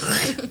like,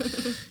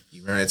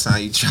 you remember that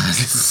time you tried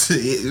to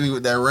hit me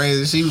with that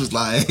razor? She was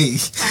like, I'll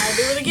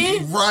do it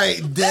again. Right,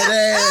 dead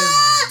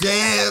ass,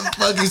 damn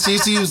fucking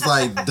shit. She was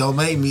like, don't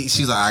make me.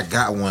 She's like, I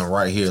got one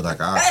right here. Like,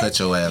 I'll cut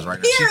your ass right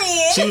now.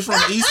 She was from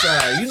the East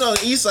Side. You know,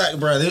 the East Side,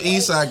 bro. The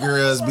East Side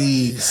girls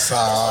be East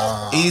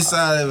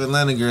Side of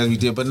Atlanta girls be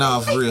did, but nah,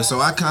 for real. So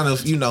I kind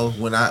of,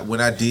 when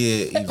I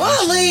did,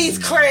 please,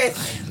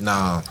 Chris.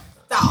 Nah.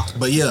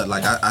 But yeah,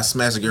 like I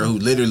smashed a girl who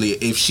literally,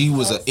 if she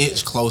was an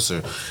inch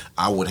closer,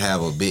 I would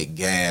have a big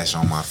gash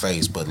on my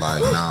face. But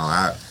like,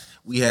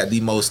 we had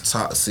the most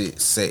toxic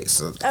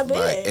sex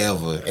like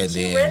ever, and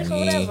then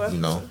we,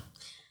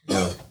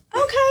 yeah.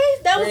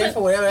 Okay, that was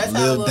for whatever. That's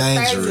how it looks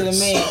crazy to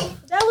me.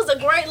 That was a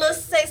great little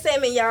sex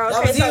segment, y'all.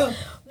 That was you.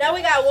 Now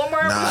we got one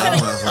more.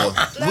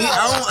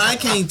 I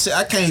can't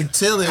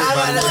tell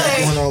everybody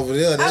what's going over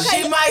there.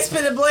 She might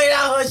spit a blade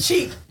out her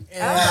cheek.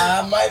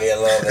 I might be a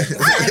little bit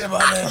concerned about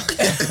that.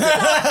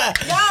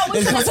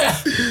 It's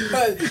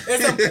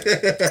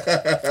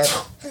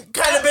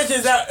kind of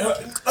bitches out.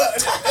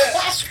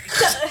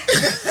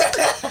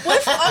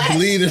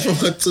 Bleeding from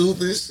her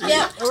tooth and shit.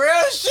 Yeah,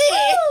 real shit.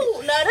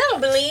 No, they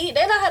don't bleed.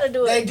 They know how to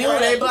do it. They do.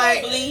 They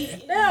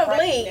bleed. They don't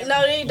bleed.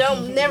 No, they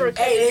don't. Never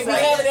cut. Hey, they be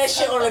having that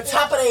shit on the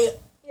top of their.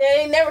 Yeah,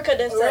 they never cut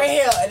that stuff. Right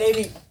here, and they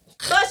be.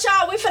 But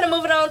y'all, we finna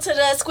move it on to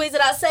the squeeze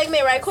it out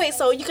segment right quick,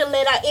 so you can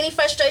let out any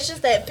frustrations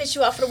that piss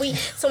you off for the week.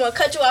 Someone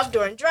cut you off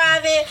during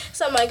driving.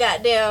 Someone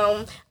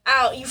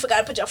you forgot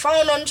to put your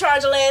phone on the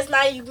charger last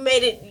night. You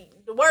made it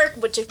to work,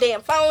 but your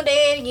damn phone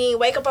dead. You didn't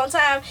wake up on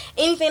time.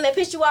 Anything that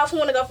pissed you off, who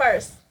wanna go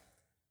first?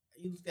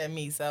 You got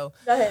me, so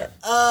go ahead.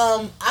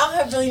 I don't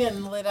have really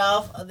nothing to let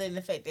off other than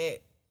the fact that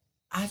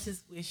I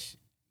just wish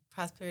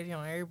prosperity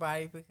on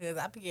everybody, because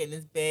I be getting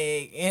this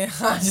bag and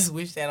I just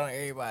wish that on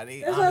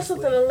everybody. That's not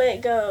something to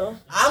let go.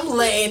 I'm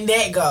letting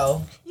that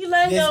go. You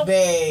letting this go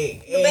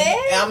bag. The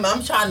bag?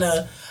 I'm trying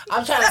to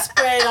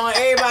spread it on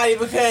everybody,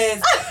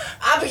 because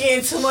I be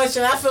getting too much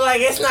and I feel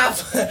like it ain't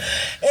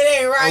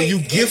right. Oh,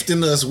 you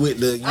gifting us with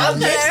the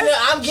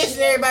I'm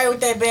gifting everybody with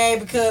that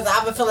bag, because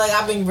I feel like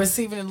I've been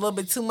receiving a little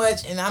bit too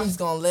much, and I'm just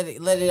gonna let it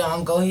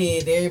go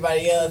ahead to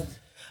everybody else,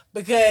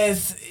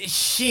 because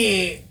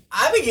shit,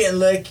 I be getting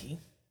lucky.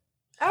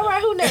 All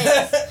right, who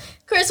next?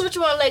 Chris, what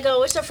you want to let go?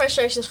 What's your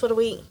frustrations for the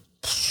week?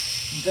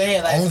 Go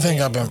ahead. I don't think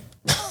I've been.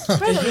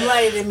 Because you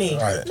lighter than me.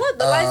 Right. Not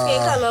the light skin,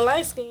 kind of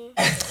light skin.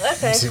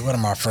 Okay. See, what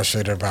am I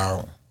frustrated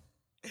about?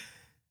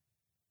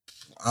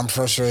 I'm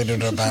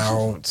frustrated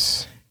about.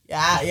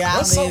 Yeah.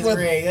 What's up with?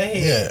 Greg. Go ahead.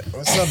 Yeah,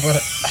 what's up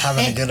with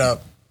having to get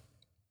up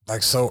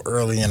like so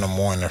early in the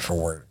morning for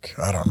work?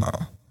 I don't know.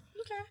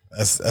 Okay.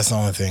 That's the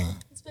only thing.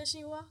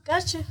 Especially you all.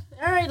 Gotcha.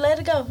 All right, let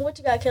it go. What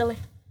you got, Kelly?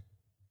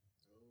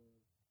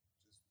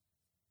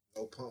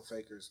 No pump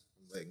fakers.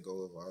 I'm letting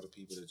go of all the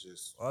people that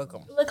just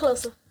Welcome. Look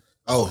closer.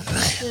 Oh,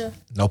 Yeah.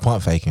 no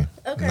pump faking.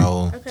 Okay.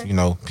 No, Okay. you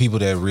know, people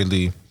that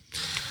really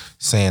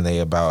saying they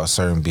about a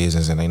certain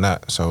business and they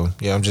not. So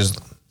yeah, I'm just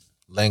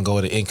letting go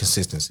of the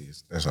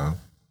inconsistencies. That's all.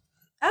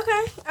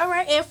 Okay, all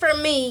right. And for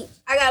me,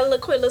 I got a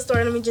little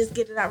story. Let me just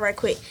get it out right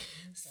quick.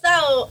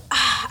 So,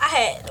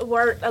 I had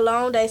worked a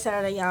long day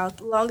Saturday, y'all.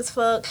 Long as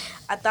fuck.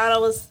 I thought I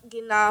was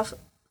getting off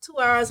 2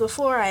 hours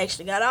before I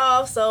actually got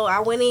off. So, I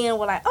went in,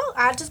 was like, oh,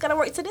 I just got to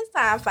work till this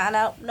time. Find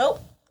out, nope,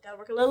 got to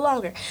work a little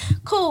longer.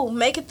 Cool,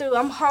 make it through.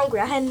 I'm hungry.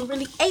 I hadn't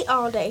really ate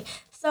all day.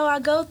 So, I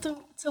go through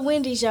to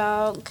Wendy's,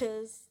 y'all,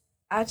 because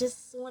I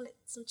just wanted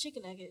some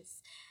chicken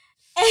nuggets.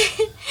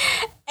 And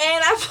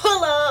I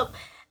pull up.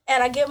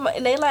 And I give my,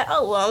 and they like,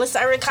 oh, well, only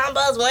serving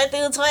combos 1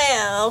 through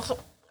 12.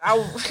 I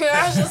was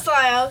just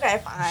like,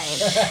 okay,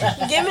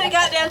 fine. Give me the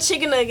goddamn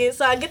chicken nuggets.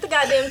 So I get the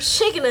goddamn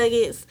chicken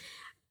nuggets.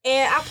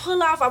 And I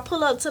pull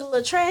up to the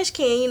little trash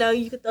can. You know,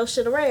 you can throw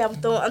shit away. I'm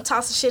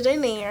tossing shit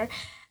in there.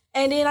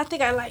 And then I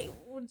think I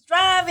was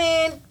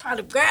driving,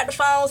 probably grabbed the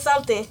phone,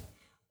 something.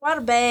 Why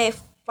the bag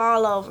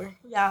fall over?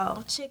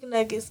 Y'all, chicken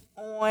nuggets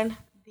on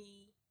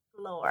the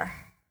floor.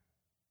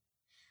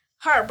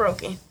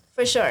 Heartbroken.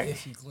 For sure.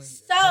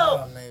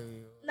 So,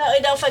 no,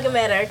 it don't fucking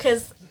matter.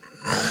 Because,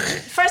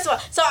 first of all,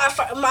 so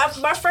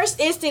my first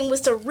instinct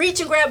was to reach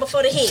and grab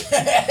before the hit.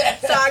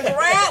 So I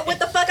grabbed what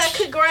the fuck I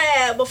could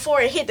grab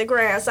before it hit the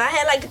ground. So I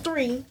had like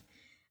 3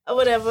 or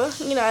whatever,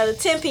 you know, a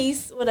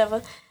 10-piece,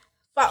 whatever.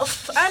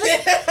 Honestly,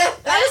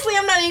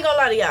 I'm not even gonna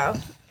lie to y'all.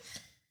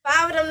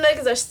 5 of them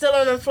niggas are still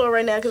on the floor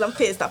right now because I'm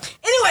pissed off.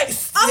 Anyway,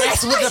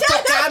 That's what the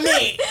fuck I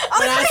meant.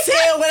 When I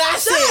said what I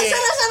said. Shut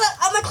up.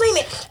 I'm gonna clean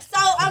it. So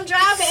I'm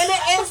driving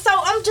and so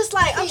I'm just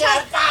like I'm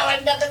trying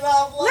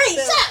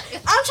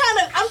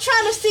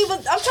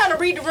to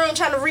read the room,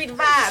 trying to read the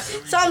vibe.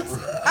 So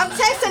I'm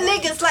texting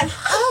niggas like,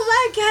 oh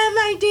my god,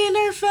 my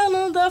dinner fell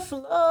on the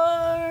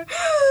floor.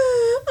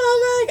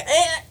 Oh my god.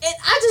 And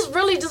I just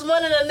really just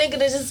wanted a nigga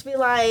to just be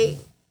like,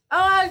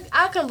 oh,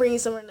 I can bring you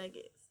some more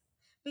nuggets.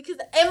 Because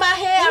in my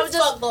head, I was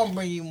just... fuck gonna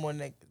bring you more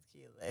nuggets,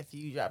 Kayla, if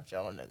you dropped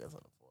your own nuggets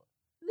on the floor?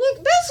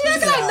 Bitch, you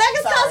know,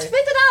 nuggets cost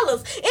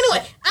 $50.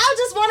 Anyway, I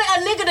just wanted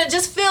a nigga to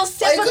just feel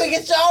sympathy. So you could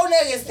get your own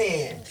nuggets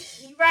then.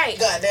 Right.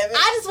 God damn it.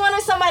 I just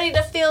wanted somebody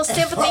to feel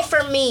sympathy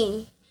for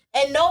me.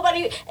 And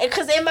nobody...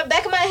 Because in the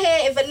back of my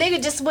head, if a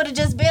nigga just would have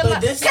just been but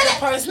like... this is the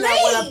person that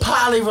want a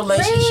poly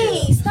relationship.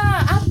 Please,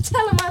 stop. I'm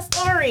telling my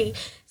story.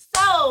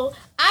 So,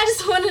 I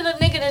just wanted a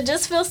nigga to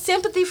just feel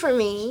sympathy for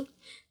me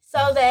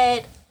so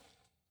that...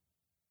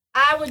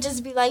 I would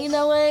just be like, you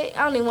know what?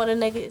 I don't even want a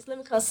nigga. Let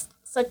me come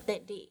suck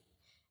that dick.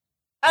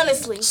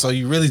 Honestly. So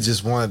you really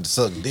just wanted to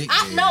suck dick?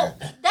 I know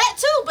that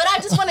too, but I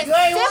just wanted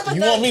sympathy.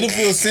 You want me to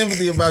feel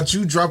sympathy about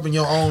you dropping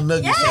your own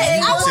nuggets? Yes,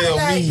 and you I want tell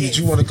me nuggets. that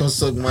you want to come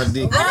suck my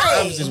dick.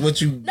 Right. That's just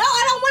what you. No,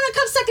 I don't want to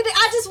come suck a dick.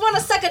 I just want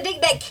to suck a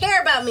dick that care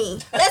about me.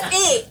 That's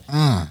it.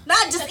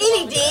 Not just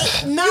any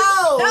dick. No.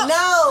 I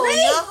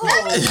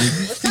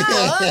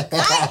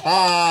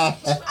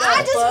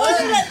just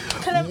wanted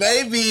to.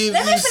 Maybe if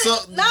you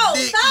suck the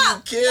dick, stop.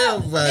 you care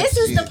about This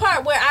is it. the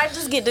part where I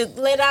just get to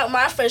let out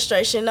my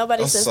frustration.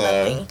 Nobody says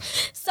sorry. nothing.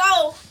 So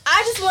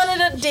I just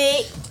wanted a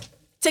dick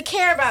to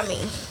care about me.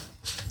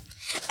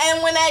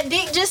 And when that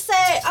dick just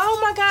said, "Oh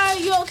my God,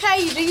 you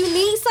okay? Do you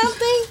need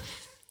something?"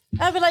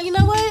 I'd be like, you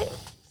know what?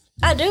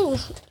 I do.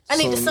 I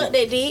need to suck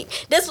that dick.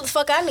 That's what the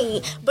fuck I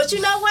need. But you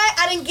know what?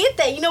 I didn't get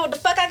that. You know what the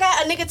fuck I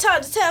got? A nigga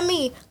tried to tell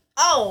me,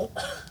 oh,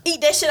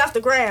 eat that shit off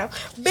the ground.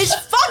 Bitch,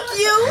 fuck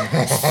you.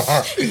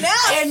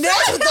 And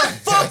that's what the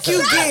fuck you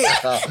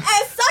get.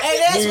 And suck And it.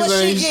 that's what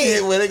she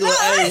get. When they go, No,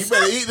 hey, it's you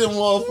better not- eat them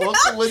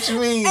motherfuckers. What you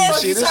mean? And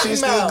Shit, this talking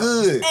shit's still about?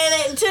 good. And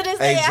then to this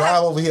day, Hey, I drive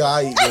have, over here.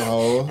 I eat them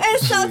whole. and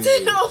so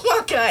to, oh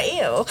my God,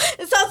 ew.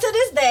 And so to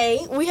this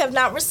day, we have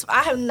not.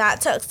 I have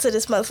not talked to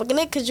this motherfucking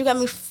nigga because you got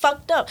me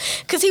fucked up.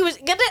 Because he was. I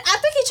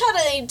think he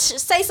tried to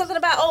say something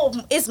about, oh,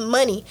 it's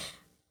money.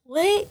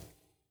 What?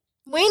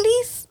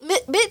 Wendy's,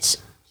 bitch.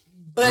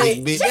 But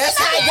Bitch. that's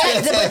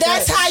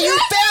how you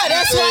felt.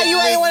 That's why you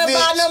ain't want to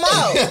buy no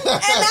more.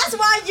 And that's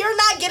why you're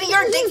not getting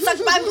your dick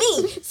sucked by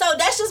me. So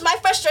that's just my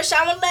frustration.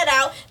 I want to let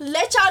out.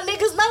 Let y'all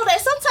niggas know that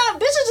sometimes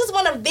bitches just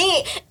want to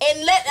vent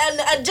and let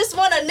just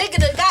want a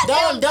nigga to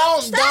goddamn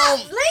stop.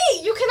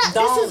 Leave. You cannot.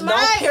 This is Don't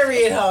my.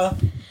 period her.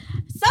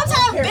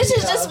 Sometimes period,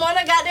 bitches huh? just want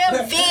to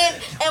goddamn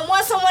vent and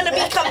want someone to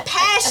be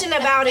compassionate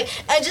about it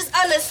and just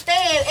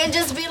understand and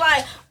just be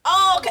like,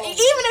 oh, okay. Even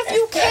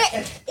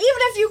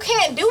if you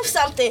can't do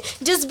something,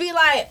 just be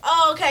like,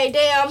 oh, okay,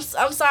 damn,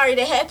 I'm sorry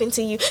that happened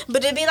to you.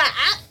 But it'd be like,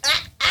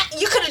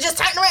 you could have just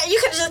turned around. You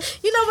could have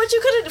just, you know what you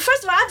could have.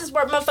 First of all, I just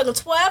worked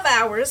motherfucking 12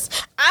 hours.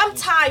 I'm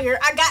tired.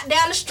 I got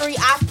down the street.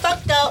 I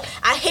fucked up.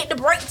 I hit the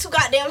brake too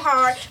goddamn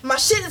hard. My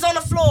shit is on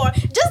the floor.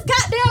 Just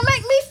goddamn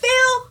make me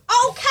feel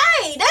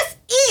okay. That's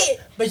it.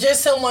 But you're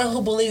someone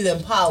who believes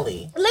in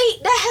poly. Lee,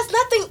 that has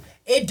nothing.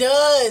 It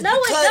does. No,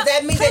 because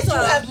that means that you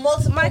have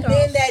multiple Michael.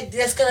 men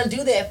that's gonna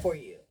do that for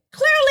you.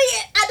 Clearly,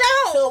 I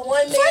don't. So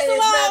one man First of is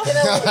all, not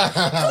gonna.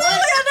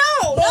 Clearly, I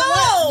don't. But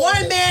No.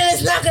 one man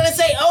is not gonna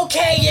say,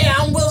 "Okay, yeah,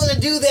 I'm willing to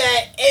do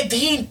that," if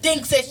he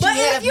thinks that you But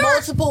have if you're,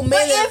 multiple men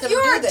but that's if gonna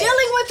you're do that.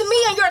 dealing with me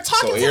and you're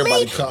talking to me,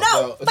 everybody copped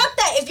no, out. fuck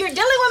that. If you're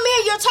dealing with me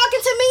and you're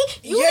talking to me,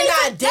 You're need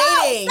not to,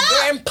 dating. No, stop.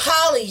 You're in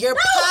poly. You're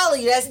No.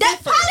 poly. That's That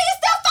different. poly is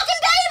still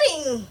fucking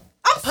dating.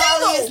 I'm Poly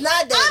single. is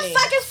not I'm dating.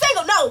 fucking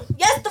single. No,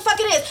 yes, the fuck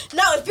it is.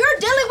 No, if you're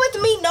dealing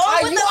with me, knowing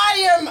Are what you the out of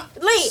your?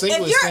 Lee,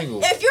 Single is single.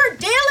 if you're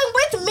dealing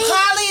with me,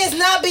 Poly is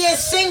not being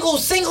single.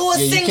 Single is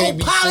Yeah, you single. can't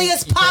be Poly sing-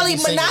 is you can't poly.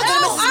 be single.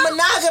 Monogamous No, is I'm-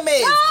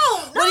 monogamous. no,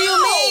 What do you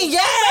no. mean?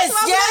 Yes, First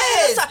of all,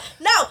 yes.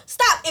 No,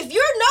 stop. If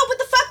you know what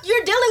the fuck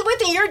you're dealing with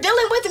and you're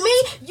dealing with me,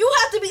 you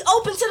have to be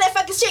open to that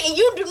fucking shit, and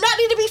you do not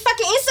need to be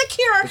fucking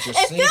insecure But you're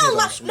and single, feel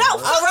though, like sweetheart.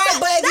 no. All right,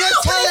 but if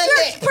you're telling if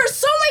me- you're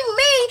pursuing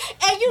me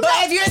and you, But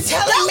if you're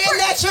telling men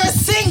that you're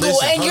single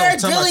Listen, and hold you're on,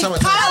 time out, really time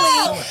out, time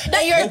out. poly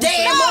and you're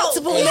dating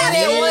multiple we men have to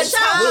at end one the show.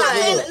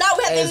 time. No,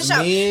 we have to end the As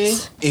show.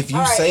 men, if you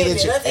All right, say end that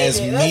it. you're Let's end as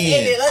it. Let's end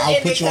it. men, Let's I'll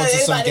end put it you onto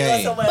because some everybody goes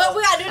game. somewhere But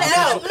we gotta do that.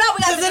 No, we gotta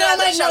Because do it that. don't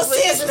make no Show.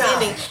 This sense is now.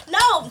 ending.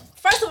 No,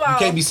 first of all, You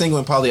can't be single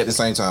and poly at the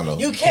same time though.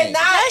 You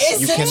cannot.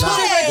 It's You two cannot.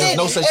 different There's things.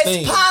 no such it's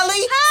thing.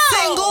 poly, How?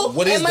 single,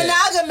 What is and that?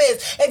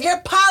 monogamous. If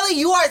you're poly,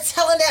 you are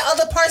telling that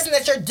other person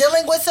that you're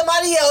dealing with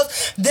somebody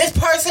else. This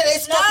person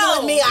is fucking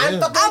with me. I'm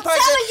fucking I'm with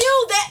person. telling you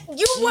that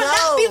you would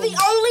not be No. the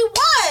only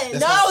one.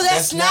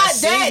 That's not that.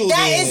 single That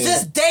then. is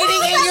just dating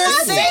and that's you're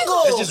not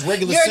single. That's just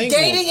regular You're single.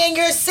 dating and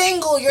you're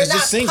single. You're It's not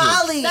just single.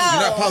 poly. No.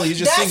 You're not poly. You're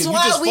just That's single.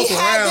 why You just we fuck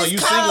had around. this You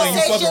single and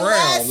you fuck conversation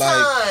around. last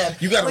Like time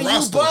you got a when you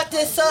roster. brought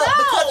this up No.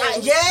 because But I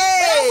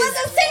yes.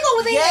 wasn't single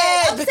with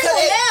Yes, I'm because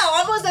single it- now.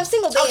 I wasn't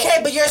single then. Okay,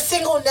 but you're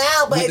single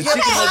now. But With if the you're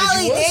chicken nugget,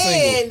 poly, you was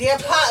then single. you're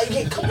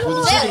poly. Come With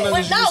the on. chicken That,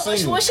 nugget, you no, was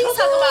single. what she's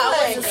talking about,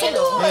 I wasn't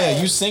single. Yeah,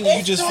 you single. You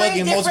It's just three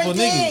fucking different multiple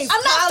things. niggas.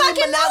 I'm not Poly,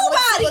 fucking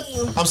monogamous,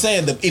 nobody. I'm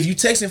saying that if you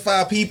texting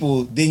 5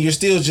 people, then you're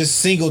still just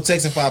single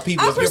texting 5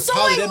 people. I'm If you're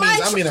poly, that pursuing means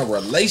my I'm in a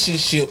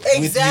relationship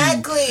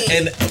Exactly. with you.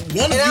 And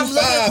one And of I'm you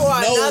looking 5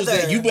 for knows another.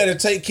 that you better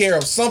take care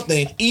of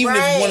something, even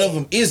Right. if one of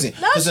them isn't.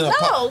 No, 'Cause in a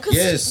no.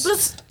 yes.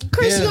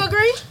 Chris, Yeah. you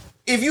agree?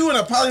 If you in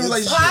a poly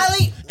relationship,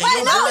 Poly.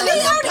 Wait, no, he already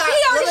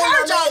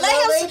heard y'all.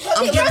 Let him.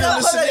 I'm giving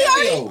him the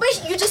scenario.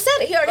 Wait, you just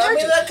said it. He already Let heard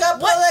me you. look up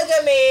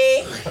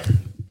polygamy.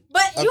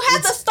 But you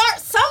have to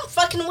start some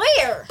fucking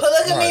where.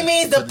 Polygamy Right.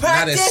 means the But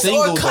not as practice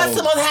single, or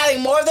custom though. of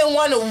having more than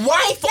one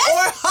wife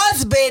or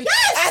husband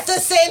at the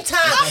same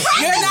time.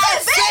 You're not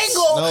practice it, bitch.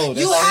 single. No, that's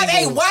you have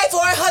single. a wife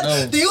or a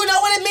husband. No. Do you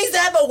know what it means to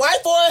have a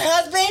wife or a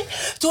husband?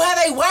 To have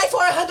a wife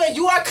or a husband,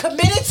 you are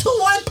committed to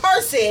one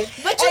person,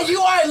 and you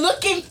are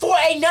looking for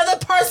another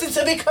person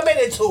to be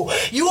committed to.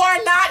 You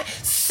are not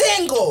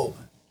single.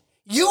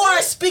 You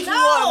are speaking No,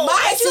 on my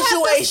but you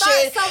have to start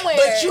situation, somewhere.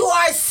 but you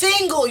are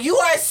single. You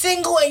are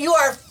single, and you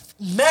are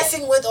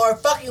messing with or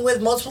fucking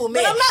with multiple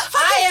men. I'm not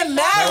fucking- I am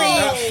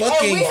married.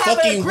 not and we have an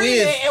fucking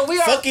agreement, with. and we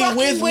are Fucking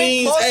with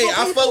means, hey, I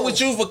multiple fuck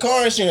with you for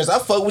car insurance. I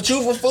fuck with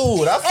you for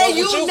food. I fuck And with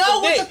you you know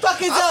for what dick. the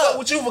fuck is I up. fuck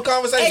with you for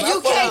conversation. And you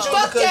I fuck can't with you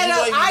fuck because that you up.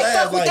 like I bad.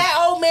 fuck with Like,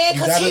 that old man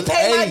because he gotta-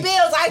 paid my hey,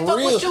 bills. I for fuck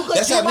real. with you because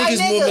That's you how my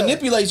niggas will nigga.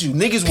 manipulate you.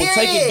 Niggas will take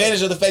Period.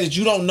 advantage of the fact that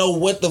you don't know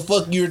what the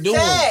fuck you're doing,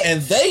 Facts.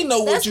 and they know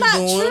what That's you're not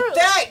doing. true.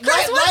 That,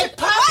 Chris, like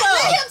Papa.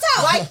 Let him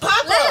talk. Like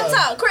Papa. Let him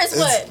talk. Chris,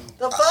 what?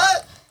 The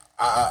fuck?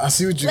 I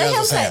see what you Let guys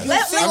him are saying. say.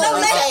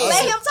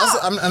 Let him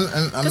talk. I'm he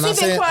not been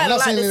saying quiet a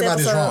lot anybody's this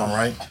episode. wrong,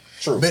 right?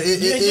 True. But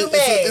You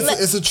mad.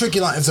 it's a tricky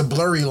line. It's a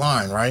blurry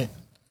line, right?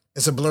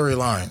 It's a blurry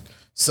line.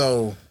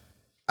 So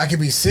I could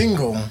be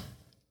single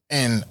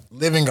and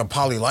living a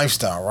poly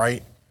lifestyle,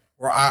 right?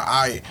 Where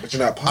But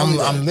you're not poly.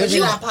 I'm living.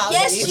 You not poly.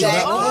 Yes, you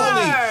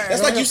are.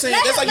 That's like you saying.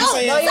 That's like you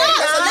saying. No, That's like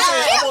you no,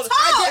 saying. no, I'm on-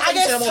 no, I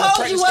just I'm on a told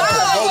practice you what squad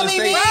for Golden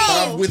polygamy State, but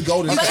I'm means. with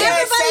Golden You State. can't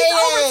Everybody's say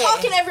over it.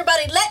 talking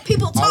everybody. Let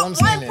people All talk I'm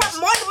saying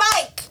one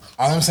mic.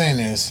 All I'm saying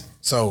is,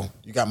 so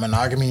you got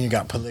monogamy, and you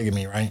got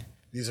polygamy, right?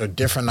 These are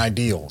different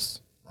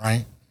ideals,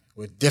 right?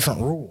 With different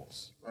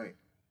rules. Right.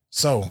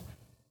 So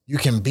you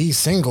can be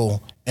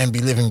single and be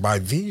living by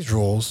these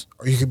rules,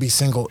 or you could be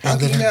single How and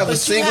can you living. have a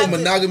But you single have to-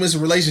 monogamous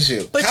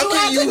relationship? But How you can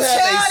have you to have tell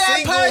a that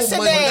single person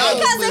that. monogamous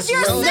Because if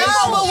you're relationship?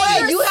 single, No, but wait,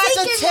 you're you have to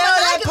seeking tell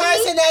that monogamy.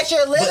 person that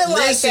you're living But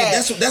like listen,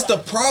 that. that's the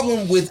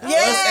problem with Yeah,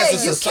 us as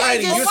a you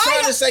society. can't You're just-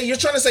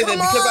 trying to say that Come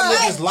because I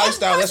live on. this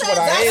lifestyle, that's what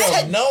I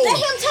That's- am. No, let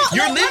him talk.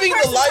 you're Let one living the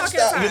person talk at a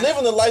lifestyle. time. You're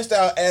living the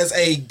lifestyle as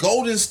a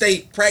Golden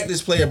State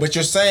practice player, but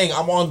you're saying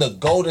I'm on the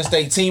Golden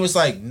State team. It's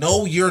like,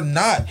 no, you're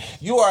not.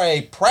 You are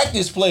a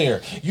practice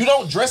player. You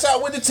don't dress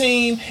out with the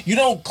team. You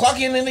don't clock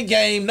in the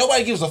game.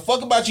 Nobody gives a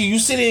fuck about you. You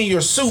sit in your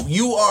suit.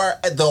 You are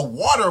the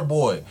water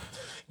boy.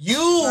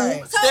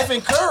 You,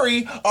 Stephen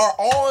Curry, are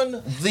on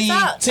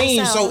the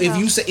team. So if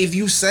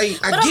you say,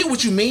 I get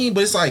what you mean,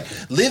 but it's like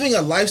living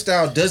a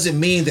lifestyle doesn't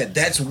mean that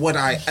that's what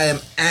I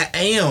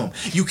am.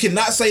 You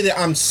cannot say that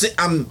I'm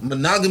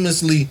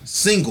monogamously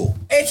single.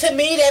 And to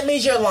me, that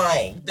means you're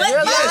lying.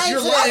 You're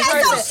lying to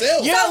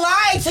yourself. You're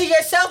lying to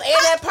yourself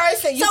and that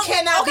person. You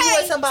cannot be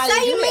with somebody.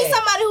 Say you meet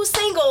somebody who's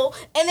single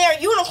and they're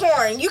a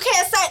unicorn. You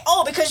can't say,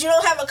 because you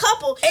don't have a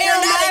couple, you're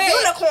not a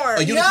unicorn.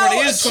 A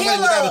unicorn is somebody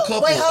without a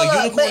couple. A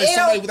unicorn is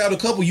somebody without a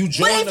couple. You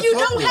join a couple. But if you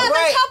don't have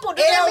a couple,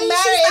 does that mean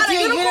she's not a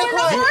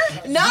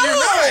unicorn?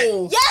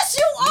 No. Yes,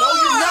 you are.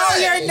 No,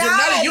 you're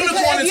not. You're not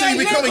a unicorn until you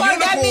become a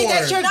unicorn. That means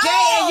that you're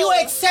gay and you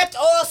accept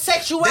all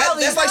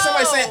sexuality. That's like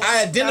somebody saying,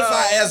 I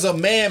identify as a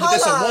man, but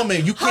that's a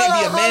woman. You can't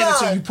be a man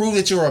until you prove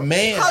that you're a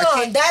man.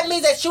 Hold on. That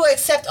means that you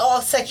accept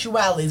all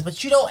sexualities,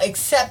 but you don't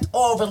accept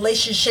all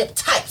relationship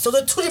types. So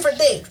they're two different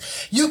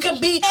things. You can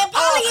be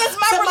poly is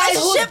my somebody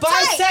who's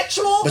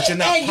bisexual, but you're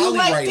not and you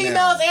like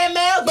females and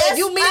males, but if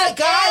you meet a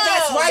guy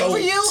that's right for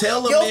you,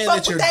 tell a man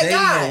that you're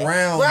dating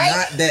around,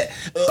 not that.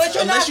 But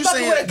you're not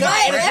fucking with a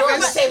guy and a girl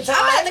at the same time.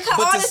 I'm going to cut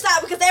all this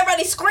out because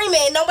everybody's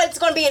screaming and nobody's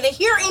going to be able to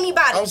hear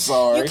anybody. I'm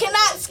sorry. You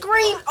cannot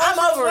scream. I'm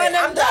over it.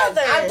 I'm done.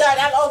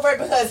 I'm over it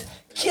because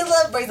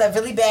Killa brings a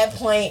really bad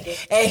point,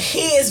 and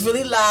he is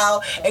really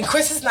loud, and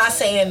Chris is not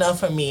saying enough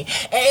for me, and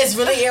it's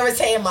really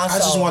irritating my soul. I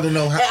just want to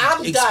know how.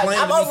 And I'm done.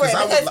 I'm over it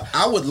because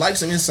I would like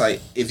some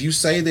insight. If you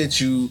say that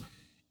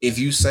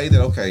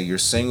okay, you're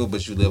single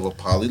but you live a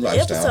poly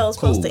lifestyle, the episode's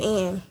supposed to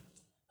end.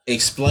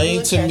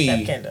 Explain to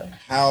me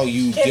how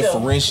you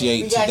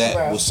differentiate to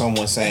that with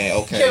someone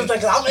saying, okay,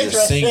 you're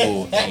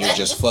single and you're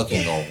just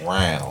fucking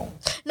around.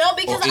 No,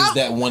 because is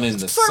that one in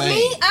the for same? For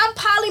me, I'm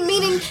poly,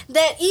 meaning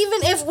that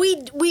even if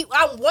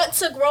I want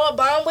to grow a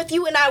bond with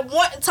you and I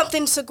want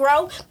something to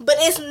grow, but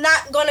it's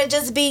not gonna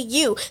just be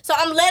you. So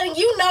I'm letting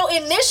you know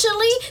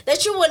initially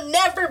that you will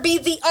never be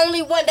the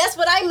only one. That's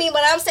what I mean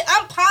when I'm saying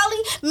I'm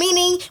poly,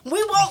 meaning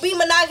we won't be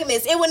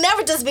monogamous. It will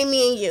never just be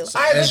me and you. So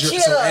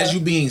as you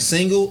being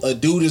single, a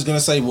dude is gonna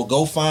say, well,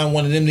 go find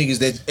one of them niggas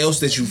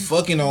that you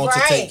fucking on to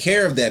take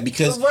care of that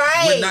because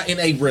we're not in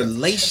a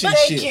relationship.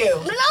 Thank you.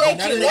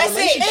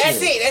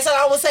 That's it. That's what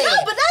I was saying.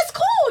 No, but that's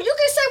cool. You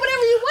can say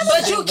whatever you want.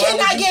 But you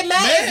cannot get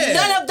mad if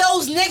none of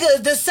those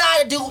niggas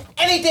decide to do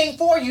anything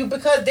for you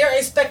because they're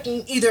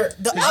expecting either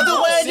the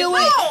other way to do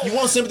it. You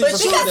want sympathy for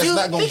someone that's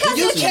not going to give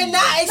you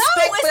cannot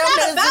expect it's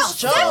not about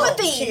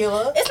sympathy.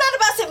 It's not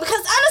about sympathy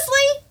because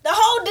honestly, the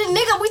whole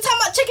nigga we talking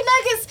about chicken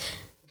nuggets.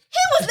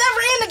 He was never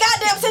in the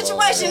goddamn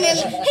situation, and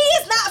he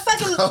is not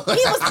fucking.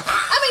 He was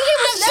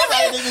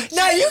never.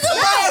 No, you can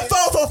buy a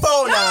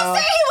phone now. No,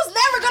 I'm saying he was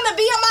never gonna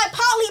be my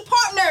poly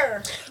partner.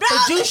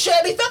 But you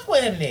should be fucking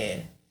with him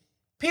then.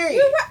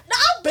 Period.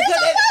 No, because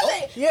I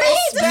wasn't. You're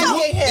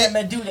expecting him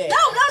to do that. No,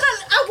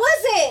 I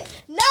wasn't.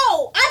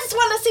 No, I just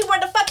wanted to see where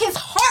the fuck his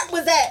heart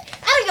was at.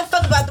 I didn't give a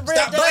fuck about the real.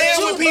 Stop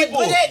playing with people.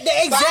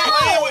 Exactly. Stop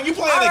playing when you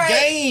playing a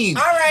game.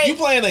 All right. You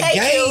playing a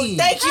game.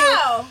 Thank you.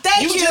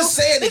 You just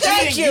said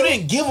that you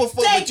didn't give a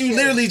fuck, but you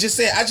literally just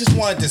said, I just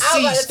wanted to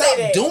see.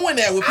 Stop doing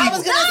that with people. I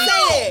was gonna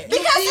say it.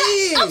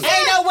 Because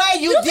ain't no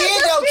way you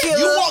did though, Killa.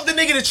 You want the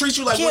nigga to treat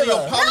you like one of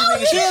your poly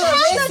niggas.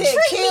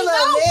 Killa,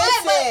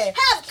 listen.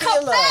 Have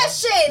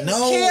compassion.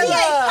 No.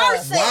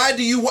 Why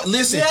do you want?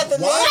 Listen. You have to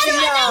listen.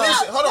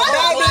 Hold on.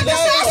 I want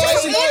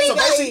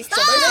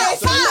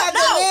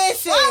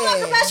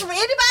compassion for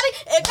anybody.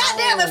 And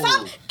goddamn, if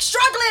I'm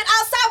struggling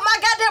outside with my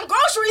goddamn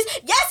groceries,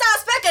 yes,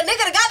 I expect a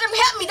nigga to goddamn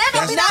help me. That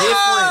don't be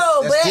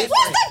different.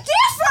 What's the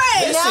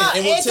difference? Listen,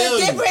 and we'll tell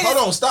you. Hold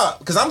on, stop.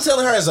 Because I'm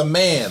telling her as a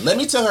man. Let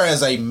me tell her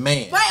as a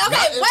man. Wait,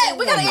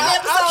 we gotta end the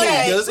episode.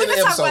 Okay, let's end the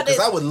episode because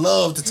I would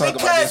love to talk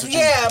about this with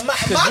you.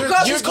 My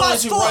groceries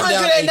cost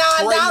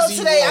 $409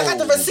 today. I got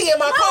the receipt in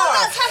my car.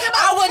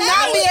 I would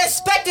not be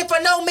expecting for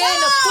no man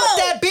to foot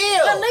that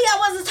bill. But Lee, I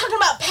wasn't talking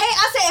about pay.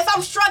 I said if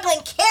I'm struggling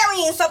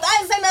carrying something, I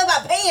didn't say nothing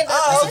about paying.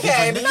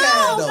 Okay.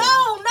 No.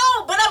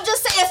 But I'm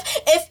just saying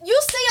if you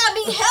see I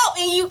need help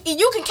and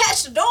you can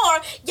catch the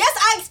door, yes,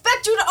 I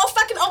expect you to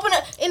fucking open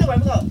it. Anyway,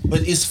 go.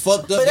 But it's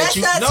fucked up that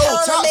you stop.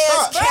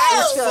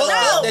 It's fucked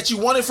up that you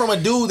want it from a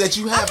dude that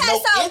you have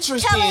no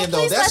interest in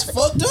though. That's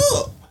fucked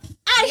up.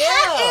 I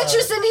have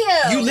interest in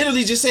him. You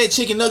literally just said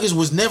chicken nuggets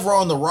was never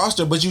on the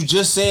roster, but you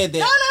just said that.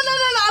 No.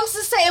 I'm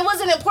just saying it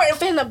wasn't important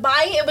for him to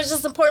buy it. It was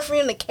just important for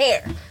him to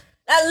care.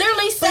 I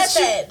literally said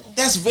that.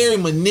 That's very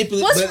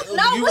manipulative. You're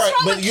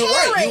right. You're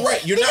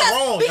right. You're not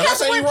wrong. I'm not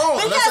saying you're wrong.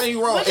 I'm not saying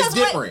you're wrong. It's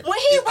different. When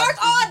he worked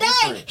all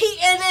day,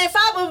 and if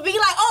I would be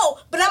like,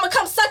 but I'm gonna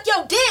come suck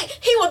your dick,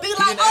 he would be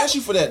like, he didn't ask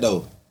you for that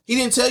though. He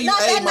didn't tell you,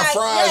 hey, my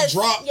fries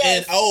dropped,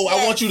 and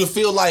I want you to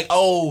feel like,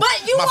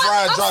 my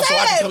fries dropped so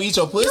I can come eat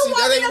your pussy.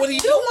 That ain't what he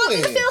doing. You want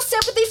me to feel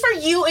sympathy for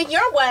you in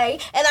your way,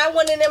 and I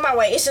want it in my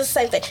way. It's just the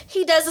same thing.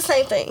 He does the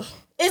same thing.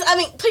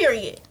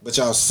 Period. But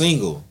y'all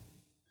single.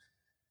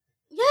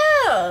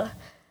 Yeah.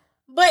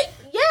 But,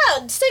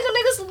 single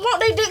niggas want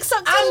their dick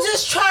sucked too. I'm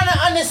just trying to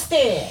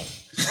understand.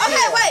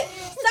 Okay, wait.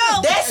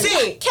 So that's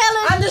it.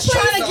 Kellen, I'm just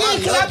trying to get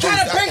because I'm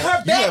trying to bring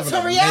her back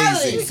to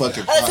reality.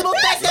 Fucking simple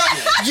fact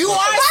that You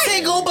are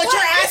single, but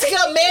you're asking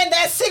a man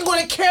that's single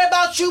to care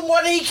about you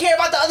more than he care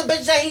about the other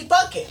bitch that he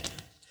fucking.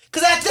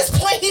 Because at this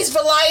point, he's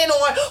relying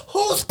on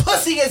whose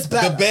pussy is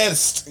better. The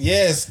best,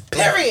 yes.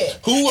 Period.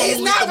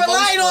 He's not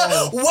relying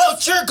on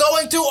what you're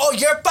going through. Oh,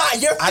 you're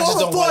fine. You're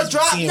 4 for 4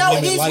 drop. No,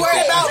 he's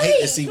worried about.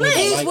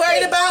 He's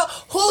worried about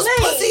whose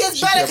pussy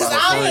is better. Because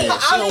I'm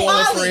don't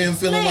want a friend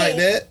feeling like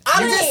that.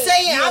 I'm just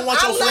saying. I'm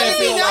not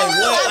feeling like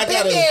what? I've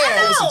been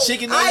there.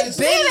 I've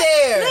been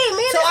there.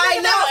 So I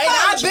know, and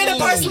I've been a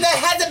person that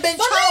hasn't been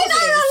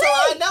chosen. So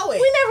I know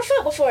it. We never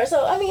fucked before,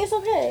 so I mean it's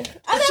okay.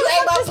 I never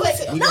ate my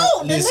pussy.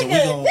 No, bitch,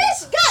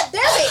 god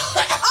damn it.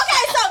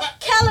 Okay, so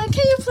Kellen,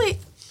 can you please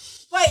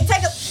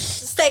take a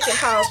second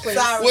pause, please?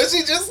 Sorry. What'd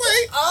she just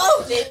say?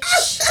 Oh,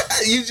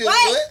 bitch. You just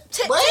wait.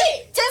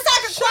 what? 10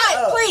 seconds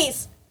quiet,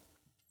 please.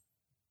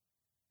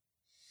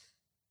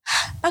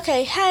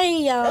 Okay,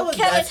 hey y'all.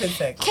 Kellen,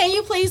 can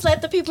you please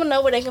let the people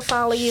know where they can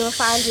follow you and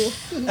find you?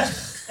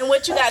 And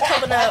what you got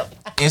coming up?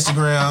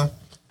 Instagram,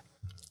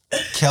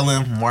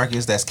 Kellen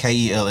Marcus, that's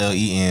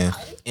KELLEN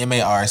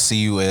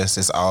MARCUS.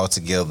 It's all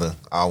together,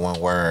 all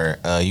one word.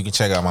 You can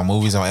check out my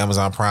movies on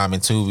Amazon Prime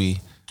and Tubi.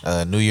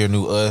 New Year,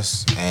 New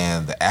Us,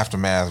 and The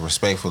Aftermath,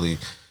 respectfully.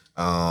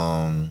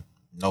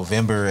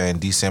 November and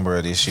December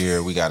of this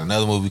year, we got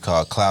another movie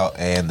called Clout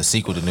and the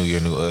sequel to New Year,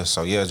 New Us.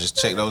 So yeah, just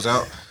check those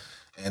out.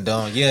 And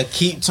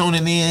keep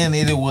tuning in.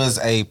 It was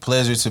a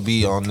pleasure to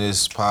be on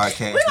this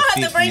podcast. We're gonna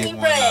have to bring you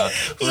back.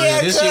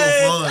 This shit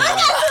was fun.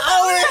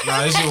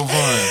 This shit was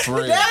fun. For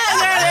real. I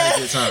had a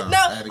good time.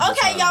 No,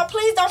 okay, y'all,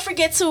 please don't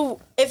forget to,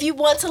 if you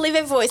want to leave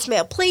a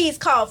voicemail, please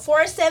call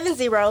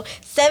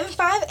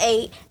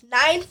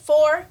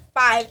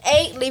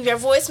 470-758-9458. Leave your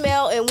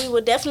voicemail and we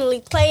will definitely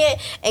play it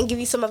and give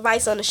you some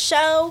advice on the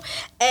show.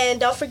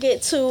 And don't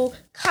forget to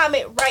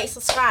comment, rate,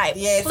 subscribe.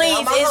 Yes, please.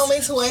 All my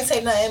homies who ain't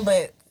say nothing,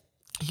 but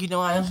you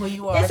know I am who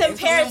you are. It's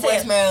imperative.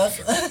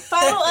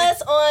 Follow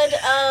us on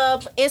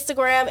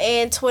Instagram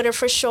and Twitter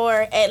for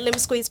sure at Lemon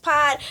Squeeze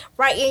Pod.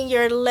 Write in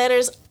your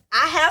letters.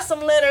 I have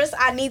some letters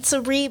I need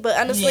to read, but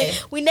honestly,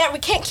 we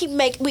can't keep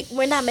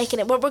we're not making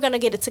it, but we're gonna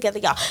get it together,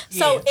 y'all.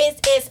 So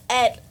it's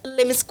at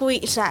Lemon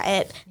Squeeze. It's not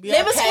at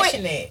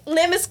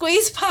Lemon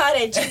Squeeze Pod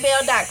at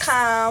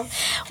gmail.com.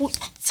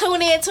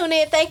 Tune in.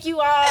 Thank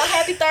you all.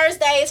 Happy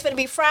Thursday. It's gonna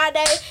be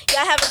Friday.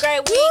 Y'all have a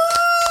great week.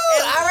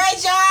 All right,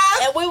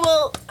 y'all. And we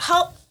will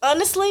hope.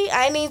 Honestly,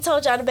 I ain't even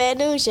told y'all the bad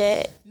news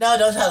yet. No,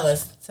 don't tell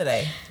us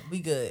today. We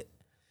good.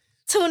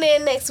 Tune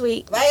in next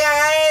week. Bye,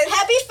 guys.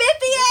 Happy 50th!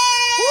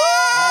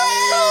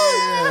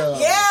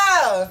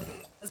 Yeah.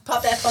 Let's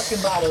pop that fucking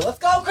bottle. Let's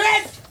go,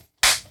 Chris.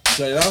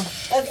 Shut it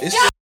off. Let's go.